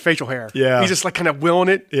got different facial hair. Yeah. He's just like kind of willing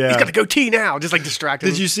it. Yeah. He's got the goatee now, just like distracted.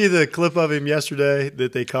 Did you see the clip of him yesterday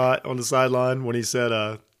that they caught on the sideline when he said,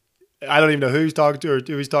 I don't even know who he's talking to or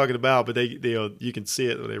who he's talking about, but they you can see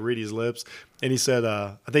it when they read his lips. And he said,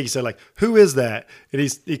 I think he said, like, who is that?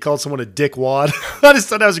 And he called someone a dickwad. I just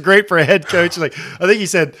thought that was great for a head coach. Like, I think he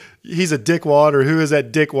said he's a dickwad or who is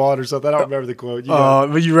that dickwad or something. I don't remember the quote.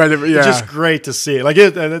 But you read it. Yeah. It's just great to see it. Like,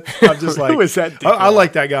 I'm just like, who is that dickwad? I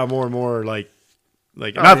like that guy more and more. And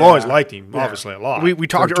I've always liked him, obviously, a lot. We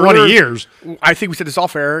talked for 20 earlier, years. I think we said this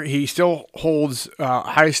off air. He still holds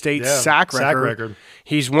Ohio State's sack record.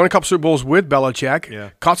 He's won a couple Super Bowls with Belichick.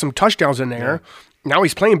 Yeah. Caught some touchdowns in there. Yeah. Now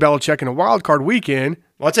he's playing Belichick in a wild card weekend.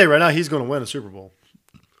 Well, I'll tell you right now, he's going to win a Super Bowl.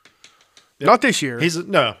 Not this year. He's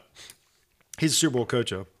a Super Bowl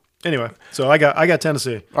coach, though. Anyway, so I got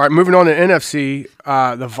Tennessee. All right, moving on to NFC.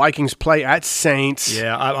 The Vikings play at Saints.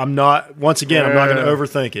 Yeah, I'm not. Once again, I'm not going to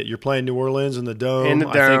overthink it. You're playing New Orleans in the Dome.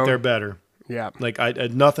 I think they're better. Yeah, like I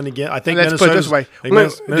nothing again. I think Let's put it this way.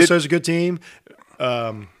 Minnesota's a good team.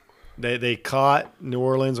 They caught New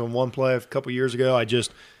Orleans on one play a couple years ago. I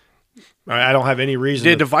don't have any reason.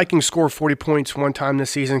 Did the Vikings score 40 points one time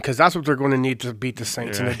this season? Because that's what they're going to need to beat the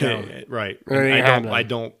Saints in the Dome. Right. I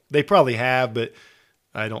don't. They probably have, but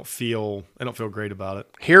I don't feel great about it.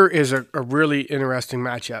 Here is a really interesting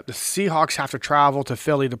matchup. The Seahawks have to travel to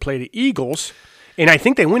Philly to play the Eagles, and I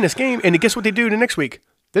think they win this game. And guess what they do the next week?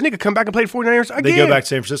 Then they could come back and play the 49ers again. They go back to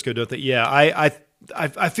San Francisco, don't they? Yeah,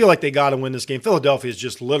 I feel like they got to win this game. Philadelphia is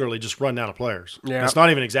just literally just run out of players. Yeah. It's not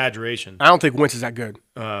even exaggeration. I don't think Wentz is that good.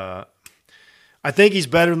 I think he's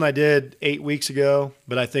better than I did 8 weeks ago,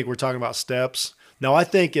 but I think we're talking about steps. Now, I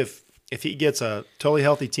think if he gets a totally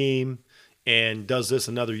healthy team and does this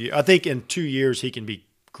another year, I think in 2 years he can be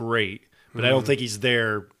great. But I don't think he's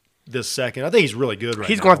there this second. I think he's really good right now.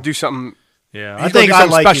 He's going to have to do something. Yeah, I think I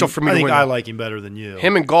like special for me. I to think win. I like him better than you.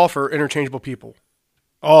 Him and golf are interchangeable people.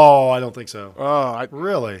 Oh, I don't think so. Oh,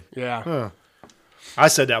 Really? yeah. Huh. I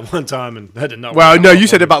said that one time, and that did not. Well, work no, out you for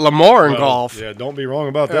said me. about Lamar and Well, golf. Yeah, don't be wrong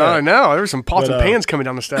about that. I know. There were some pots But, and pans coming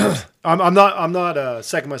down the steps. I'm not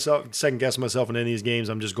second guessing myself in any of these games.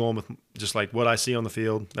 I'm just going with just like what I see on the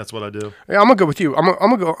field. That's what I do. Yeah, I'm gonna go with you. I'm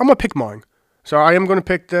gonna pick mine. So I am gonna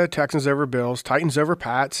pick the Texans over Bills, Titans over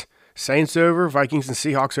Pats, Saints over Vikings, and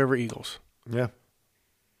Seahawks over Eagles. Yeah,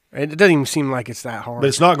 And it doesn't even seem like it's that hard. but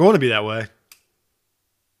it's not going to be that way.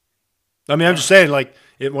 I mean, I'm just saying, like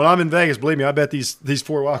when I'm in Vegas, believe me, I bet these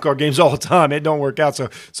 4 wild card games all the time. It don't work out.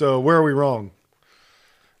 So where are we wrong?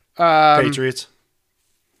 Patriots.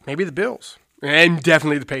 Maybe the Bills, and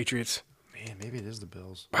definitely the Patriots. Man, maybe it is the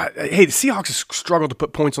Bills. But, hey, the Seahawks have struggled to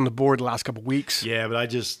put points on the board the last couple weeks. Yeah, but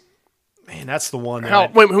that's the one.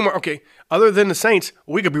 Okay. Other than the Saints,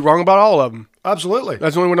 we could be wrong about all of them. Absolutely.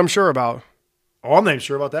 That's the only one I'm sure about. Oh, I'm not even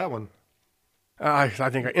sure about that one. I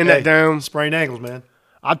think in that dome, sprained ankles, man.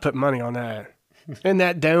 I'd put money on that. In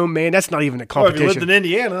that dome, man, that's not even a Well, if you competition. lived in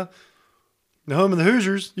Indiana, the home of the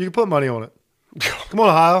Hoosiers, you can put money on it. Come on,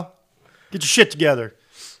 Ohio. Get your shit together.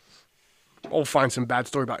 I'll find some bad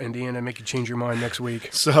story about Indiana and make you change your mind next week.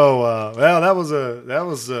 So,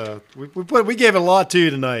 we gave it a lot to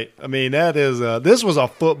tonight. I mean, this was a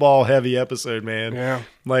football heavy episode, man. Yeah.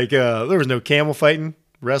 Like, there was no camel fighting,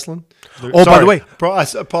 wrestling. By the way. I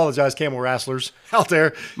apologize, camel wrestlers out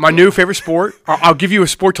there. My new favorite sport, I'll give you a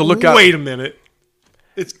sport to look up. Wait a minute.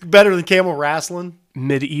 It's better than camel wrestling.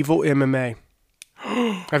 Medieval MMA.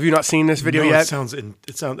 Have you not seen this video No, yet?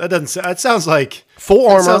 That sounds like Full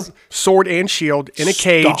armor, sounds- sword and shield, in a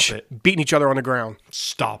cage, Stop it. beating each other on the ground.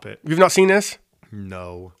 Stop it. You've not seen this?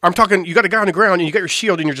 No. I'm talking, you got a guy on the ground and you got your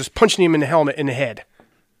shield and you're just punching him in the helmet, in the head.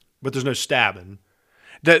 But there's no stabbing.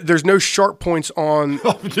 There's no sharp points on.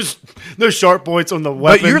 There's no sharp points on the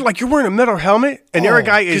weapon. But you're wearing a metal helmet and the other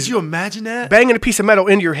guy is Could you imagine that? banging a piece of metal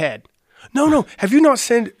into your head. No. Have you not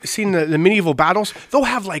seen the medieval battles? They'll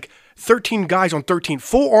have like 13 guys on 13,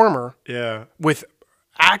 full armor Yeah. with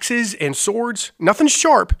axes and swords, nothing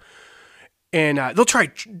sharp. And they'll try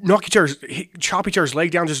to chop each other's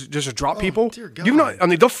leg down just to drop people. Dear God. You've not. I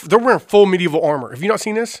mean, they're wearing full medieval armor. Have you not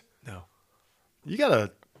seen this? No. You got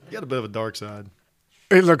a bit of a dark side.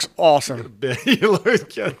 It looks awesome. You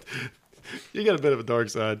got a bit of a dark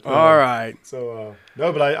side. All right. So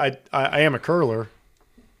no, but I am a curler.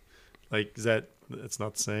 Like, that's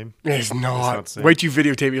not the same. It's not. the same. Wait till you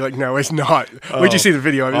videotape. You're like, no, it's not. Wait till you see the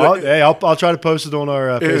video. I mean, I'll try to post it on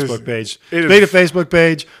our is- Facebook page. it is- Speaking of Facebook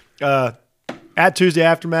page, at Tuesday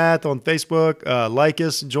Aftermath on Facebook. Like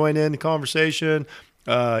us, join in the conversation.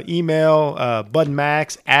 Email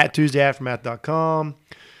budmax@tuesdayaftermath.com.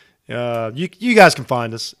 You guys can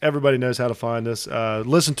find us. Everybody knows how to find us.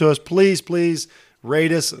 Listen to us. Please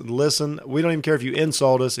rate us. Listen. We don't even care if you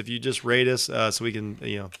insult us. If you just rate us, so we can,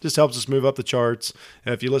 just helps us move up the charts.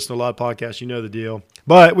 And if you listen to a lot of podcasts, you know the deal.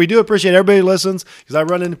 But we do appreciate everybody who listens, because I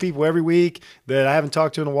run into people every week that I haven't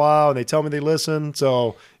talked to in a while, and they tell me they listen.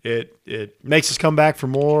 So it makes us come back for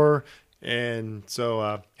more. And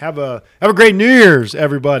so have a great New Year's,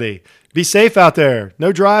 everybody. Be safe out there.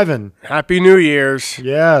 No driving. Happy New Year's.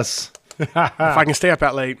 Yes. If I can stay up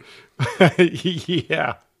that late.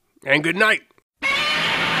 Yeah. And good night.